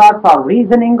these thoughts or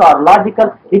reasoning or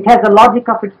logical. It has a logic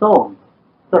of its own.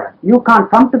 So you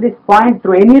can't come to this point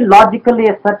through any logically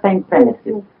ascertained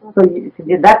premises. So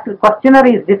that questioner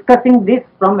is discussing this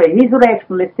from his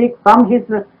rationalistic, from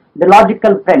the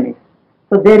logical premise.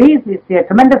 So there is a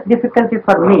tremendous difficulty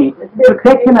for me to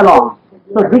take him along.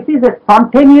 So this is a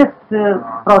spontaneous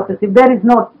process. If there is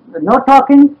no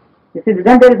talking, you see,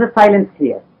 then there is a silence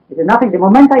here. It is nothing. The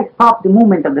moment I stop the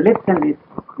movement of the lips and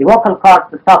the vocal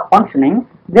cords to stop functioning,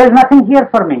 there is nothing here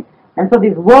for me. And so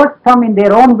these words come in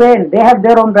their own way, and they have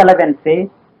their own relevancy,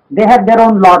 they have their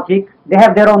own logic, they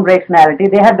have their own rationality,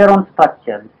 they have their own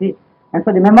structure. You see, and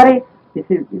so the memory. This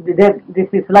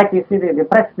is like, you see, the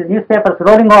press, the newspapers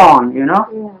rolling on, you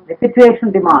know, the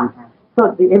situation demands.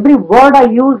 So every word I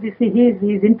use, you see,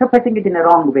 he's interpreting it in a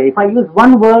wrong way. If I use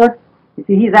one word, you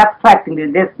see, he's abstracting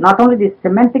it. There's not only this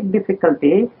semantic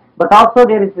difficulty, but also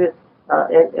there is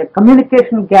a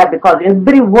communication gap, because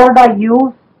every word I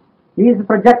use, he is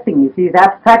projecting. You see, he's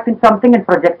abstracting something and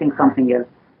projecting something else.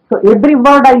 So every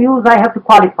word I use, I have to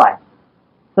qualify.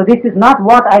 So this is not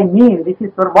what I mean. This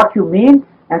is for what you mean.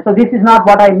 And so this is not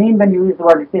what I mean when you use the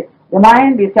word. You see, the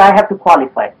mind, you see, I have to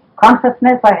qualify.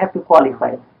 Consciousness, I have to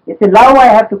qualify. You see, love, I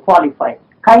have to qualify.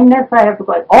 Kindness, I have to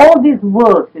qualify. All these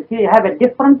words, you see, have a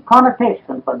different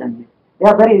connotation for them. They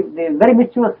are very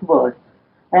mischievous words.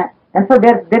 And so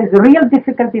there is a real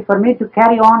difficulty for me to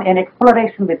carry on an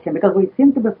exploration with him, because we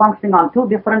seem to be functioning on two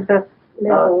different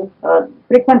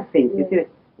frequencies. You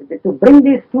see, to bring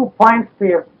these 2 points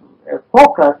to a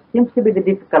focus seems to be the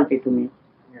difficulty to me.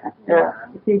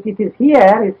 You see, it is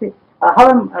here, you see,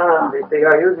 they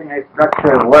are using a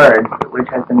structure of words which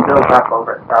has been built up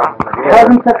over thousands of years.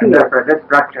 And therefore this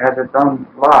structure has its own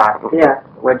law,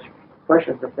 which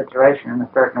pushes the situation in a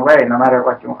certain way, no matter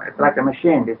what you want. It's like a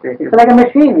machine, you see. It's like a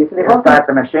machine. You start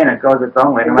the machine, it goes its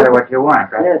own way, no matter what you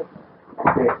want, right? Yes.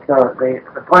 So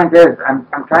the point is, I'm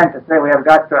trying to say we have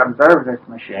got to observe this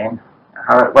machine,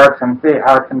 how it works, and see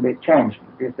how it can be changed.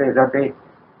 You see, that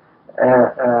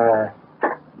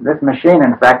this machine,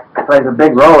 in fact, plays a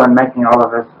big role in making all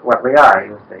of us what we are,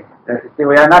 you see. See,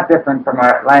 we are not different from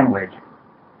our language.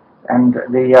 And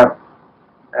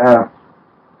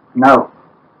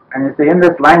and you see, in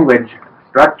this language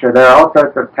structure, there are all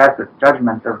sorts of tacit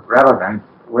judgments of relevance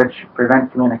which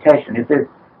prevent communication. You see,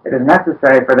 it is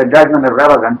necessary for the judgment of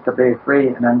relevance to be free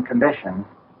and unconditioned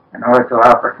in order to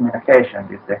allow for communication,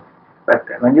 you see. But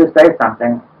when you say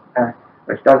something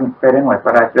which doesn't fit in with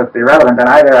what I feel to be relevant, then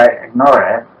either I ignore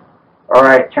it or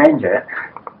I change it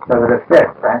so that it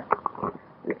fits, right?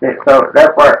 You see, so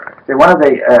therefore, see, one of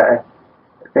the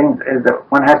things is that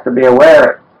one has to be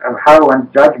aware of how one's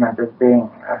judgment is being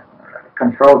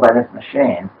controlled by this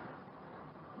machine,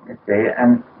 you see.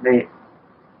 And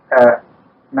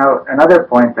now another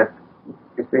point that,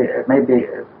 you see, it may be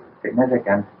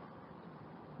significant,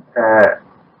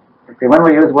 you see, when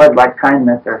we use words like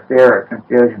kindness or fear or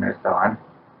confusion or so on,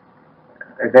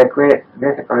 they create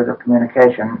difficulties of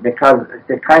communication, because,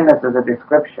 see, kindness is a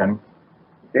description.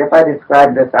 See, if I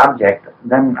describe this object,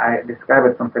 then I describe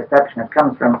it from perception. It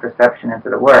comes from perception into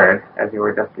the word, as you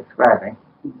were just describing.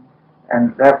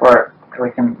 And therefore,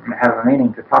 we can have a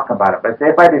meaning to talk about it. But see,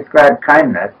 if I describe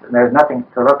kindness, there's nothing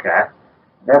to look at.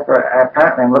 Therefore,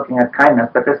 apparently I'm looking at kindness,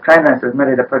 but this kindness is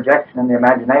merely the projection in the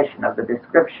imagination of the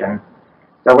description.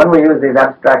 So when we use these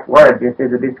abstract words, you see,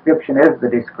 the description is the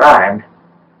described.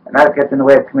 And that gets in the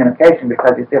way of communication,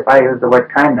 because, you see, if I use the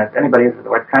word kindness, anybody uses the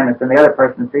word kindness, and the other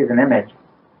person sees an image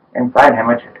inside him,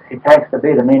 which he takes to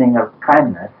be the meaning of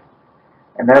kindness,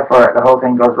 and therefore the whole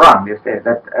thing goes wrong, you see,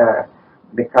 that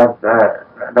because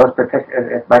those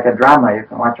particular, it's like a drama you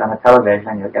can watch on the television,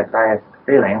 and you get various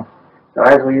feelings. So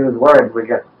as we use words, we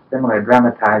get similar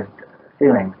dramatized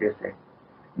feelings, you see.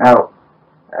 Now,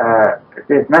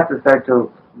 it's necessary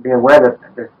to be aware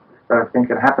that this sort of thing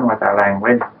can happen with our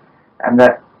language, and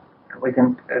that we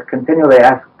can continually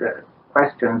ask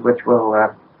questions which will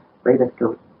lead us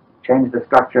to change the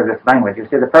structure of this language. You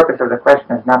see, the purpose of the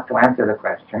question is not to answer the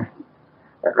question,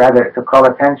 but rather to call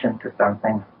attention to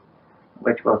something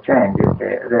which will change, you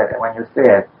see, when you see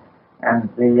it. And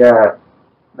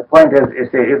the point is, you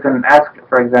see, you can ask,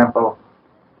 for example,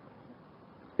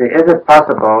 see, is it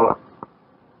possible,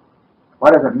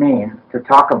 what does it mean to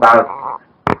talk about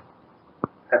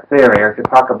a theory or to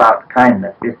talk about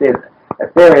kindness? You see, a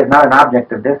theory is not an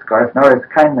object of discourse, nor is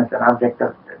kindness an object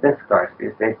of discourse,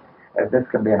 you see. as this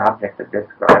can be an object of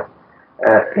discourse.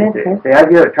 Yes, yes. See, as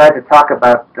you try to talk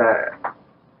about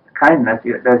kindness,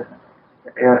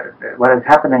 what is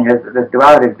happening is that this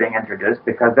duality is being introduced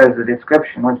because there's a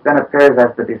description which then appears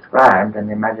as the described in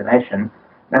the imagination.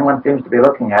 Then one seems to be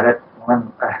looking at it,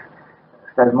 one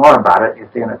says more about it, you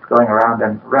see, and it's going around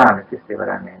and around, if you see what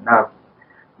I mean. Now,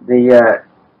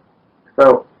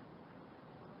 so,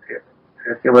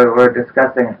 you see, we're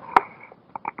discussing,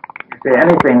 you see,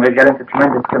 anything, we get into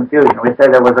tremendous confusion. We say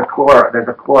there's a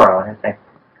quarrel, and you say,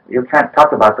 you can't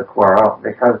talk about the quarrel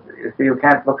because, you see, you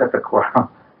can't look at the quarrel.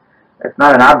 It's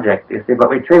not an object, you see, but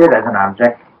we treat it as an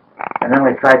object, and then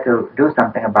we try to do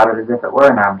something about it as if it were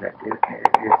an object, you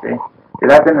see. See,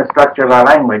 that's in the structure of our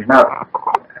language. Now,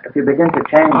 if you begin to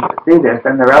see this,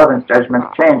 then the relevance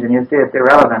judgments change, and you see it's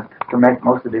irrelevant to make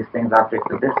most of these things objects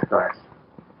of discourse.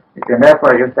 You see, and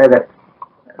therefore you say that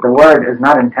the word is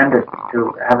not intended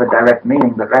to have a direct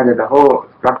meaning, but rather the whole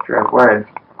structure of words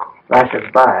flashes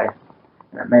by,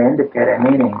 and it may indicate a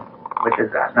meaning which is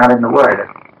not in the word.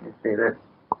 You see, the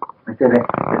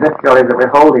difficulty is that we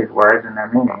hold these words and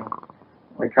their meaning.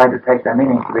 We try to take their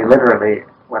meaning to be literally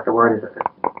what the word is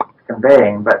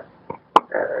conveying, but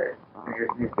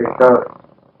you see, so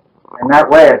in that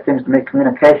way it seems to me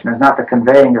communication is not the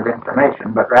conveying of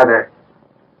information, but rather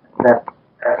that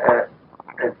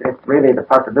it's really the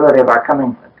possibility of our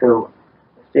coming to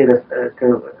see this,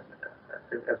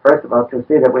 first of all, to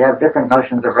see that we have different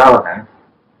notions of relevance.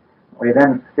 We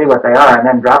then see what they are and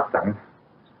then drop them,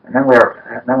 and then we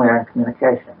are in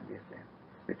communication.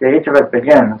 You see, each of us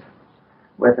begins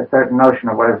with a certain notion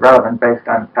of what is relevant based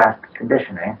on past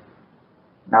conditioning.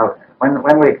 Now,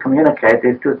 when we communicate,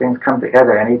 these two things come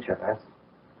together in each of us,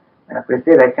 and if we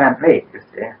see they can't meet, you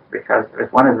see, because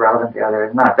if one is relevant, the other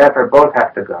is not. Therefore, both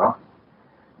have to go.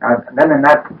 Now, then in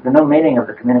that, the new meaning of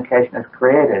the communication is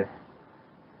created.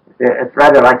 You see, it's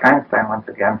rather like Einstein, once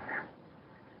again,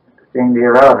 seeing the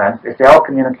irrelevance. You see, all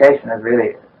communication is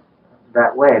really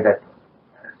that way, that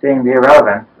seeing the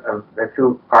irrelevance of the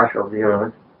two partial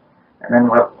views, and then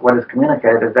what is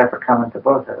communicated is therefore common to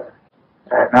both of us.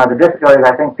 Now, the difficulty is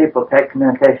I think people take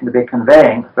communication to be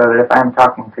conveying, so that if I'm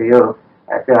talking to you,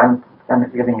 I feel I'm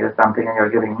giving you something and you're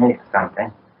giving me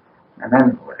something. And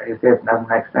then, you see, it doesn't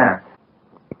make sense.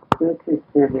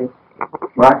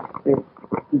 What?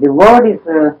 The word is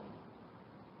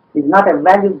not a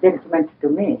value judgment to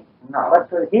me. No. But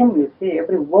to him, you see,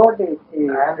 every word is...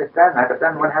 I understand that, but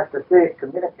then one has to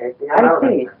communicate the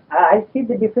irrelevance. I see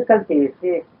the difficulty, you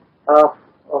see, of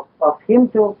him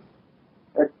to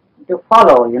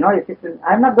follow, you know.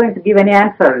 I'm not going to give any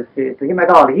answer to him at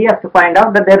all. He has to find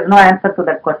out that there is no answer to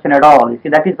that question at all. You see,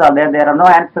 that is all. There are no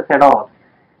answers at all.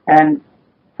 And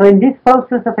so in this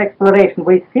process of exploration,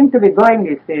 we seem to be going,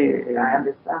 you see... I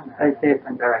understand that. I say,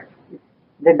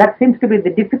 that seems to be the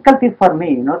difficulty for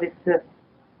me, you know.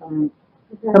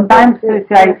 Sometimes you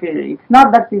see, I feel, it's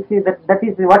not that, you see, that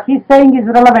is what he's saying is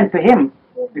relevant to him.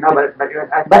 No,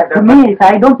 but to me,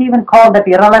 I don't even call that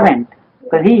irrelevant.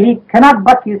 Because he cannot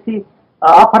but, you see,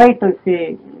 operate, you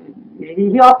see,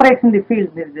 he operates in the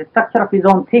field, the structure of his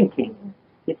own thinking.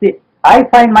 You see, I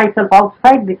find myself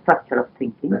outside the structure of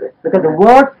thinking, because the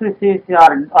words, you see,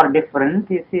 are different,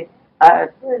 you see.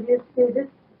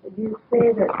 You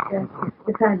say that,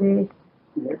 if I may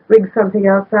bring something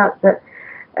else up, that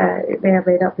it may or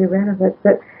may not be relevant,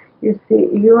 but you see,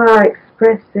 you are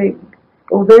expressing,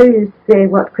 although you say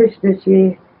what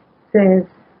Krishnaji says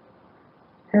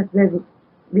has no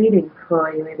meaning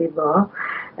for you anymore,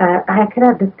 I can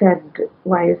understand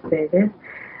why you say this,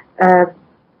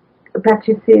 but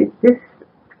you see, this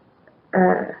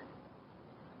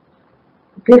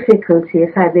difficulty,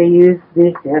 if I may use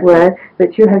this word,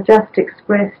 that you have just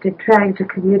expressed in trying to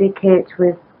communicate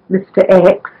with Mr.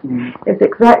 X is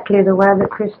exactly the one that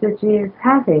Krishnaji is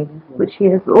having, which he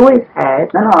has always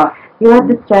had. No. You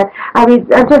understand? I mean,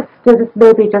 this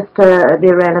may be just an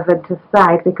irrelevant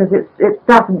aside, because it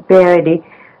doesn't bear any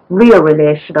real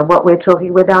relation on what we're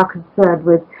talking. We're now concerned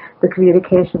with the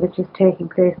communication which is taking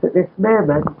place at this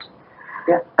moment.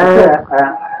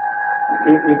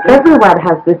 Everyone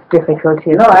has this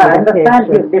difficulty. No, I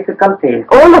understand his difficulties.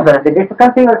 All of us. The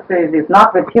difficulty is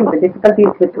not with him. The difficulty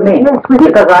is with me. Yes, with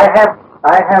because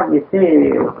I have, you see,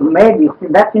 made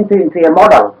that into a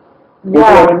model, into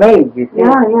an image, you see,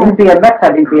 into a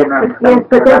method, into a... Yes,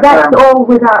 but that's all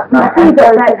without... You see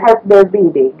that has no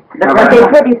meaning. The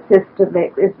heady system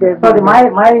is there. So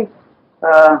my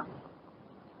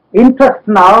interest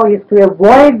now is to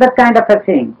avoid that kind of a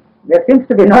thing. There seems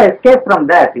to be no escape from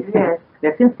that. Yes.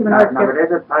 There seems to be no escape. No, but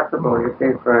is it possible, you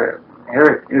see, for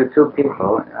you two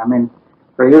people, I mean,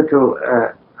 for you to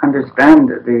understand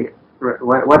the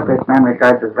what this man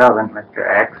regards as relevant, Mr.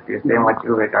 X, you see, and what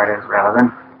you regard as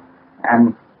relevant.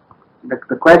 And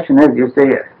the question is, you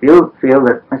see, you feel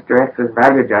that Mr. X's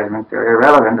value judgments are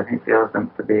irrelevant, and he feels them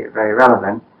to be very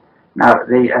relevant. Now,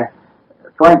 the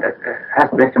point that has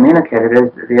to be communicated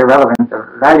is the irrelevance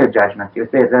of value judgments. You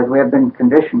see, that we have been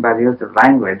conditioned by the use of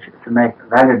language to make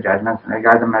value judgments and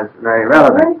regard them as very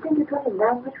relevant. I think it's only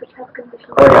language which has conditions.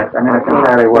 Oh, yes, I mean, it's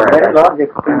entirely word.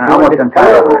 Almost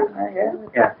entirely.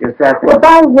 Yes, you said. Well,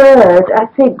 by word, I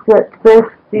think that the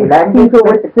people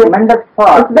would say, it's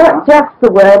not just the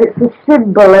word, it's the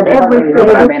symbol and everything,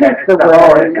 I it mean, is the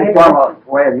word. It's a formal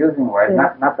way of using words,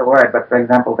 not the word, but for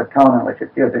example, the tone in which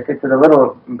it's used. If it's a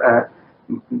little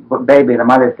baby, the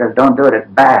mother says, don't do it, it's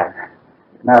bad.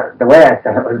 Now, the way I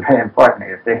said it was very important,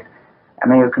 you see. I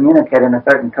mean, you communicate in a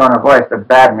certain tone of voice that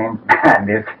bad means bad,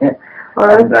 you see.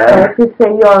 Or if you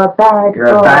say you're a bad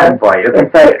You're boy, a bad boy. You can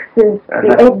it say fixes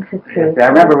the exit. I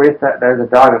remember there's a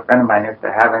dog a friend of mine used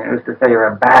to have, and he used to say you're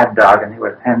a bad dog, and he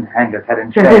would hang his head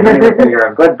in shame. And he would say you're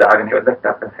a good dog, and he would lift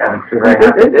up his head and be very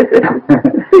happy.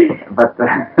 But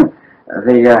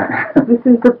this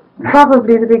is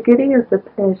probably the beginning of the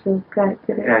patient's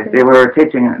character. Yeah, see, we were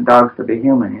teaching dogs to be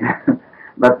human.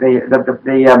 But the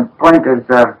point is.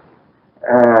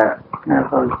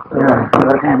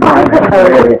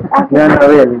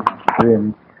 Really.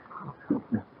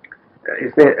 You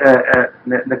see,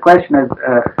 the question is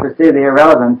to see the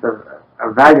irrelevance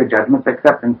of value judgments,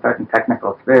 except in certain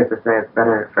technical spheres, to say it's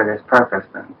better for this purpose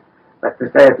than. But to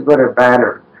say it's good or bad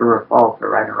or true or false or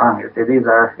right or wrong, you see, these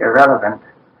are irrelevant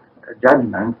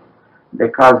judgments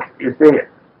because, you see,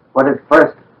 what is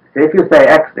first, see, if you say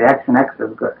X, the X in X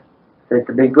is good. See,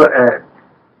 to be good,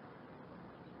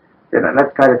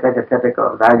 let's try to take a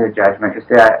typical value judgment. You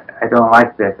say, I don't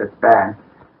like this, it's bad.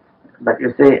 But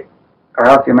you see, or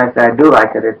else you may say, I do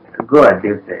like it, it's good,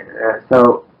 you see.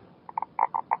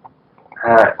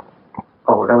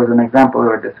 There was an example we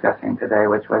were discussing today,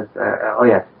 which was,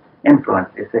 influence,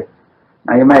 you see.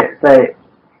 Now you may say,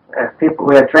 people,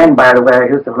 we are trained by the way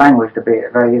use of language to be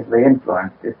very easily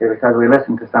influenced, you see, because we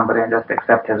listen to somebody and just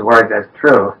accept his words as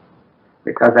true,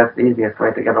 because that's the easiest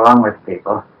way to get along with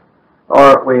people.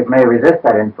 Or we may resist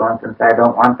that influence and say, I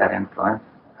don't want that influence,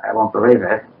 I won't believe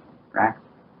it, right?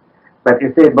 But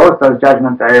you see, both those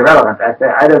judgments are irrelevant. I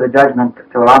say either the judgment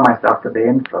to allow myself to be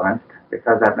influenced,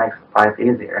 because that makes life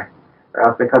easier, or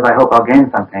else because I hope I'll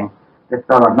gain something. This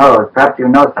fellow knows, perhaps you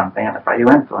know something, and if you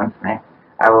influence me,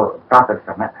 I will profit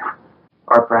from it.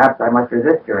 Or perhaps I must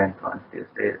resist your influence, you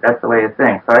see. That's the way you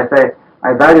think. So I say,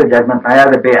 my value judgment may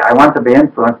either be, I want to be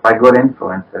influenced by good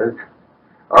influences,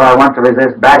 or I want to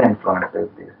resist bad influences,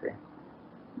 you see.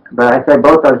 But I say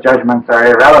both those judgments are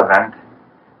irrelevant,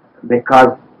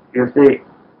 because, you see,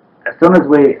 as soon as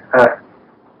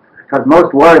because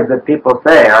most words that people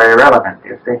say are irrelevant,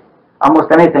 you see.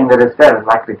 Almost anything that is said is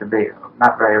likely to be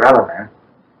not very relevant.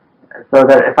 So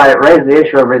that if I raise the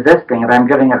issue of resisting it, I'm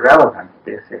giving it relevance,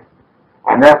 do you see.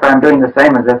 And therefore I'm doing the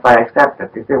same as if I accept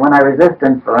it. You see, when I resist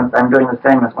influence, I'm doing the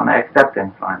same as when I accept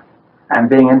influence. I'm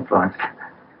being influenced.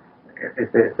 You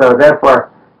see. So therefore,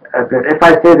 if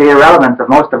I see the irrelevance of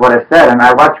most of what is said, and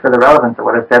I watch for the relevance of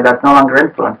what is said, that's no longer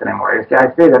influence anymore. You see, I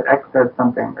see that X says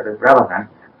something that is relevant,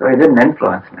 so he didn't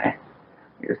influence me.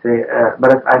 You see,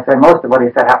 but if I say most of what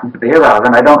he said happens to be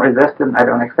irrelevant, I don't resist it and I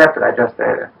don't accept it. I just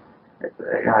say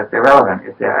it's irrelevant.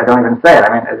 You see, I don't even say it.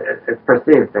 I mean, it's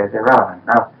perceived as irrelevant.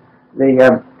 Now, in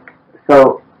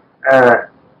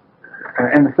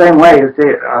the same way, you see,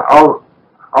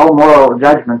 all moral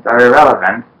judgments are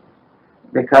irrelevant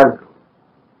because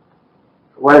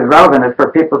what is relevant is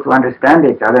for people to understand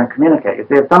each other and communicate. You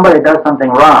see, if somebody does something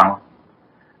wrong,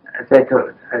 say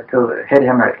to hit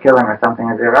him or kill him or something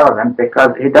is irrelevant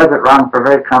because he does it wrong for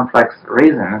very complex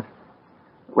reasons,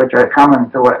 which are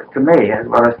common to me as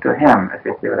well as to him, if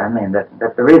you see what I mean. That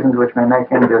the reasons which may make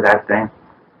him do that thing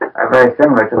are very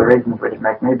similar to the reasons which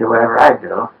make me do whatever I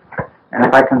do. And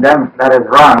if I condemn that as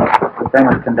wrong, the same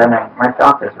as condemning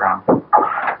myself as wrong.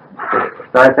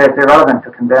 So I say it's irrelevant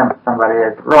to condemn somebody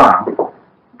as wrong,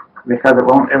 because it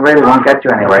really won't get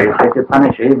you anywhere. You say if you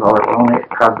punish evil, it will only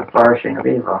cause the flourishing of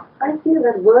evil. I feel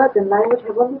that words and language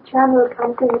have only channeled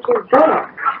something which is there.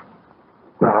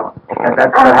 Well,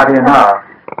 how do you know?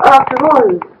 After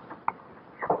all,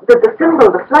 the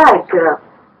symbol, the flag,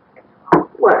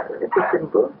 well, it's a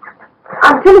symbol.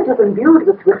 Until it is imbued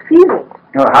with feeling.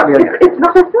 No, how do you... It's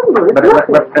not a symbol, it's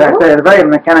nothing. But it's a very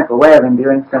mechanical way of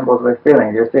imbuing symbols with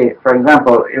feelings. You see, for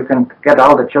example, you can get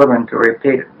all the children to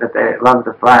repeat that they love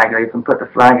the flag, or you can put the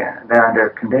flag there under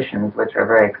conditions which are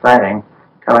very exciting,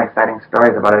 tell exciting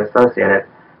stories about it associated.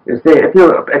 You see, if you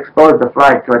expose the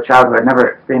flag to a child who had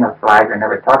never seen a flag or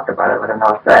never talked about it, it would have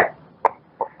no effect.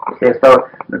 You see, so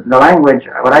the language,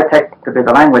 what I take to be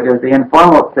the language is the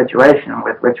informal situation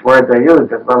with which words are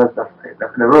used as well as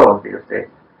the rules, you see.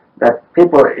 That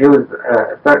people use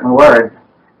certain words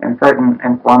in certain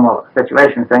informal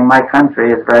situations, saying my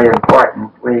country is very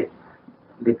important, we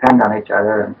depend on each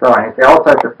other, and so on. You see, all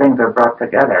sorts of things are brought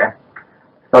together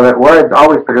so that words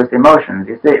always produce emotions.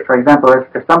 You see, for example,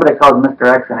 if somebody calls Mr.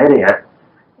 X an idiot,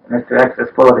 Mr. X is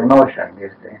full of emotion, you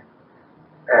see.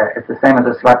 It's the same as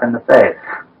a slap in the face.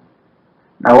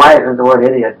 Now, why does the word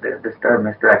idiot disturb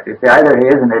Mr. X? You see, either he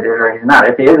is an idiot or he's not.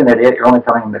 If he is an idiot, you're only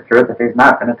telling him the truth. If he's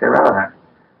not, then it's irrelevant.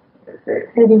 You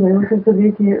see. Anyway, what is the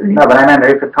idiot? No, but I meant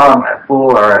you could call him a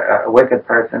fool or a wicked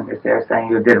person, you see, or saying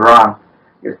you did wrong,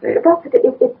 you see. But the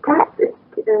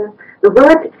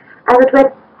word, I would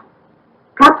read,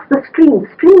 taps the stream. The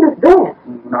stream is there.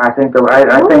 No, I think the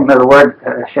word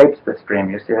shapes the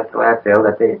stream. You see, that's the way I feel,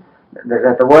 that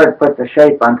the word puts a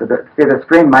shape onto the. See, the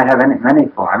stream might have many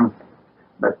forms,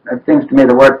 but it seems to me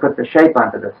the word puts a shape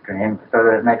onto the stream so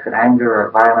that it makes it anger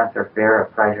or violence or fear or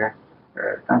pleasure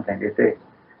or something. You see,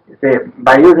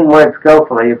 by using words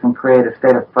skillfully, you can create a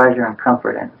state of pleasure and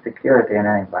comfort and security in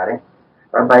anybody.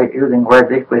 Or by using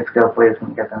words equally skillfully, you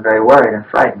can get them very worried and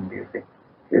frightened. You see.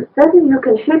 Certainly you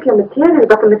can shape your material,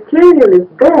 but the material is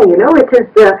there, you know, it is...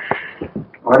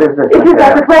 what is this? It is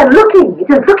as it were looking. It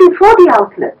is looking for the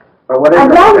outlet. Well, what is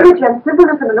and language and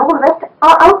symbolism and all the rest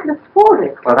are outlets for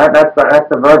it. Well, that's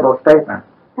the verbal statement.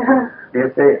 Do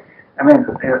you see? I mean,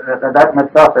 that in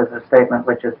itself is a statement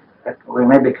which is, we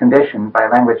may be conditioned by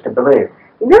language to believe.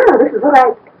 No, this is what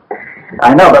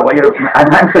I know, but what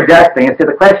I'm suggesting, you see,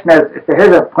 the question is,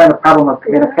 here's a problem of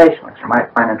communication, which you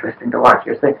might find interesting to watch.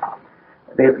 You see,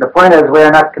 the point is we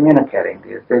are not communicating, do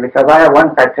you see, because I have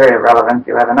one criteria of relevance,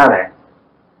 you have another.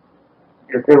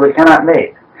 You see, we cannot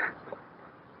meet.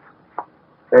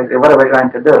 So you see, what are we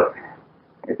going to do?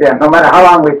 You see, no matter how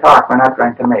long we talk, we're not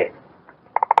going to meet.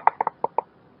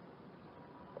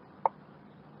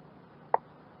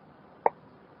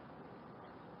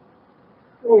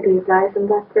 Maybe it lies in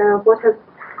that what has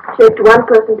shaped one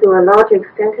person to a larger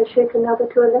extent has shaped another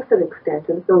to a lesser extent.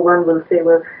 And so one will say,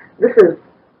 well, this is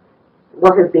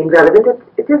what has been relevant.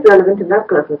 It is relevant in that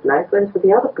person's life, whereas for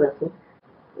the other person,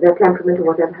 their temperament or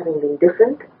whatever having been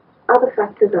different, other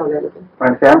factors are relevant.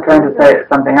 Well, see, I'm trying to say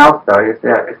something else, though. You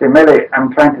see, maybe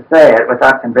I'm trying to say it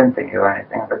without convincing you or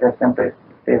anything, but just simply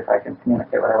see if I can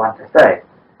communicate what I want to say.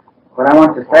 What I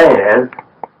want to say is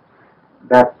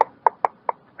that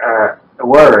the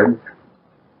words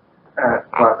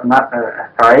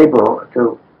are able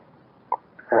to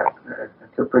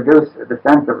produce the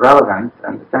sense of relevance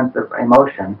and the sense of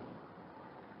emotion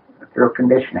through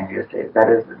conditioning, you see. That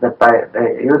is, that by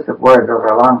the use of words over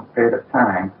a long period of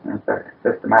time, and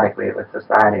systematically with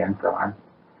society and so on,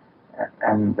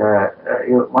 and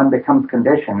one becomes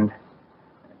conditioned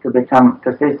to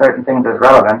see certain things as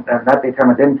relevant, and that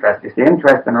determines interest. You see,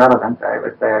 interest and relevance, I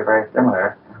would say, are very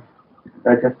similar.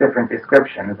 They're just different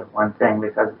descriptions of one thing,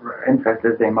 because interest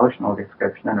is the emotional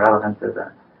description and relevance is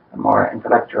a more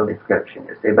intellectual description,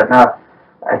 you see. But now,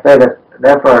 I say that,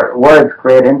 therefore, words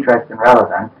create interest and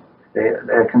relevance. They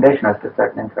condition us to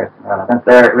certain interest and relevance.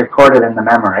 They're recorded in the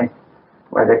memory,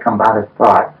 where they come out as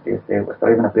thoughts, you see. So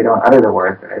even if we don't utter the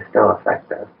words, they still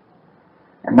affect us.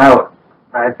 And now,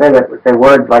 I say that,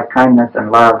 words like kindness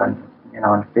and love and,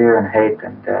 and fear and hate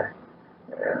and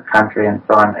country and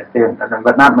so on,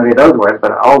 but not merely those words,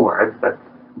 but all words, but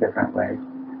different ways,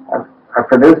 are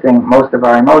producing most of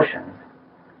our emotions.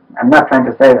 I'm not trying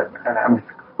to say that,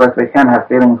 of course, we can have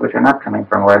feelings which are not coming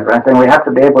from words, but I'm saying we have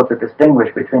to be able to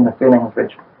distinguish between the feelings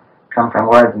which come from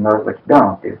words and those which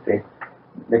don't, you see.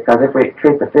 Because if we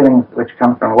treat the feelings which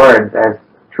come from words as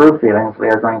true feelings, we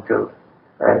are going to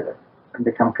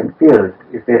become confused.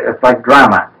 You see, it's like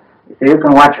drama. You see, you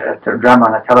can watch a drama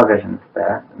on a television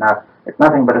set. Now, it's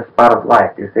nothing but a spot of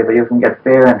light, you see, but you can get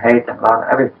fear and hate and love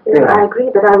and every feeling. I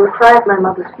agree, but I will cry at my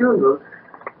mother's funeral,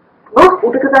 mostly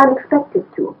because I'm expected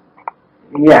to.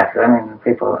 Yes, I mean,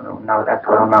 people know that's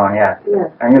well known, yes.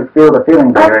 Yes. And you feel the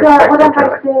feelings that you're expected what I'm to.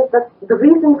 trying to say is that the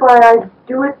reason why I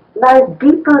do it lies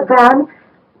deeper than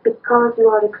because you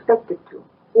are expected to.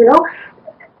 You know?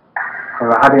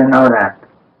 Well, how do you know that?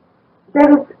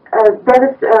 There is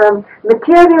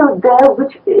material there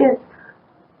which is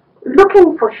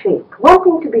looking for shape,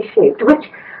 wanting to be shaped, which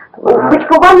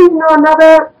for one reason or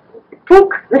another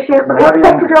takes the shape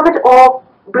expected of it or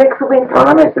breaks away from it. Well,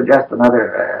 let me suggest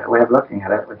another way of looking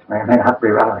at it, which may or may not be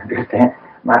relevant.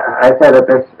 I say that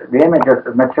the image of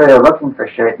the material looking for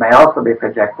shape may also be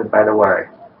projected by the word.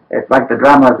 It's like the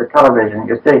drama of the television.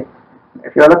 You see,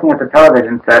 if you're looking at the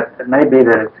television set, it may be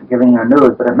that it's giving you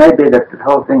news, but it may be that the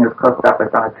whole thing is cooked up.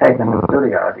 It's on a tape in the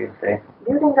studio. Do you see?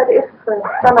 Do you think that if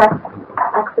some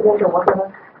accident or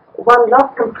whatever, one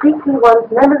lost completely one's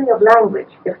memory of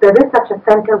language, if there is such a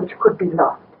center which could be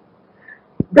lost,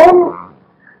 then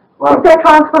is there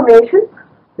transformation?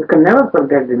 You can never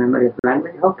forget the memory of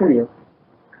language. How can you?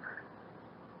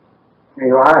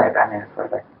 You are right. I mean, as far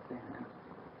as I can see.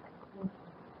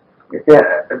 You see,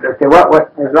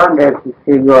 As long as you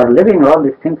see you are living, all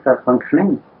these things are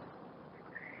functioning.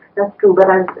 That's true, but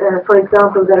for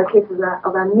example, there are cases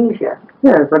of amnesia.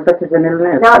 Yes, but that is an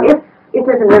illness. Now, if it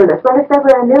is an illness, well, if there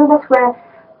were an illness where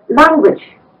language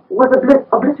was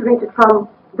obliterated from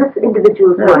this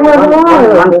individual's mind,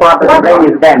 one part of the brain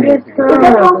is damaged. is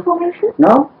that transformation?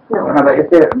 No? No, but you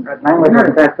see, language Not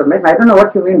is transformation. I don't know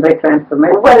what you mean by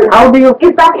transformation. Well, how do you...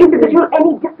 Is that individual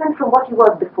any different from what he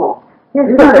was before?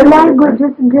 Yes, but the language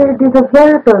isn't it? It is a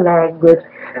verbal language.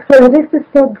 So it is the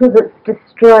center that's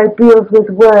destroyed, deals with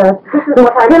words. But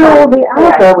still all the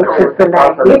other, which is the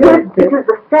language. It is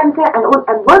the center, and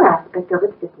one aspect of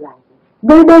it is language.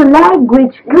 No,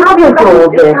 language covers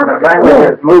all this.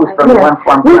 language moves from one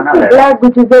form to We another. think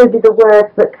language is only the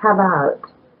words that come out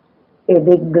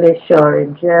in English or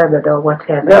in German or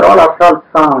whatever. They're all occult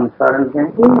sounds, aren't they?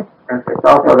 Yes. It's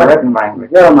also the written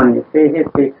language. German, you see, he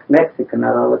speaks Mexican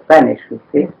or Spanish, you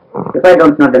see. If I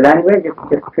don't know the language, it's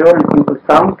just pure and simple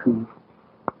sound to me.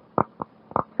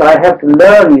 So I have to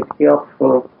learn, you see, of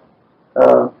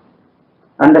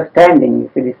understanding, you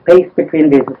see, the space between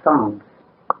these sounds.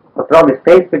 Or probably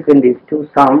space between these two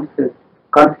sounds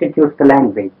constitutes the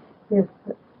language. Yes.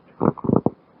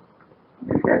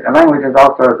 The language is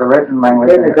also the written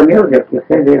language. There is the music, you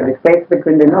see, the space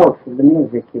between the notes is the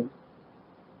music. You see.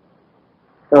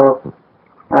 So,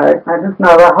 I don't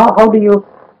know, how do you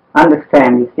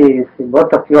understand, you see,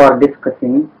 both of you are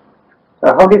discussing,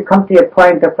 how do you come to a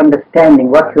point of understanding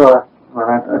what you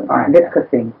are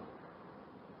discussing?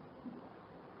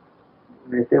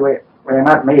 You see, we're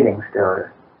not meeting still.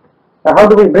 How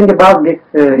do we bring about this,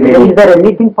 is there a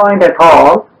meeting point at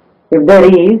all? If there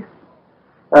is,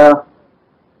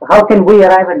 how can we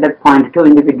arrive at that point, two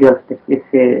individuals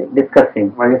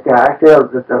discussing? Well, you see, I feel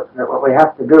that what we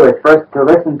have to do is first to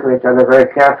listen to each other very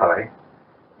carefully,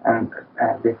 and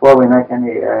before we make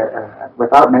any,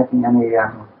 without making any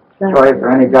choice or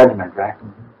any judgment, right?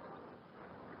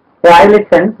 So I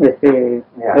listened, you see,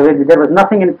 Yeah. there was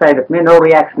nothing inside of me, no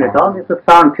reaction at all. This was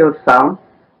sound, pure sound,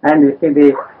 and you see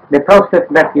the process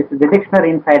that, you see, the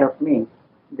dictionary inside of me,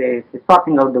 the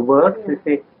sorting out the words, you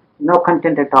see, no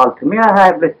content at all to me. I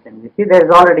have listened. You see, there is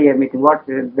already a meeting.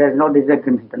 There is no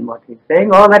disagreement on what he's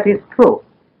saying. All that is true.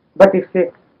 But you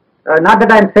see, not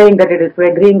that I'm saying that it is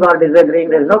agreeing or disagreeing.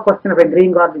 There is no question of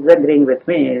agreeing or disagreeing with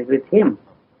me, with him.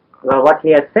 Well, what he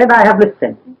has said, I have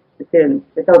listened. You see,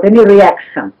 without any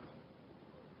reaction.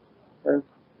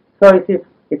 So you see,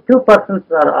 if two persons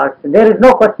are, there is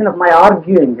no question of my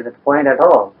arguing at this point at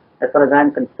all, as far as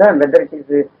I'm concerned, whether it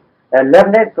is a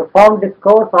learned, profound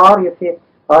discourse or, you see,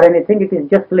 or anything, it is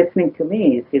just listening to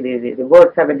me. You see, the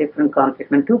words have a different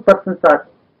context. When two persons are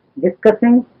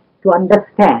discussing to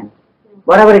understand,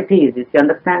 whatever it is, you see,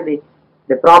 understand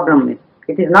the problem.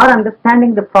 It is not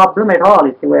understanding the problem at all.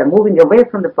 You see, we are moving away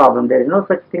from the problem. There is no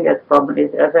such thing as problem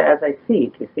as I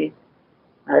see it, you see.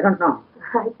 I don't know.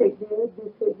 I think the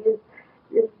thing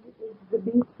is the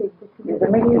meeting between The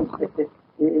meaning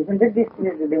isn't it this,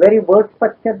 the very word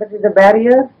structure that is the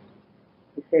barrier?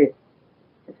 You see,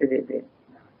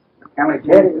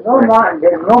 there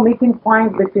is no meeting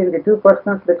point between the two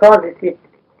persons because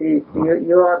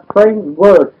you are throwing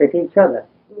words at each other.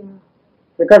 Yeah.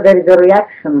 Because there is a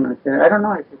reaction. I don't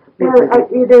know.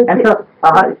 And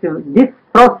so this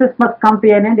process must come to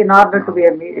an end in order to be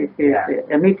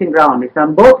a meeting ground. It's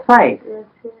on both sides. Yes,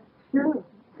 yes, sure.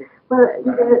 Well,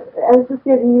 as I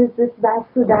said, you use this nice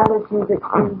analogy that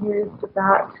you used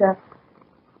about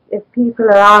if people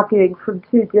are arguing from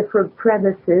two different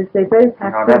premises, they both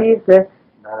have to leave the...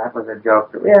 No, that was a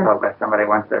joke that was told by somebody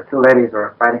once. There two ladies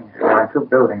were fighting in two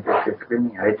buildings, just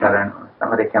screaming at each other, and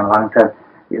somebody came along and said,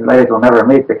 these ladies will never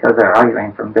meet because they're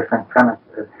arguing from different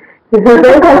premises. They both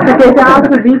have to get out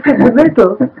and meet in the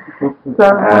middle. So,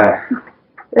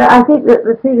 I think that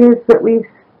the thing is that we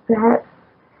perhaps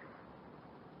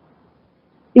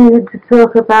even to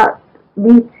talk about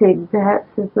meeting perhaps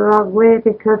is the wrong way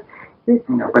because this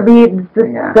means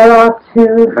that there are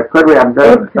two... But could we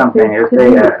observe something? You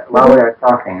see, while we are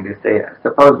talking, you see,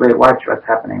 suppose we watch what's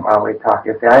happening while we talk.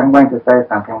 You see, I'm going to say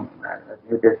something that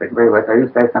you disagree with, or you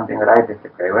say something that I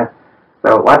disagree with.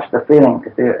 So watch the feeling,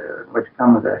 you see, which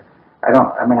comes... I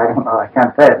don't know, I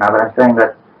can't say it now, but I'm saying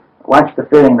that watch the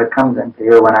feeling that comes into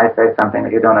you when I say something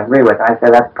that you don't agree with. I say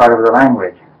that's part of the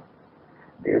language.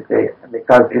 You see,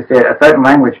 because you see, a certain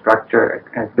language structure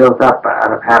is built up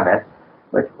out of habit,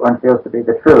 which one feels to be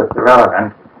the truth, the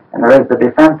relevant, and there is the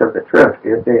defense of the truth,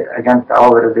 you see, against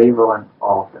all that is evil and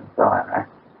false and so on, right?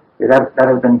 See, that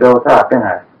has been built up in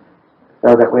us,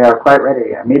 so that we are quite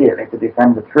ready immediately to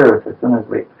defend the truth as soon as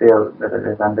we feel that it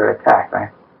is under attack,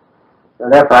 right? So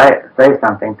therefore I say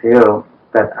something to you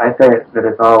that I say that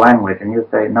it's all language, and you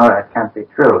say, no, that can't be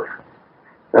truth.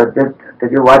 So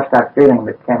did you watch that feeling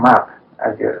that came up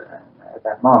as you at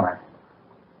that moment?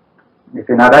 You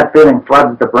see, now that feeling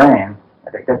floods the brain,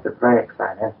 and it gets it very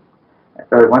excited.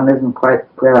 So one isn't quite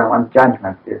clear on one's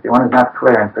judgments. You see, one is not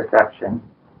clear in perception.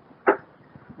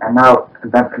 And now,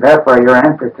 therefore, your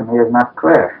answer to me is not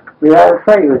clear. We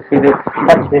also, you see,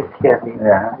 touch this here,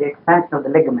 the expansion of the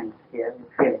ligaments here, you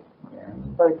feel it. Yeah.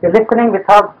 So if you're listening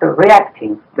without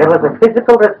reacting, there was a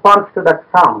physical response to that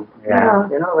sound. Yeah.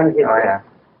 You know, when he yeah.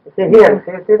 You see here,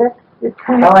 see that? It's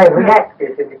how I react.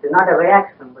 This is not a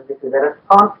reaction, but this is a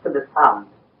response to the sound.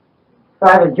 So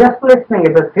I was just listening.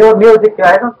 It was pure music.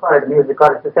 I don't call it music,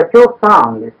 or it's a pure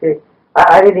sound. You see,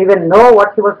 I didn't even know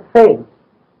what he was saying.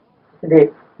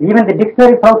 Even the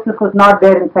dictionary process was not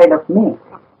there inside of me.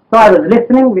 So I was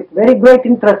listening with very great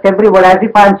interest every word, as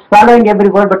if I am swallowing every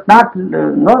word, but no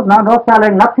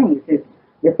swallowing, nothing. You see,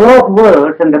 the flow of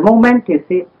words and the movement. You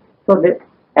see, so that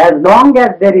as long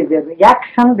as there is a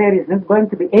reaction, there isn't going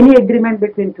to be any agreement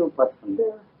between two persons.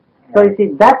 Yeah. So you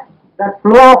see, that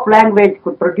flow of language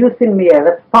could produce in me a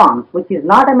response, which is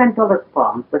not a mental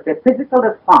response, but a physical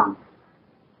response.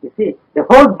 You see, the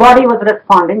whole body was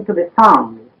responding to the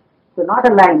sound. So not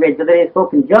a language, whether it is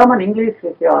spoken German, English,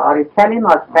 or Italian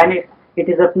or Spanish, it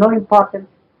is of no importance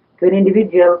to an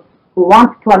individual who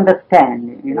wants to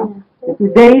understand, you know.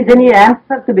 If there is any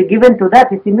answer to be given to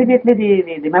that, it's immediately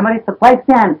the memory supplies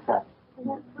the answer.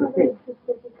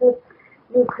 Because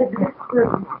you could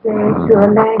listen, say, to a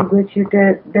language you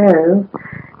don't know,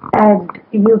 and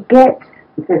you get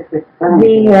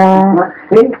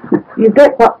you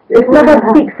get what, it's not a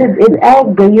fix in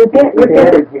anger, you get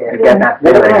that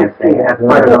feeling, that's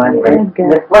part of the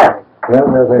language. Well,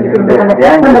 the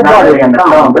anger is not really in the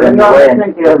tone, but in the way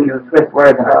you twist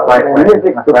words in a slight way.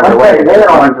 There is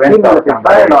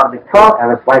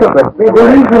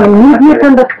an immediate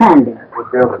understanding.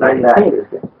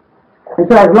 And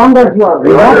so as long as you are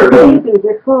reacting,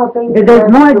 there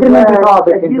is no agreement at all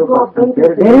between two persons.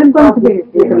 There is going to be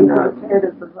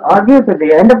argue to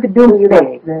the end of the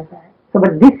doomsday. So,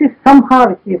 but this is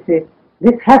somehow, you see,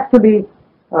 this has to be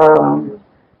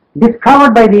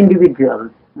discovered by the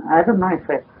individuals. I don't know if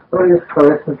I... For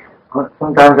instance,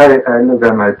 sometimes I look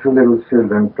at my two little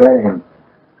children playing.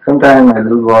 Sometimes my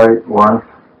little boy wants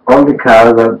all the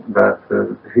cars that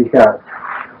he has.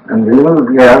 And the little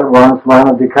girl wants one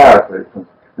of the cars, for instance.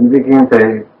 And begins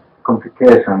a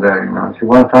complication there, you know. She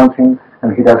wants something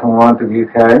and he doesn't want to give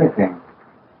her anything.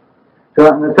 So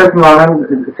at a certain moment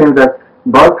it seems that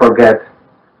both forget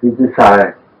the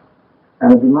desire.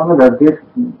 And at the moment that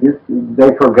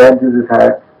they forget the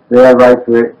desire, they arrive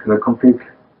to a complete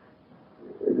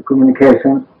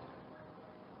communication,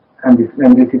 and the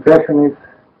situation is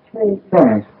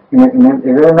changed in a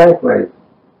very nice way.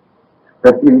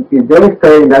 But if they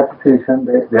stay in that position,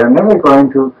 they are never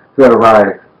going to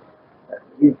arrive.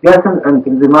 It's just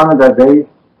until the moment that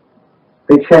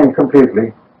they change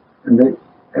completely, and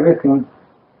everything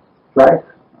flies,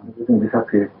 everything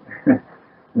disappears.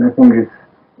 And I think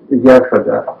it's just what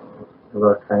I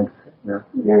was trying to say. Yeah.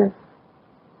 Yes.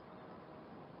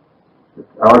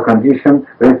 Our condition,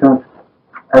 for instance,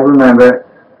 I remember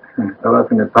I was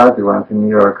in a party once in New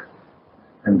York,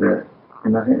 and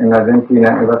in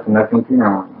Argentina, it was an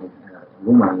Argentina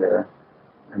woman there,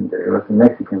 and there was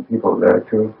Mexican people there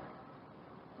too.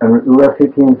 And we were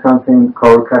sitting something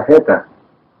called cajeta.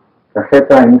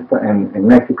 Cajeta in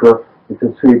Mexico is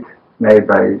a sweet made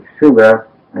by sugar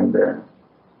and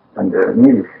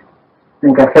milk.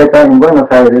 And cajeta in Buenos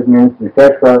Aires means the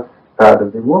sexual part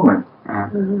of the woman.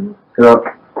 Mm-hmm. So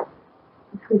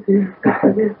he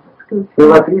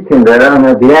was eating there, and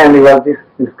at the end he was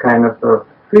this kind of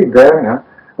sweet there, you know,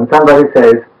 and somebody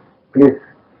says, "Please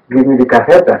give me the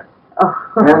cajeta."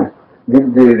 And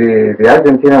the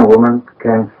Argentine woman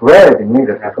became red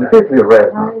immediately, completely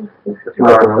red. She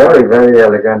was a very, very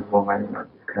elegant woman, you know,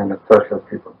 this kind of social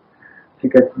people. She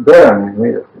gets burned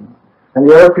immediately. And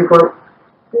the other people,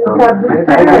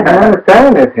 I didn't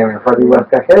understand anything, but it was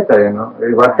cajeta, you know.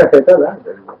 It was cajeta that.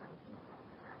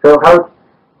 So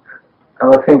I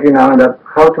was thinking now that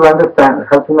how to understand,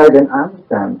 how to make them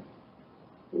understand.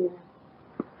 Yeah.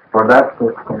 for that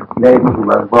lady who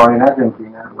was born in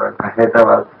Argentina, where cajeta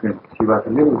was since she was a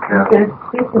little girl.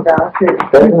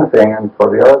 Certain thing, and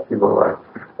for the other people was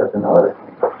such another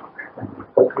thing.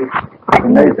 It's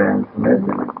amazing.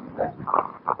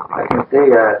 You see,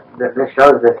 this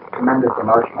shows this tremendous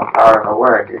emotional power of a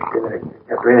word. It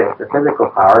really is the physical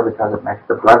power because it makes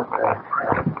the blood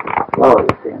flow,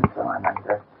 you see, and so on. And,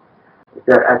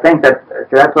 I think that,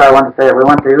 that's why I want to say that we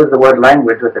want to use the word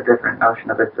language with a different notion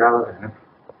of its relevance.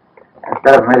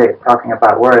 Instead of merely talking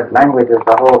about words, language is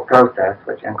the whole process,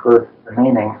 which includes the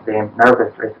meaning, the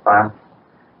nervous response,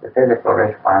 the physical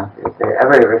response. You see,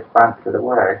 every response to the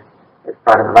word is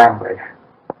part of language.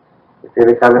 You see,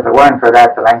 because if it weren't for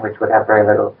that, the language would have very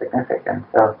little significance.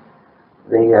 So,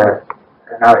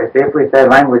 now, if we say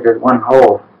language is one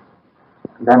whole,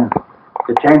 then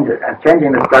to change it, and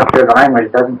changing the structure of the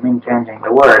language doesn't mean changing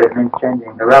the word, it means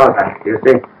changing the relevance. You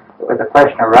see, it was a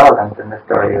question of relevance in the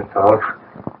story you told.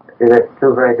 You see, there's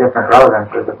two very different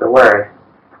relevances of the word.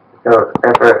 So,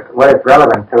 therefore, what it's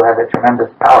relevant to has a tremendous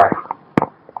power.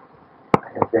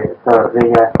 You see, so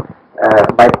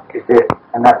you see,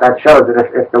 and that shows that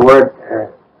if the word,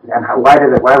 and why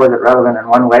was it relevant in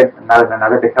one way and not in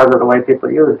another? Because of the way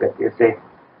people used it. You see,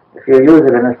 if you use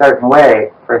it in a certain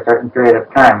way for a certain period of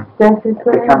time, it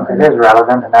is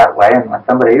relevant in that way, and when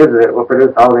somebody uses it, it will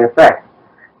produce all the effects.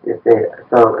 You see,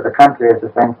 so the country is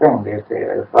the same thing. You see,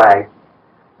 the flag,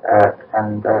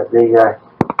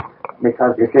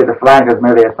 because you see, the flag is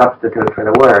merely a substitute for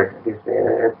the word. You see,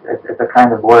 it's a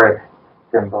kind of word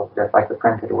symbol, just like the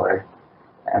printed word,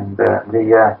 and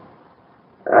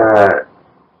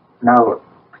now.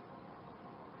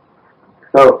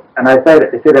 So, and I say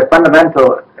that, you see,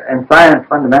 in science,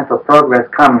 fundamental progress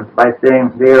comes by seeing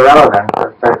the irrelevance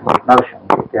of certain notions,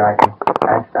 you see, like in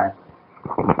Einstein.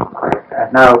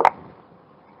 Now,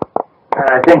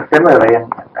 I think similarly,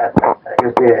 you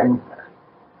see, in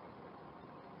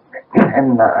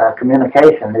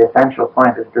communication, the essential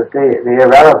point is to see the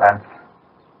irrelevance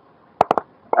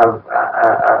of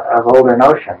older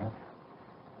notions,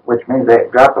 which means they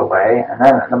drop away, and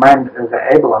then the mind is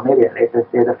able immediately to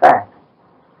see the fact.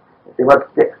 See,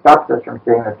 what stops us from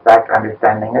seeing this fact or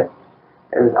understanding it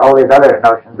is all these other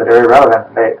notions that are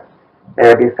irrelevant. They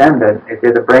are defended. You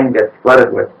see, the brain gets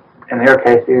flooded with, in your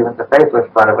case, even the face was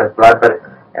flooded with blood, but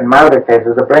in milder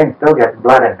cases, the brain still gets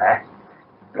blood in there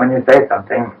when you say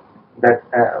something that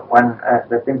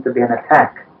there seems to be an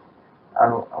attack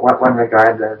on what one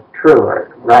regards as true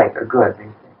or right or good,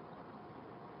 you see.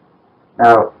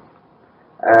 Now,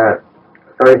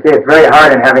 so you see, it's very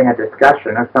hard in having a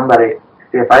discussion if somebody.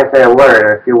 See, if I say a word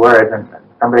or a few words and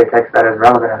somebody takes that as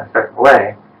relevant in a certain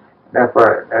way,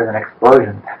 therefore there's an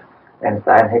explosion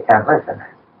inside and he can't listen.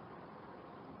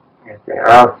 You see, or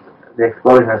else the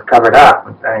explosion is covered up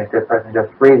and you see, the person just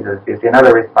freezes. You see,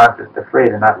 another response is to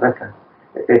freeze and not listen.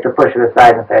 You see, to push it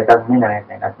aside and say it doesn't mean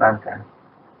anything, that's nonsense.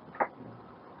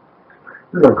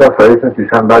 Of course, for instance, if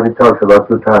somebody talks about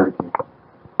brutality,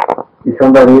 if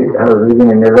somebody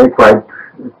living in a very quiet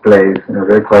place, in a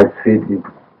very quiet city,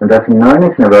 and doesn't know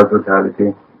anything about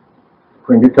brutality.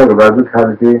 When you talk about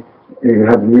brutality, you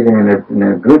have living in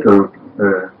a brutal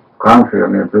country,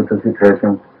 in a brutal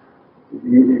situation.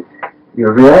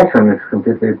 Your reaction is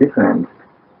completely different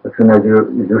as soon as you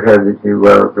hear the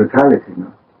word brutality.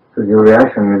 No? So your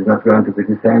reaction is not going to be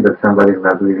the same that somebody who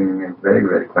is living in a very,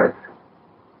 very quiet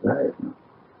life. No?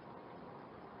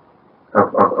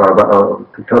 Or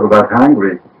to talk about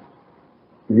hungry,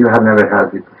 you have never had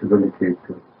the possibility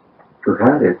to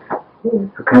have it. How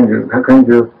can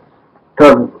you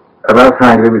talk about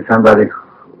hungry with somebody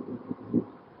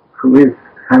who is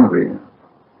hungry?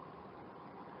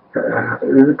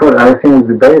 I think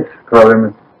the base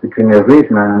problem between a rich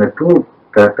man and a poor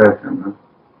person.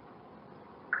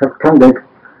 How can the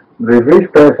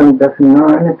rich person doesn't know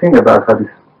anything about how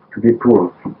to be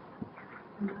poor?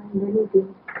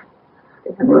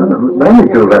 Well,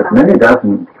 many do, but many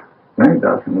doesn't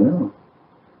know.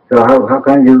 So how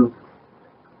can you?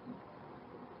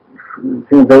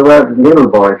 Since they were little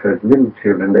boys or little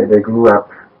children, they grew up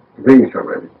rich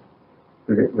already,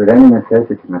 with any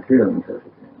necessity, material necessity.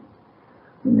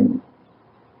 I mean,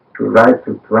 to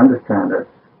understand that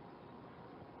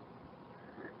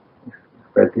it's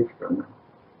very difficult.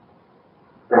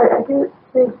 I don't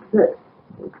think that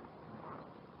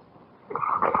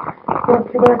there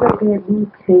could ever be a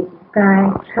meeting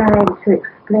by trying to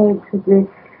explain to the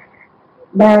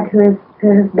man who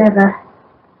has never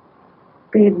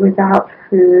been without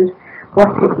food what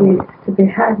it is to be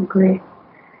hungry.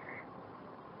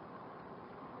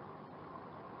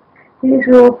 These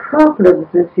are all problems,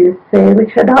 as you say,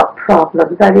 which are not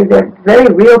problems. I mean, they're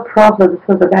very real problems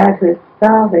for the man who's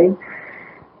starving.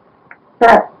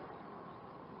 But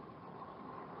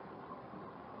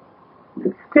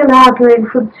it's still arguing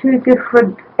from two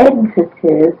different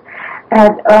entities,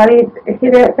 and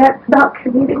that's not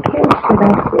communication.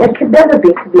 It can never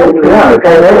be communication. Yeah, it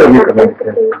can never be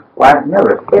communication. Why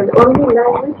never? Is only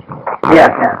language?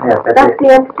 Yes. That's the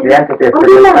entity. The entity is Only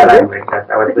produced by language. language. That's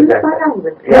how it's Produced by projected.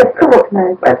 language. Yes, Thought,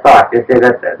 no. by thought. You see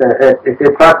that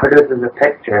thought produces a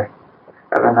picture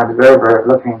of an observer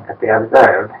looking at the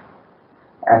observed,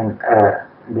 and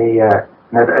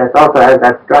it also has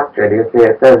that structure. You see,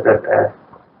 it says that,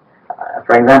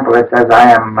 for example, it says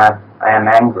I am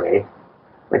angry,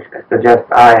 which suggests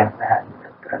I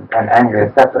and anger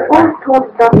is separate. All thought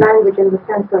is not language in the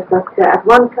sense of that at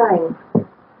one time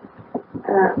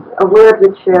a word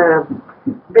which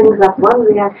brings up one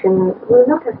reaction will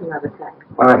not at another time.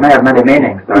 Well, it may have many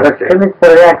meanings. So But still it's a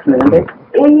reaction, isn't it?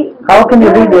 How can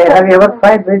you read it? Have you ever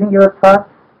tried reading your thoughts?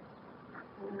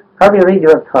 How do you read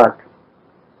your thought?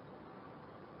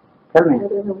 Tell me. I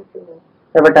don't know what you mean.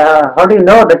 Yeah, but how do you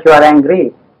know that you are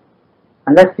angry?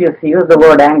 Unless you use the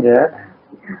word anger,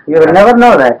 you will never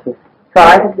know that. So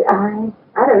I don't know.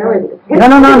 No,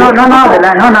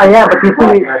 yeah, but you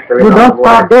see, you don't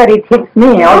stop there, it hits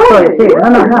me also, you see. No.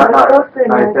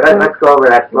 Let's go over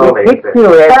that slowly. It hits you,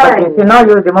 but you know,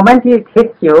 the moment it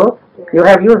hits you, you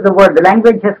have used the word, the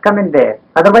language has come in there.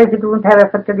 Otherwise it wouldn't have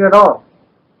affected you at all.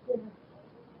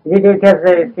 It has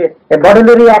a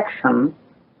bodily reaction,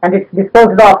 and it's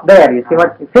disposed of there, you see,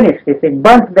 what's finished, you see, it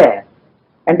burnt there.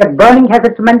 And the burning has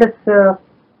a tremendous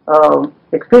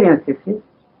experience, you see.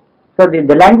 So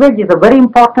the language is a very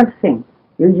important thing.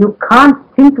 You can't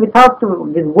think without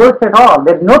these words at all.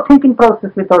 There's no thinking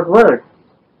process without words.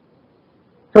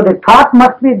 So the thought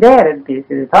must be there.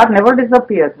 The thought never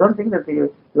disappears. Don't think that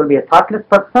you will be a thoughtless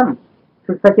person.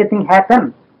 Should such a thing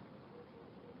happen?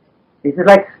 This is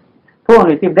like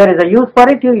spoon. If there is a use for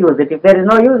it, you use it. If there is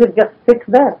no use, it just sits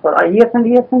there for years and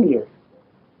years and years.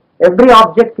 Every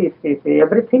object is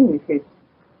everything is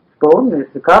spoon, is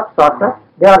cup, saucer.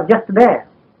 They are just there.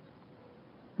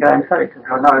 Yeah, I'm sorry. No,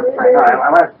 it's fine. No, I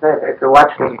want to say, if you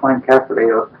watch this point carefully,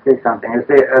 you'll see something. You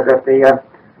see that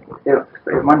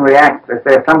one reacts.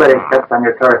 If somebody steps on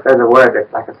your toe or says a word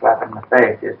that's like a slap in the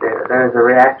face, you see, there's a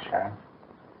reaction.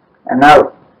 And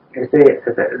now, you see,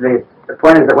 the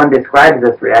point is that one describes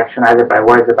this reaction either by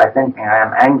words or by thinking, I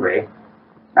am angry.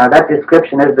 Now, that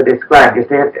description is the described. You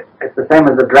see, it's the same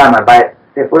as the drama.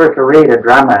 If we were to read a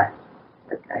drama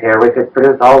here, we could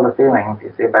produce all the feelings,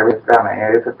 you see, by this drama.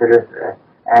 Here, we could produce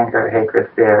anger, hatred,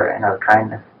 fear,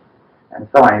 kindness, and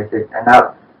so on. You see, and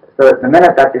now, so the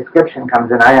minute that description comes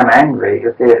in, I am angry.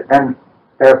 You see, then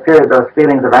there appear those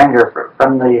feelings of anger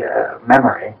from the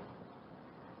memory.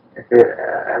 You see,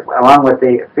 along with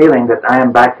the feeling that I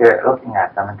am back here looking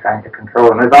at them and trying to control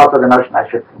them. There's also the notion I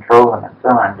should control them and so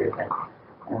on. Do you think?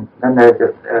 And then there's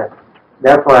this.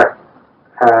 Therefore,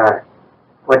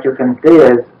 what you can see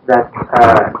is that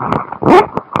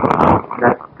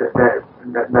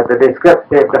the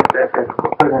descriptive,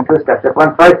 put it in two steps. If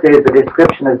one first sees the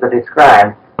description as the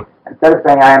described, instead of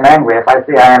saying I am angry, if I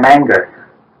see I am angered,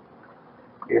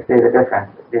 you see the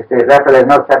difference. You see, therefore there's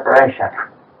no separation.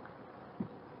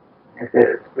 You see,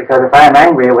 because if I am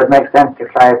angry, it would make sense to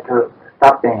try to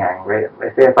stop being angry.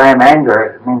 You see, if I am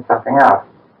angry, it means something else.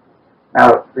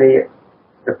 Now, the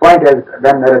point is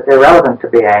then that it's irrelevant to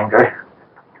be angry.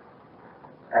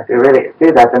 If you really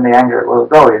see that, then the anger will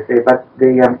go. You see, but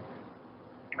you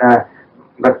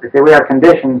see, we are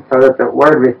conditioned so that the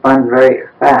word responds very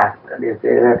fast. And you see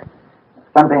that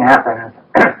something happens,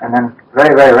 and then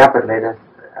very, very rapidly this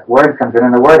word comes in,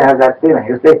 and the word has that feeling.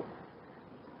 You see,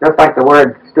 just like the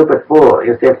word "stupid fool."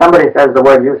 You see, if somebody says the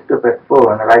word "you stupid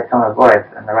fool" in the right tone of voice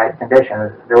and the right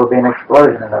conditions, there will be an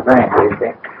explosion in the brain. You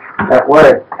see, that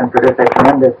word can produce a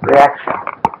tremendous reaction.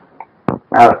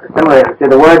 Now, similarly, see,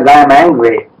 the words "I am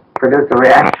angry" produce a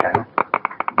reaction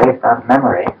based on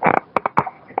memory.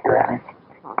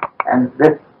 And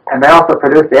they also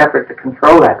produce the effort to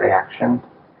control that reaction,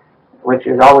 which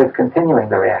is always continuing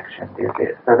the reaction. Do you see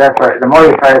it? So therefore, the more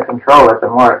you try to control it, the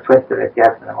more twisted it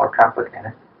gets and the more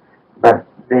complicated. But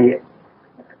the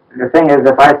thing is,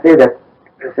 if I see that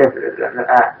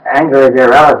anger is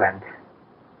irrelevant,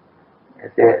 you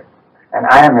see it, and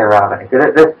I am irrelevant. You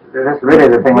see, this really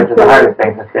is the thing which is the hardest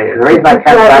thing to see. The reason I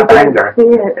can't stop anger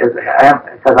is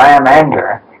because I am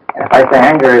anger. And if I say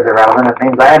anger is irrelevant, it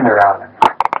means I am irrelevant.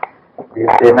 You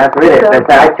see, and that's really,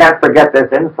 I can't forget this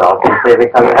insult, you see,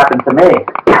 because it happened to me.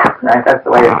 Right? That's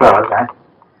the way it goes, right?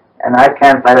 And I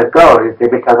can't let it go, you see,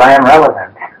 because I am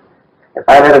relevant. If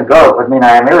I let it go, it would mean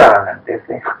I am irrelevant, you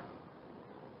see.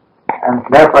 And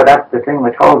therefore that's the thing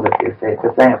which holds it, you see.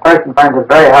 To say, a person finds it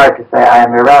very hard to say, I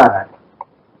am irrelevant.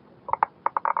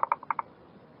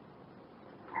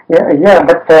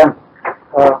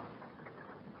 But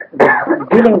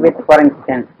dealing with, for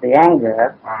instance, the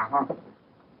anger,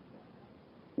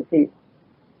 you see,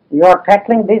 you are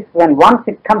tackling this when once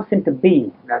it comes into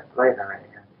being. That's later, right?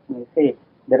 You see,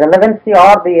 the relevancy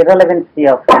or the irrelevancy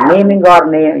of naming or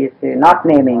not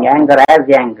naming anger as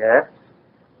anger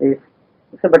is,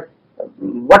 so, but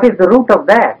what is the root of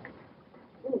that?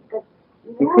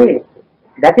 You see,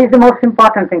 that is the most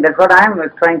important thing. That's what I am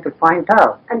trying to point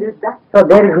out. And is that So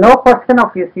there is no question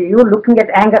of, you see, you looking at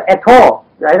anger at all.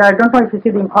 I don't know if you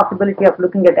see the impossibility of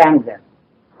looking at anger.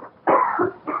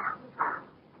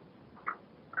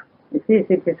 You see,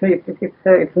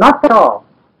 it's not at all.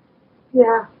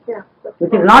 yeah.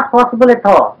 It is not possible at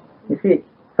all. You see,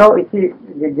 so you see,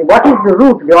 what is the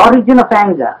root, the origin of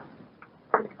anger?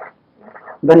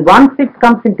 When once it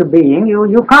comes into being,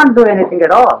 you can't do anything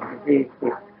at all. You see.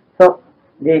 So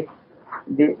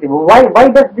why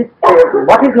does this?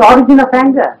 What is the origin of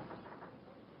anger?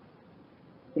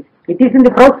 It is in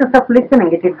the process of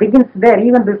listening. It begins there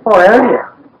even before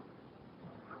earlier.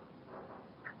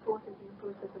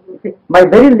 You see, my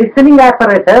very listening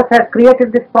apparatus has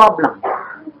created this problem.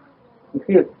 You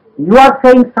see, you are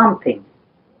saying something.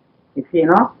 You see,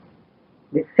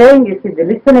 the saying, you see, the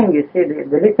listening, you see,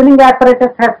 the listening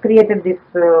apparatus has created this,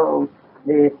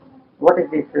 what is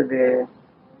this,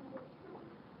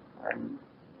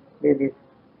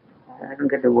 I don't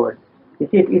get the word. You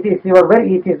see, it is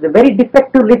the very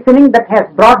defective listening that has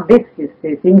brought this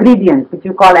ingredient which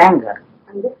you call anger.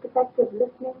 And this defective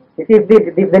listening? You see, if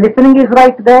the listening is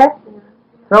right there,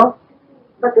 so?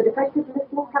 But the defective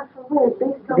listening comes from where?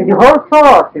 Based on The whole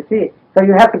source, you see. So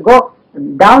you have to go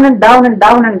down and down and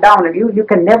down and down, and you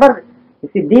can never, you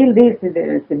see, deal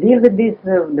with these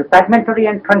the fragmentary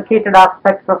and truncated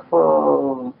aspects of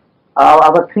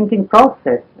our thinking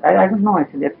process. I don't know.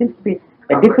 Actually, there seems to be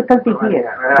a difficulty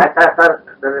here. I thought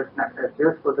that it's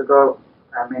useful to go,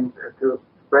 to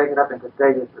break it up into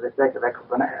stages for the sake of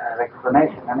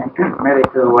explanation. Merely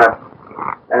to,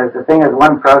 the thing is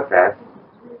one process,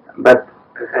 but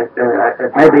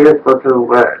it may be useful to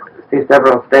see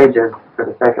several stages for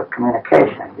the sake of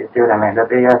communication. You see what I mean? That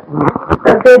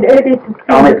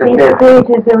only to see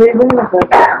stages are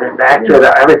irrelevant.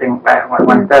 Actually, everything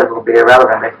one says will be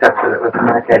irrelevant except that it will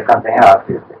communicate something else,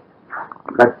 you see.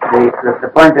 But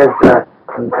the point is,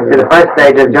 the first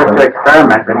stage is just to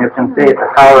experiment, and you can see the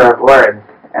power of words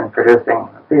in producing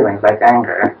feelings like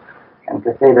anger, and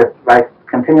to see that by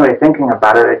continually thinking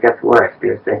about it, it gets worse,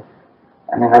 you see.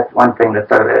 That's one thing that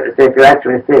sort of, see, if you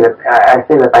actually see that, I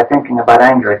see that by thinking about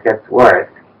anger, it gets worse.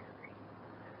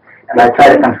 And I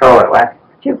try to control it, what?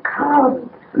 You can't.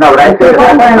 No, but I see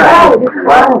that.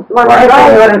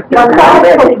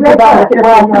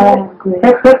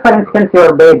 Take for instance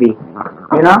your baby,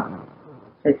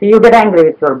 You see, you get angry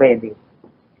with your baby.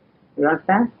 You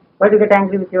understand? Why do you get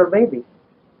angry with your baby?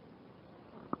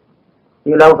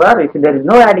 You love her. You see, there is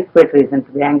no adequate reason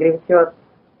to be angry with your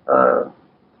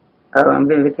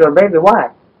baby.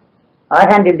 Why? I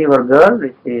handled your girl,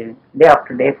 you see, day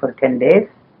after day for 10 days.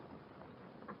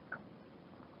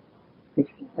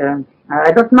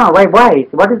 I don't know. Why?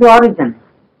 What is the origin?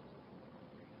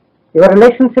 Your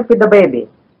relationship with the baby.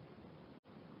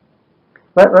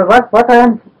 What I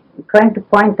am trying to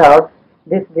point out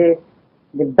is the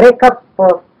breakup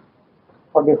of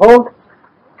the whole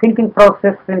thinking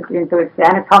process into its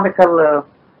anatomical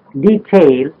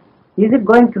detail. Is it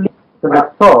going to lead to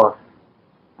the source?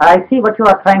 I see what you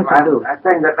are trying to do. I'm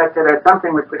saying that there's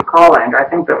something which we call anger. I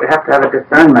think that we have to have a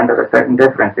discernment of a certain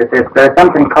difference. If there's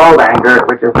something called anger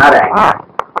which is not anger.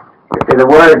 You see, the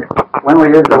word, when we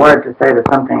use the word to say that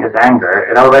something is anger,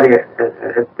 it already is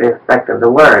the effect of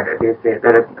the word. You see,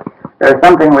 that there's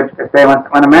something which, say,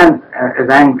 when a man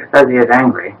says he is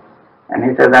angry, and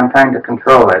he says, I'm trying to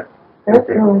control it.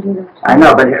 I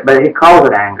know, but he calls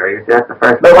it anger. You see, that's the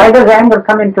first. But why does anger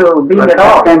come into being at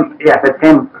all? It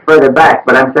came further back.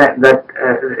 But I'm saying that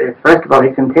first of all, he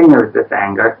continues this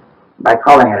anger by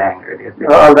calling it anger. You see?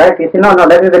 All right. You see, no,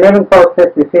 that is the naming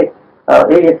process. You see,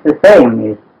 it's the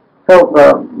same. So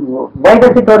why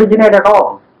does it originate at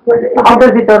all? How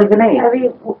does it originate?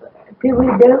 Do we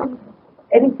know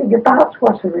anything about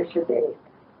what originates?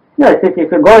 Yes. If you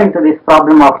go into this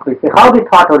problem of how the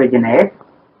thought originates.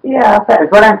 Yeah,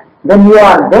 that's what when you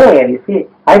are there, you see,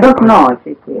 I don't know.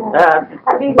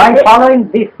 By following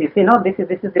this, you see, this is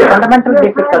the fundamental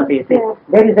difficulty. You see,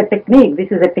 there is a technique. This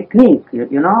is a technique, or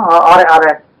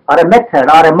a method,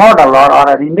 or a model, or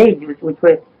an image which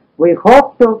we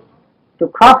hope to to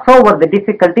cross over the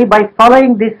difficulty by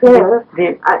following this. No,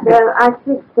 I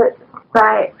think that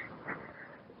by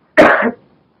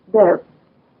no,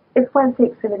 if one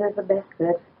thinks of it as a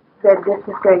method, then this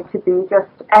is going to be just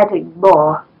adding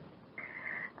more.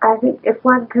 I think if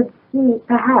one could see,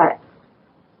 perhaps,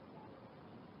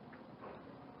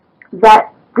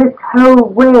 that this whole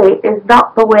way is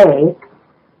not the way,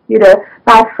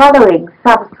 by following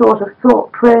some sort of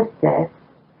thought process,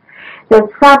 then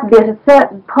suddenly at a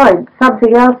certain point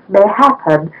something else may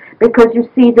happen because you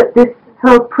see that this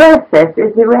whole process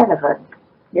is irrelevant.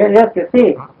 Yes, you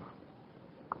see.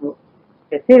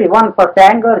 You see, one for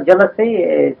anger, jealousy,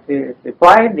 is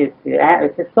pride,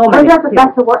 it's so many. It doesn't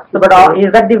matter what you but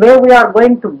is that the way we are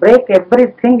going to break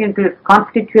everything into its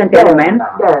constituent elements?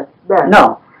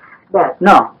 No.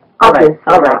 All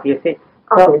right, you see.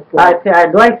 So, do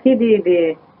I see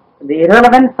the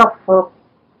irrelevance of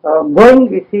going,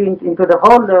 you see, into the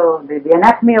whole, the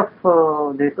anatomy of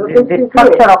the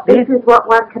structure of this? This is what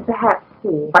one can perhaps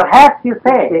see. Perhaps you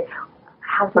say.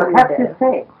 Perhaps you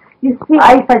say. You see,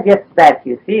 I suggest that,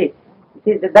 you see.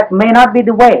 That may not be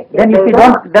the way. Then if you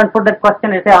don't put that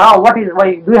question and say, why,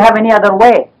 do you have any other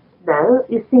way? No,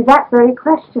 you see, that very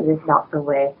question is not the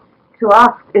way. To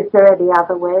ask, is there any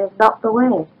other way, is not the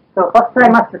way. So first I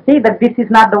must see that this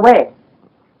is not the way.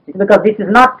 Because this is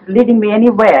not leading me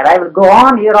anywhere. I will go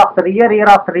on year after year, year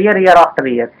after year, year after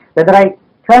year. Whether I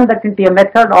turn that into a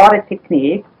method or a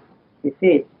technique, you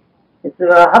see,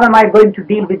 how am I going to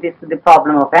deal with the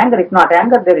problem of anger? If not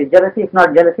anger, there is jealousy. If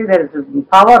not jealousy, there is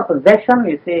power, possession,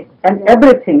 you see, and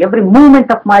everything, every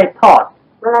movement of my thought.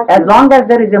 Well, as long as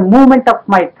there is a movement of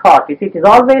my thought, you see, it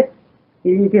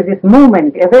is this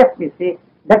movement, you see,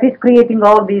 that is creating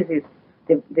all these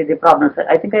the problems.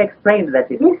 I think I explained that.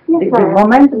 Yes, the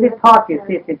moment the thought, you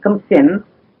see, it comes in,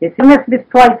 it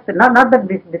destroys, not that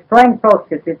this destroying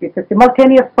process, it's a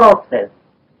simultaneous process.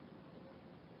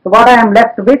 So what I am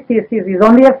left with is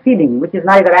only a feeling, which is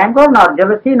neither anger, nor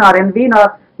jealousy, nor envy,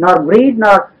 nor greed,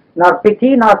 nor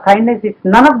pity, nor kindness. It's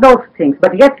none of those things.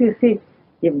 But yet, you see,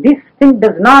 if this thing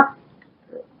does not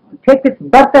take its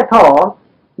birth at all,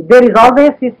 there is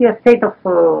always, you see, a state of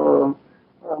the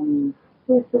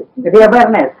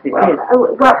awareness. One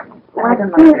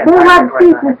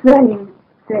sees this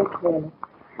very clearly.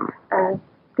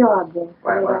 Go on, yes.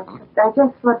 I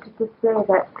just wanted to say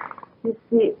that, you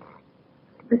see,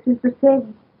 this is the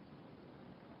same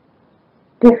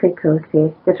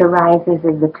difficulty that arises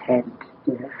in the tent.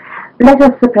 Yes. Let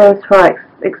us suppose,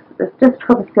 just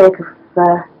for the sake of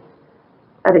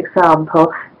an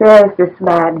example, there is this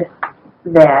man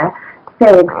there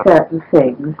saying certain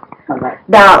things. Right.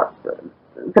 Now,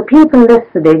 the people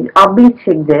listening are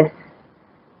meeting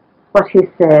what he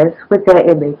says, with their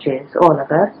images, all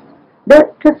of us.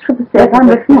 But just for the sake of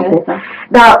listening.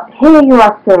 Now, here you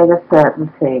are saying a certain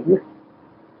thing.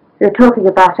 You're talking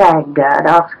about anger and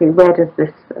asking where does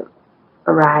this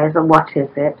arise and what is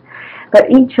it. But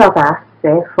each of us,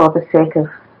 say, for the sake of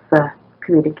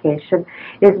communication,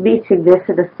 is meeting this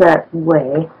in a certain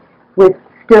way, with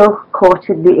still caught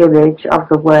in the image of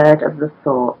the word and the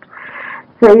thought.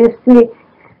 So you see,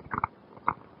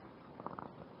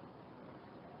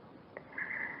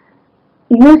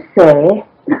 you say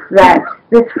that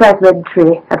this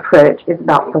fragmentary approach is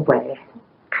not the way.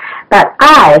 But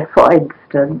I, for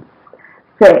instance,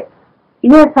 say,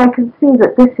 yes, I can see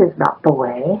that this is not the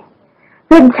way.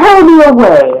 Then tell me a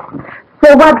way.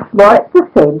 So once more, it's the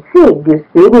same thing. You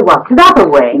see, we want another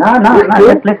way. No,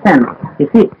 just listen. You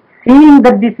see, seeing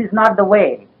that this is not the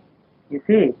way, you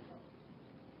see,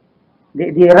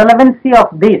 the relevancy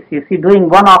of this, you see, doing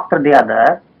one after the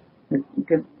other,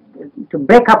 to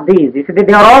break up these, you see,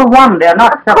 they are all one, they are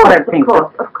not separate things.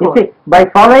 Of course. You see, by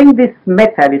following this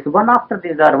method, it's one after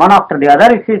the other,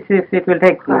 it will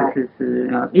take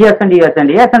years and years and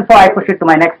years, and so I push it to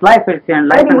my next life, and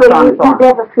life anyway, and so on. you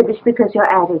never finish because you're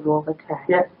adding all the time.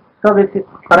 Yes. So this is,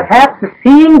 perhaps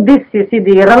seeing this, you see,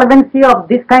 the irrelevancy of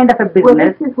this kind of a business. Well,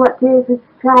 this is what Dave is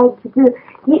trying to do.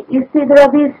 You see, there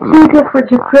are these two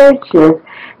different approaches.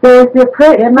 There is the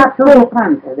approach... They are not so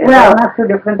different. They are not two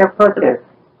different approaches.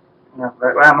 No,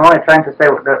 but I'm only trying to say,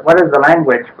 what is the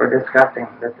language for discussing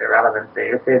this irrelevancy?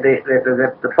 You see,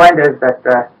 the point is that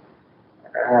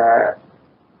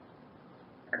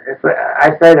I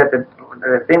say that it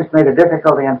seems to me the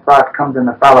difficulty in thought comes in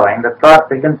the following. The thought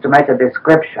begins to make a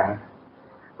description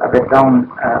of its own,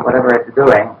 whatever it's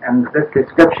doing, and this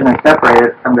description is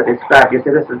separated from the described. You see,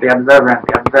 this is the observer and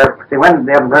the observer. See, when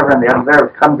the observer and the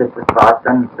observed come to the thought,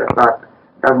 then the thought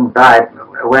doesn't die,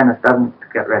 awareness doesn't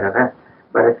get rid of it,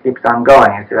 but it keeps on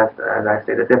going. You see, that's, as I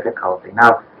say, the difficulty.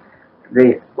 Now,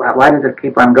 why does it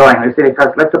keep on going? You see,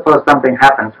 because let's suppose something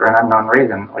happens for an unknown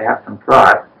reason. We have some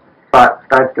thought. Thought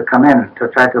starts to come in to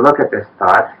try to look at this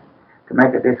thought, to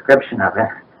make a description of it,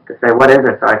 to say what is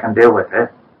it so I can deal with it.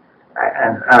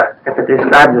 And if it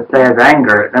describes it, say, as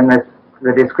anger, then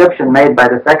the description made by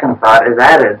the second thought is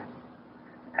added.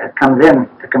 It comes in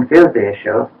to confuse the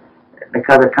issue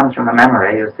because it comes from a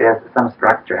memory, you see, as some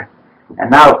structure. And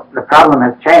now the problem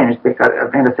has changed because,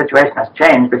 the situation has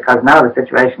changed because now the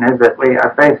situation is that we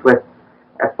are faced with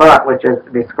a thought which is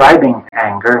describing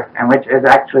anger and which is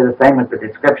actually the same as the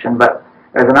description, but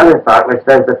there's another thought which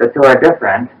says that the two are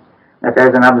different, that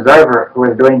there's an observer who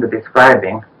is doing the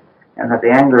describing and that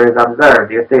the anger is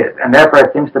observed, you see it. And therefore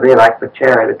it seems to be like the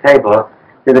chair or the table.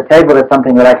 See, the table is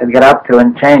something that I could get up to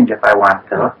and change if I want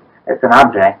to. It's an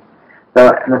object.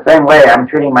 So in the same way, I'm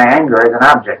treating my anger as an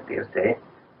object, you see.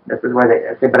 This is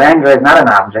where but anger is not an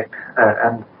object,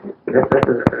 and this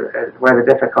is where the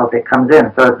difficulty comes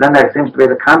in. So then there seems to be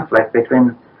the conflict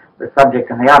between the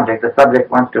subject and the object. The subject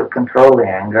wants to control the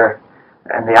anger,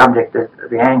 and the object is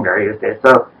the anger, you see.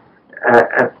 So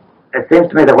it seems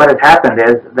to me that what has happened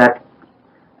is that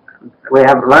we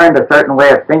have learned a certain way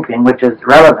of thinking which is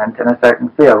relevant in a certain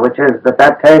field, which is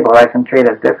that table I can treat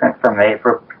as different from me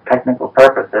for technical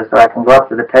purposes, so I can go up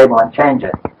to the table and change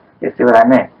it. You see what I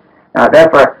mean? Now,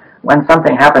 therefore, when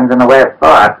something happens in the way of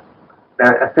thought,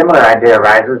 a similar idea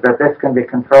arises that this can be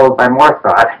controlled by more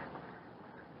thought.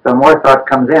 So more thought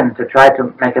comes in to try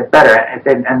to make it better. And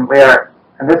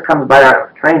this comes by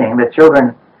our training. The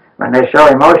children, when they show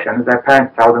emotions, their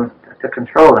parents tell them to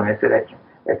control them. You see,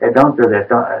 if they don't do this,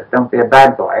 don't be a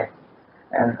bad boy,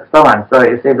 and so on. So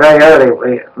you see, very early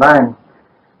we learn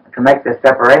to make this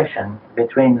separation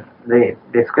between the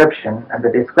description and the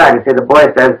described. You see, the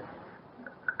boy says,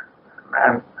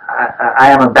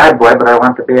 I am a bad boy, but I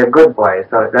want to be a good boy.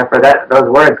 So therefore those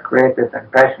words create this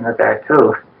impression that there are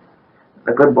two.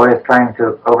 The good boy is trying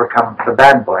to overcome the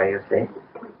bad boy, you see.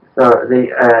 So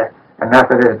and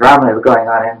therefore this drama is going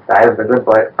on inside of the good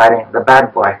boy fighting the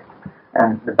bad boy.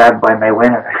 And the bad boy may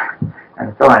win,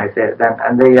 and so on, you see.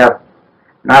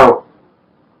 Now,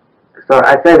 so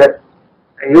I say that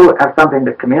you have something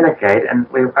to communicate, and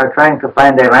we are trying to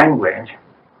find a language.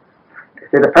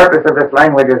 See, the purpose of this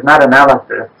language is not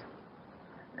analysis.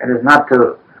 It is not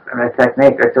to a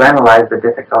technique or to analyze the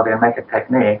difficulty and make a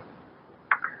technique,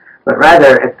 but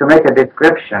rather it's to make a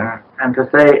description and to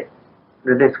say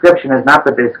the description is not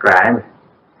the described,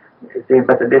 you see,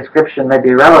 but the description may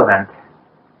be relevant,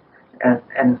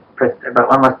 but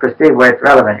one must perceive where it's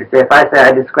relevant. You see, if I say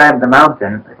I describe the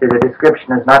mountain, see, the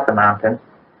description is not the mountain,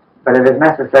 but it is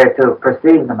necessary to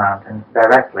perceive the mountain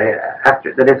directly.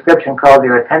 After the description calls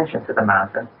your attention to the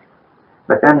mountain,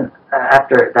 but then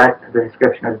after that the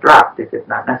description is dropped if it's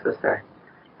not necessary.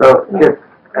 So we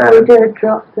do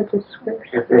drop the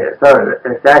description. So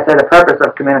I say the purpose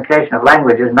of communication of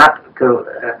language is not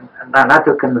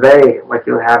to convey what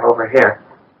you have over here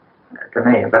to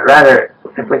me, but rather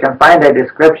if we can find a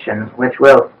description which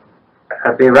will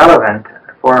be relevant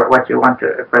for what you want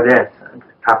to, for this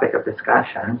topic of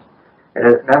discussion, it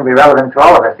is then be relevant to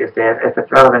all of us, you see. If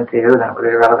it's relevant to you, then it would be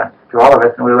relevant to all of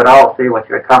us, and we would all see what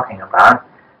you're talking about.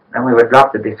 Then we would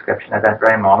drop the description at that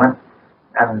very moment,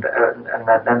 and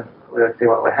then we would see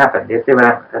what would happen. Do you see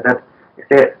what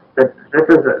this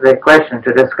is the question,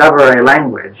 to discover a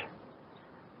language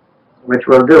which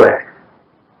will do it.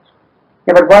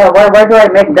 Yeah, but why do I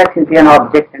make that into an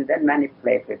object and then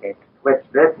manipulate with it? Which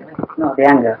this? No, the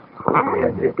anger.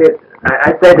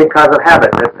 I say because of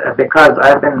habit. Because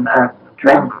I've been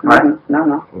trained.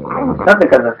 No. It's not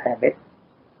because of habit.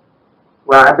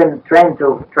 Well, I've been trained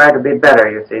to try to be better.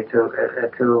 You see, to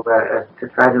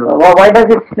try to. Well, why does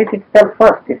it split itself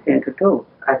first? It's into two.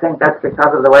 I think that's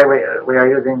because of the way we are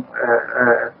using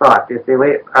thought. You see,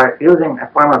 we are using a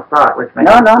form of thought which makes.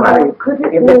 No.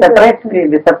 If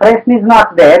the separation is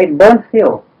not there, it burns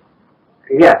you.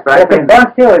 Yes, but if it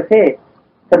burns you, see.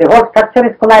 So the whole structure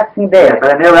is collapsing there. Yeah,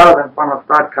 but an irrelevant form of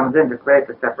thought comes in to create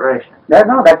the separation.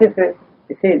 No, that is,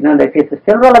 you see, no, that is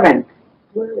still relevant.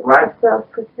 Right?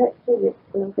 Self-protection.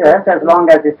 Yes, as long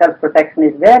as the self-protection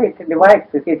is there, it divides.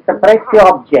 It separates the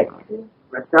object.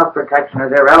 But self-protection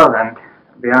is irrelevant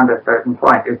beyond a certain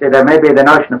point. You see, there may be the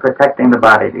notion of protecting the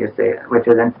body, you see, which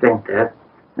is instinctive,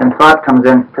 and thought comes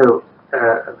in to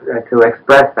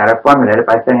express that or formulate it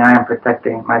by saying, I am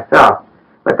protecting myself.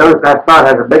 But that thought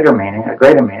has a bigger meaning, a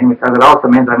greater meaning, because it also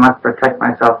means I must protect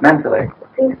myself mentally. It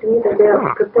seems to me that they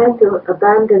are prepared to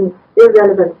abandon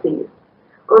irrelevancies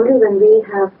only when we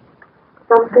have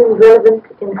something relevant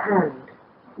in hand.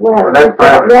 Well, that's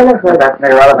relevant. That's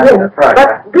irrelevant. Yes, That's right.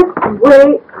 but this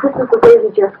is the way we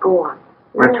just go on.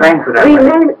 We're trained to that We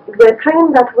way. we're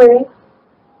trained that way.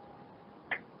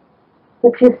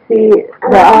 But you see,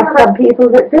 there are some people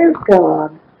that don't go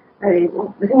on. I mean,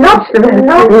 Not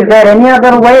Is there any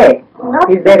other way?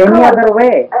 Not Is there any because- other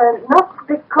way? not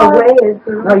the because way is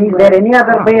the No, is there any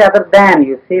other way other than,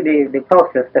 you see, the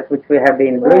process that which we have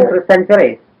been doing through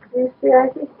centuries? You see, I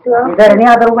think to Is ask, there any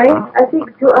other way? I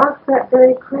think to ask that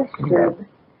very question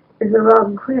is the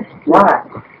wrong question. Why?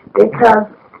 Because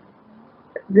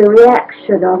the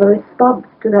reaction or the response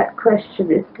to that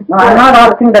question is to No, I'm not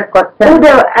asking that No, question.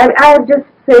 no, I'm just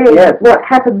saying Yes. what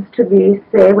happens to me,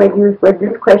 say, when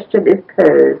this question is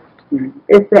posed, Mhm.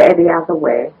 is there any other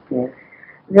way? Yes.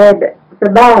 Then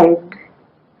the mind,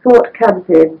 thought comes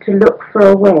in to look for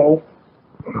a way,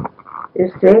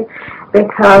 you see,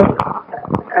 because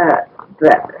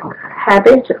the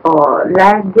habit or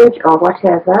language or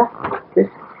whatever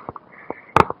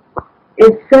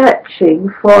is searching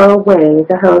for a way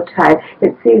the whole time.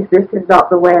 It sees this is not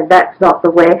the way and that's not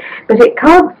the way, but it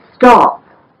can't stop.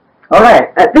 All right.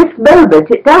 At this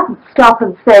moment, it doesn't stop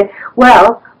and say,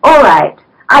 well, all right,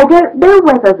 I don't know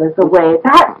whether there's a way.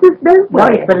 Perhaps there's no No,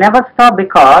 way. it will never stop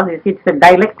because it's a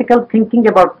dialectical thinking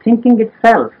about thinking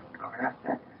itself.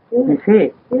 You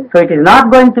see, so it is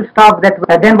not going to stop that.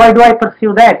 Then why do I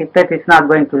pursue that if that is not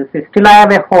going to? Still, I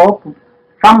have a hope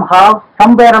somehow,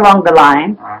 somewhere along the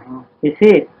line. You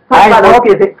see, I hope.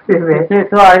 You see,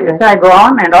 so I go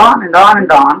on and on and on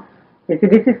and on. You see,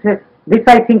 this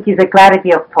I think is a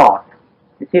clarity of thought.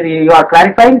 You see, you are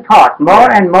clarifying thought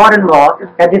more and more and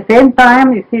more. At the same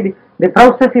time, you see, the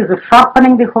process is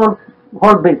sharpening the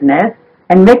whole business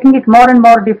and making it more and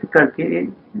more difficult.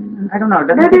 I don't know.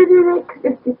 Doesn't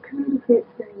It communicates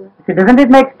very well. doesn't it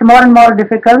make it more and more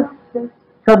difficult?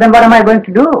 So then what am I going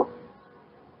to do?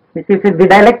 You see, it's the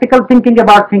dialectical thinking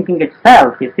about thinking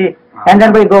itself, you see. And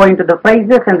then we go into the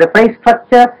phrases and the phrase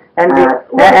structure and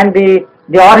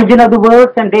the origin of the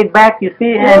words and date back, you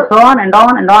see, and so on and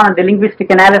on and on, and the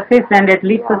linguistic analysis, and it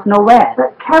leads us nowhere.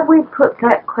 But can we put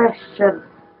that question,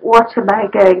 what am I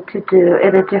going to do,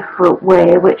 in a different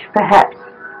way, which perhaps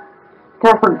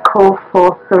doesn't call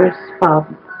forth the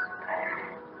response?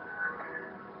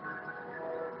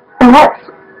 Perhaps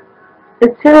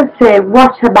instead of saying,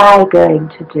 what am I going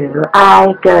to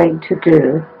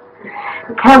do,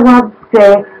 can one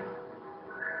say,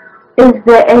 is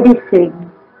there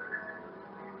anything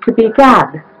to be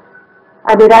done?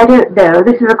 I mean, I don't know.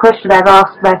 This is a question I've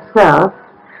asked myself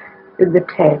in the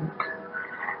tent.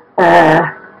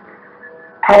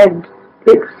 And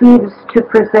it seems to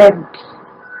present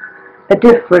a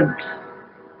different,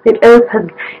 it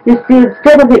opens, you see,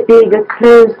 instead of it being a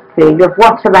closed thing of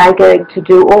what am I going to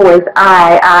do, always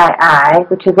I,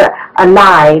 which is a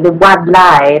line, in one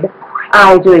line,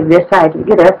 I doing this, I do,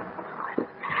 you know.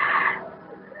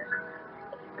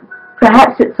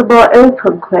 Perhaps it's a more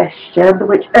open question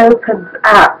which opens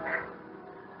up,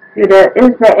 you know,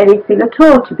 is there anything at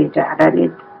all to be done? I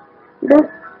mean, you know,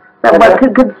 someone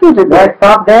can consider Do I this.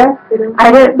 stop there?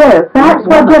 I don't know. Perhaps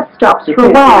one just stops for a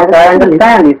while. I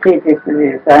understand. You see,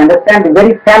 I understand the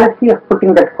very fallacy of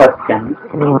putting that question.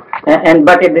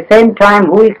 But at the same time,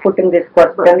 who is putting this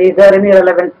question? Is there any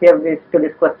relevancy of this to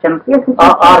this question Yes, it is.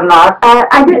 or not?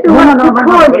 I don't know what to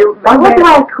call you. What do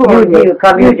I call you? You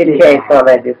come Eugene Chase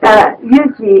already.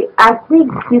 Eugene, I think,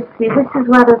 you see, this is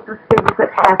one of the things that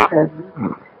happens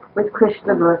with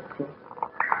Krishnamurti.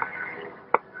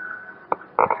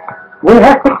 We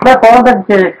have picked up all the...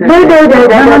 No, that's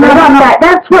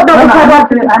not what I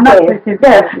wanted to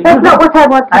say. That's not what I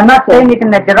wanted to say. I'm not saying it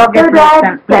in a derogatory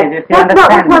sense, please. You That's not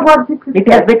what I understand. wanted to say.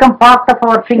 It has become part of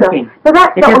our thinking. So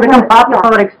that's It not has what become I- part of yeah.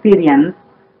 our experience.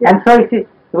 And so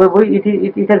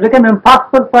it has become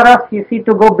impossible for us, you see,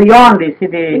 to go beyond this,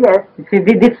 Yes.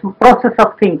 this process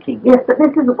of thinking. Yes, but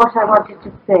this is what I wanted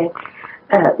to say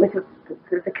with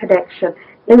the connection,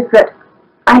 is that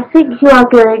I think you are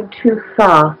going too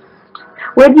fast.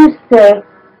 When you say,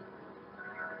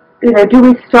 you know, do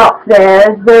we stop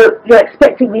there as though you're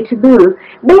expecting me to move,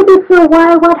 maybe for a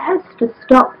while one has to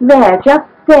stop there, just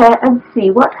there, and see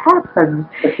what happens.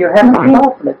 But you have to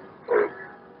stop it.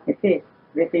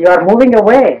 You see, you are moving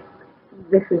away.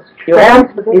 This is You have,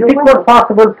 if it were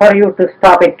possible for you to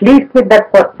stop at least with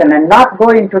that question and not go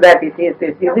into that, is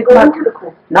it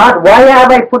not why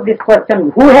have I put this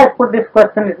question, who has put this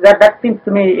question, is that seems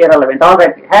to me irrelevant. All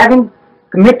right, having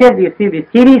committed, you see, the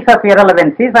series of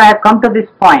irrelevancies, I have come to this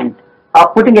point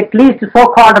of putting at least a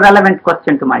so-called relevant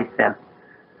question to myself.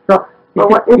 So,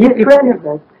 is it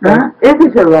relevant? Huh? Is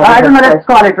it irrelevant? I don't know, let's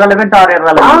call it relevant or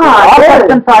irrelevant. Ah, All yes.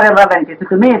 questions are irrelevant. You see,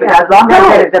 to me, as long as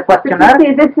there is a questioner.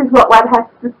 See, this is what one has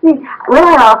to see. When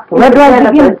I ask, Where do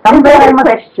I begin? is Somewhere I the must-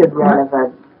 question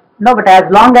relevant? No, but as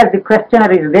long as the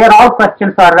questioner is there, all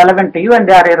questions are relevant to you and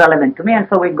they are irrelevant to me, and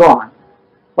so we go on.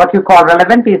 What you call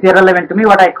relevant is irrelevant to me,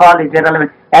 what I call is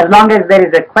irrelevant. As long as there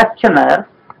is a questioner,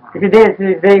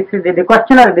 the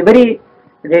questioner, the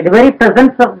very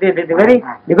presence of the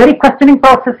very questioning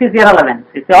process is irrelevant.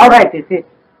 You see, all right, you see,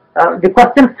 the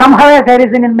question somehow has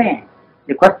arisen in me.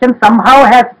 The question somehow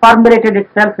has formulated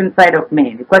itself inside of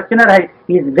me. The questioner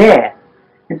is there.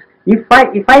 If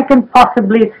I can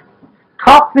possibly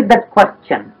stop with that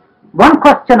question, one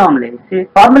question only, see,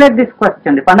 formulate this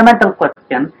question, the fundamental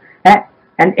question,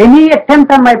 and any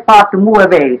attempt on my part to move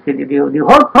away, see, the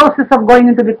whole process of going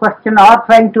into the question or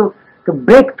trying to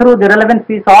break through the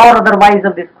relevancies or otherwise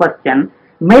of this question,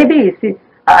 maybe, see,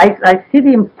 I see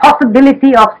the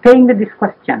impossibility of staying with this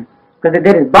question, because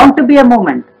there is bound to be a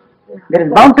moment. There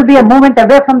is bound to be a moment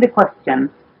away from the question.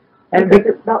 And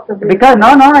because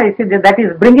you see, that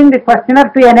is bringing the questioner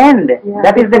to an end. Yeah.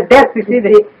 That is the death, you see.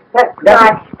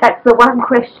 That's the one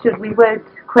question we won't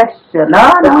question.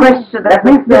 The question that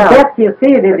means the death, you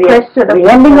see. The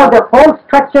ending of the whole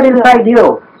structure inside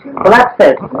you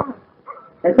collapses.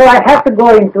 And so I have to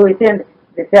go into it and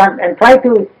try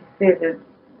to see,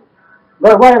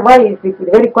 why is the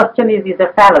very question is a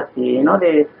fallacy, you know,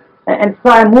 and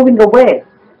so I'm moving away.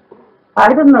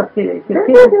 I don't know, see,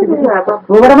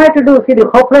 what am I to do? See, the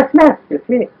hopelessness, you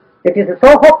see. It is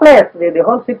so hopeless. The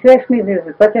whole situation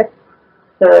is such a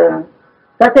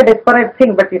desperate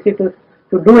thing, but you see, to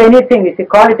do anything, if you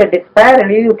call it a despair,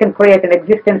 and you can create an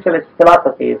existentialist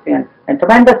philosophy, you see, and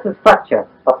tremendous structure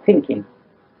of thinking.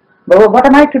 But what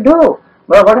am I to do?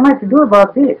 Well, what am I to do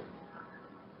about this?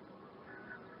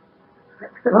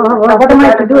 What am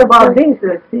I to do about this?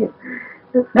 You see.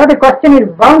 No, the question is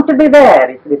bound to be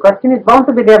there. The question is bound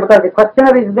to be there because the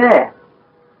questioner is there.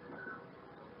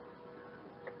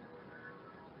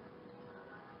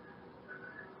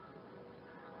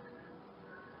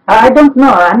 I don't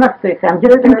know. I'm not saying. I'm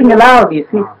just thinking aloud. You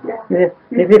see, this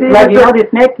is like, you know, the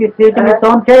snake is eating its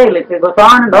own tail. It goes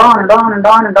on and on and on and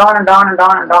on and on and on and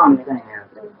on and on.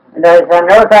 And I'm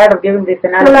never tired of giving this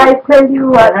analogy. Well, I tell you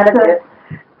what,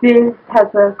 this has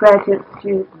a graduate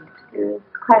student who is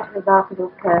quite a remarkable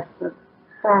person.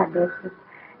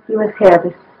 He was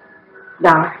here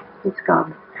now. He's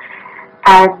gone.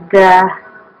 And,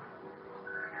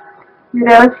 you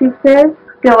know what she says?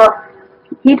 Go up.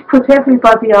 He'd put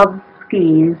everybody on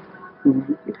skis.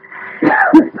 You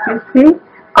see?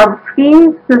 On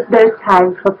skis, there's no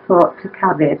time for thought to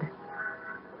come in.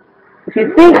 If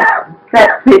you see,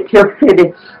 that's it, you're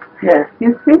finished. Yes.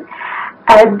 You see?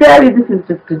 And I mean, this is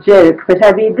just a joke, but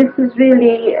I mean, this is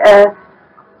really,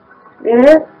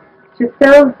 she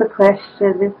solves the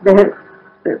question.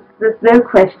 There's no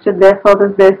question, therefore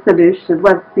there's no solution.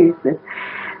 One sees it.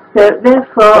 So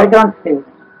therefore... I don't see it.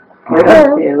 We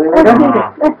don't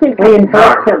see it. We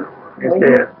interrupt him.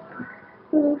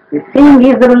 The seeing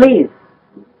is the release.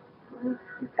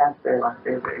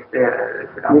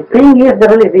 The seeing is the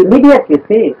release. The immediate, you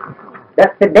see.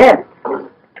 That's the death.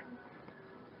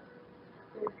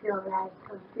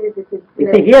 You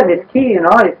see, here this key, you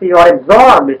know, you see, you are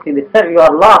absorbed, you see, you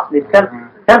are lost, the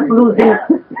self-losing,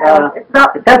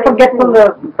 self-forgetful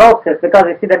process, because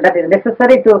you see that is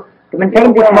necessary to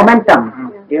maintain this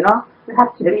momentum, you know. The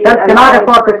self cannot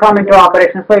afford to come into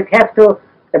operation, so it has to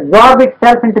absorb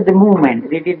itself into the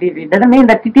movement. It doesn't mean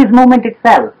that it is movement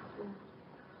itself.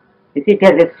 You see, it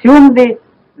has assumed the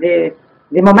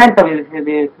momentum, the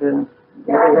Niels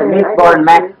Bohr and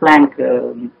Max Planck,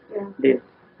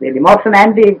 the motion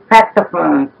and the fact of,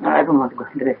 I don't want to go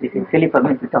into this, it's silly for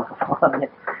me to talk about all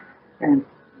that. And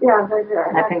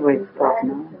I think we're talking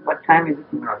now. What time is it?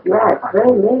 Yeah, it's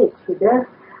very late.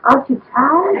 Aren't you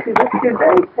tired? You must be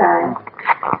very tired.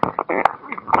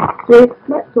 They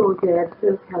slept all day and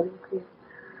still coming clear.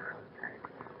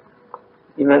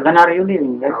 When are you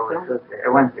leaving?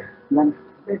 Wednesday. When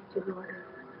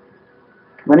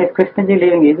is Krishnaji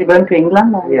leaving? Is he going to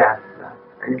England? Or? Yes.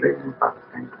 He's leaving in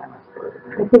Pakistan.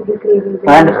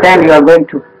 I understand you are going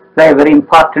to play a very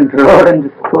important role in the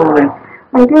school. And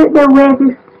I don't know where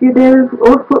this, you know,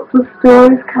 all sorts of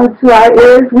stories come to our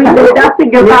ears. We know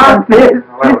nothing about this.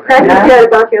 You said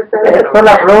about yourself. It's full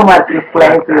of rumors, this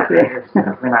place. This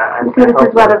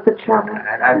is one of the troubles.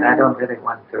 I don't really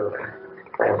want to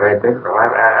play a very big role.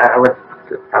 I would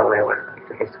probably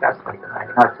to discuss something,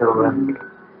 not to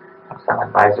have some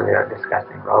advisory or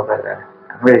discussing role, but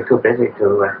I'm really too busy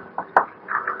to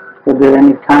do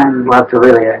any time. Well, to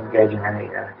really engage in any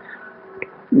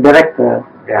director.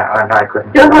 Yeah, no, I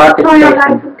couldn't. You don't have to throw your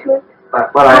life into it.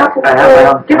 Well, I have my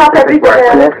own scientific work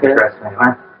that interests me.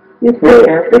 You see,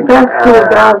 the best thing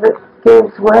now that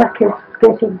Dave's work is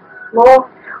getting more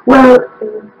Well,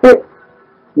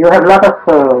 You have a lot of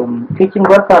teaching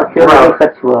work or pure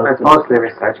research work? It's mostly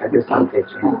research. I do some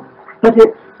teaching. but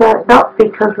it's not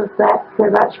because of that so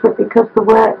much, but because the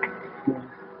work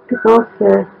is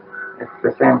also, It's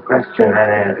the same question.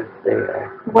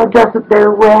 It's one doesn't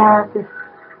know where this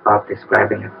about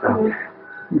describing itself. is.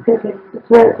 It's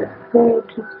very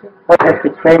interesting. What has to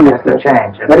change? It has to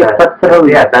change. Very structural.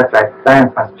 Yeah, that's right.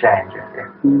 Science must change. You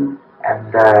see.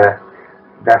 And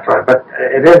therefore, but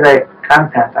it is a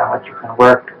content on which you can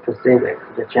work to see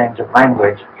the change of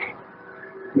language.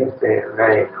 You see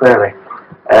very clearly.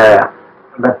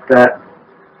 But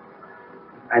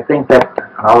I think that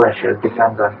all issues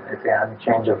depends on the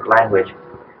change of language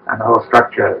and the whole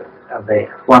structure of the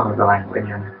form of the language.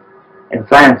 And in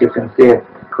science, you can see it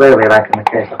clearly, like in the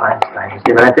case of Einstein. You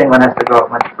see, but I think one has to go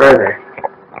much further.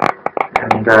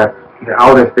 And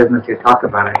all this business you talk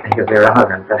about, I think, is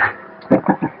irrelevant.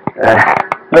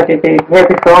 But it has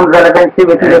its own relevancy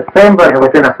within the framework.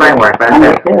 Within a framework, but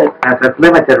it's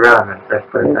limited relevance. Let's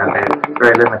put it that way. It's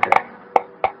very limited.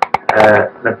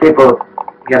 But people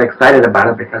get excited about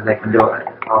it because they can do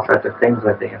all sorts of things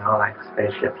with it, like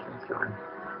spaceships and so on.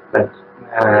 But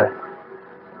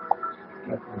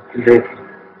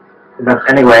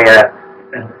anyway,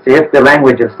 see, if the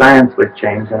language of science would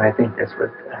change, then I think this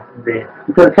would be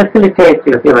it will facilitate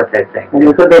things. And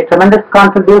it will be a tremendous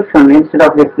contribution instead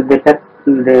of the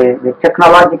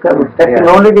technological,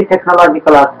 only the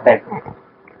technological aspect.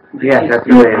 Yes, that's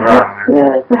really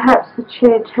wrong. Perhaps the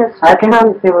change has I think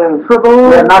we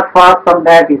are not far from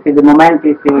that. You see, the moment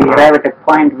we arrive at a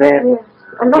point where yes,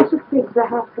 a lot of things are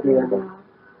happening now.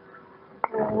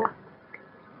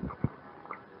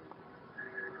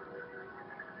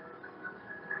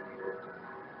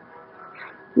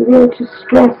 To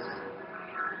stress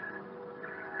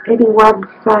any one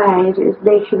side is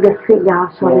making a thing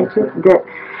out of it, isn't it?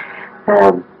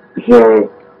 Here,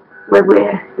 when we're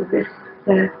in this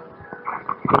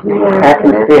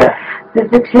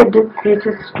there's a tendency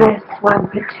to stress one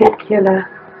particular.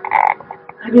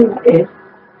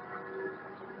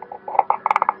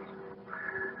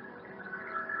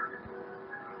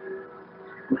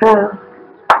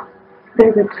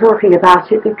 They've been talking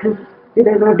about it because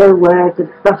there are no words,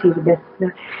 it's not even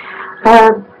necessary.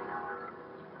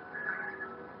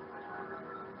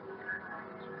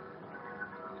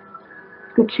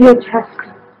 The change has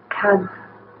to come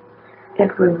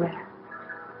everywhere,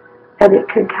 and it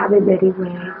can come in many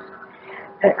ways.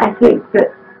 I think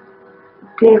that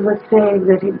Dave was saying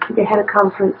that they had a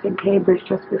conference in Cambridge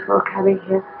just before coming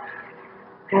here,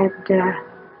 and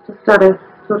just sort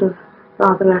of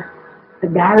rather a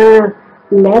narrow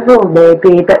level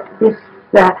maybe, but this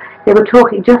they were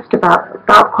talking just about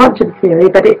quantum theory,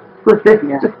 but it was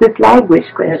just this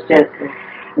language question.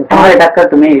 It occurred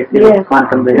to me,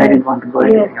 quantum, but I didn't want to go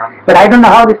into it. But I don't know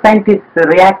how the scientists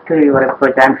react to your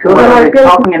approach. I'm sure they're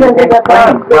talking in the same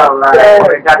point. Well, there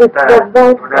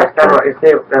are several. You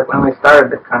see, when we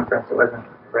started the conference, it wasn't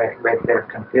great deal of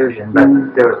confusion, but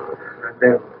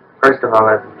first of all,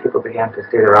 as people began to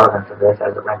see the relevance of this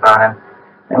as it went on,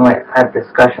 and we had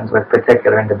discussions with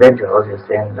particular individuals, you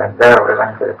see, and there we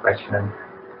went into the question, and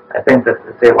I think that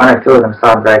one or two of them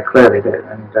saw it very clearly,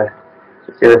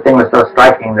 see, the thing was so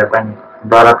striking that when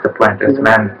brought up the point, this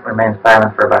man remained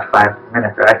silent for about 5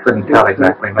 minutes. I couldn't tell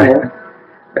exactly,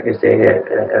 but you see, it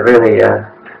really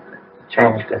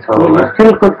changed his whole. You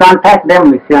still could contact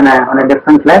them, you see, on a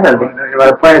different level.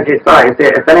 Well, the point is, he saw. You see,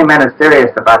 if any man is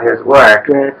serious about his work,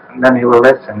 then he will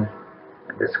listen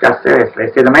and discuss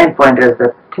seriously. See, the main point is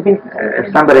that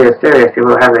if somebody is serious, he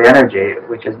will have the energy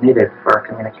which is needed for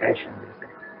communication.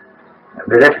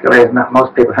 The difficulty is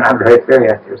most people are not very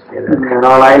serious, you see. They're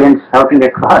all islands shouting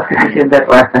across. That's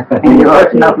the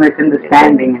ocean of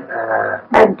misunderstanding.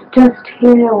 And just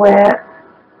here where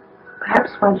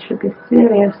perhaps one should be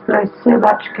serious, there is so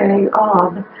much going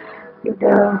on,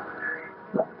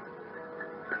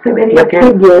 so many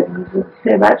opinions and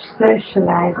so much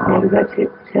socializing that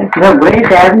it's... The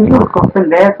great avenue open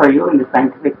there for you in the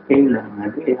scientific field.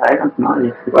 Maybe, I don't know.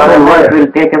 It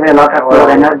will take away a lot of your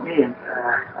energy.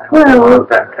 Well,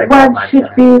 one should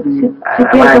be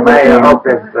together with my hope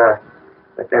is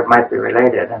that they might be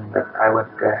related, and that I would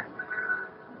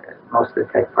mostly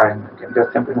take part in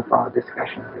just simply in the form of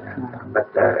discussion. But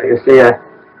you see, I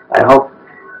hope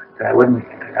that I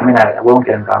won't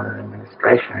get involved in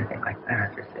administration or anything like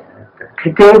that. You see. He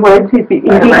won't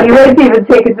even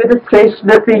take administration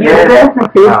at the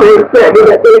university,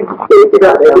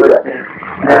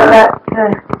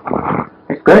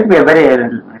 it's going to be a very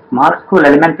small school,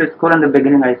 elementary school in the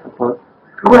beginning, I suppose.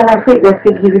 Well, I think they're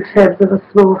thinking in terms of a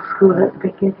small school at the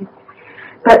beginning.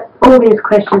 But all these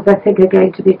questions, I think, are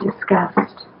going to be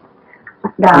discussed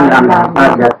now.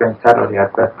 Not yet been settled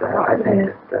yet, but I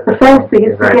think that the first thing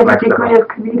is to very get a much degree of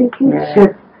communication.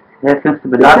 Yeah. There seems to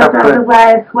be a lot Because of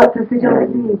otherwise, what does it all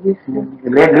mean? You see? a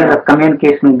great deal of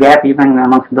communication gap even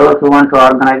amongst those who want to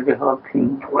organize the whole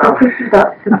thing. Well, This is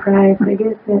not surprising,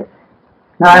 is it?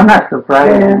 No, I'm not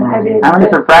surprised. Yeah, I mean, I'm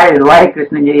only surprised why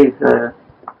Krishnaji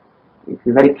is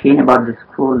very keen about the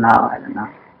school now. I don't know.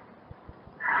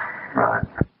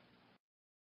 right.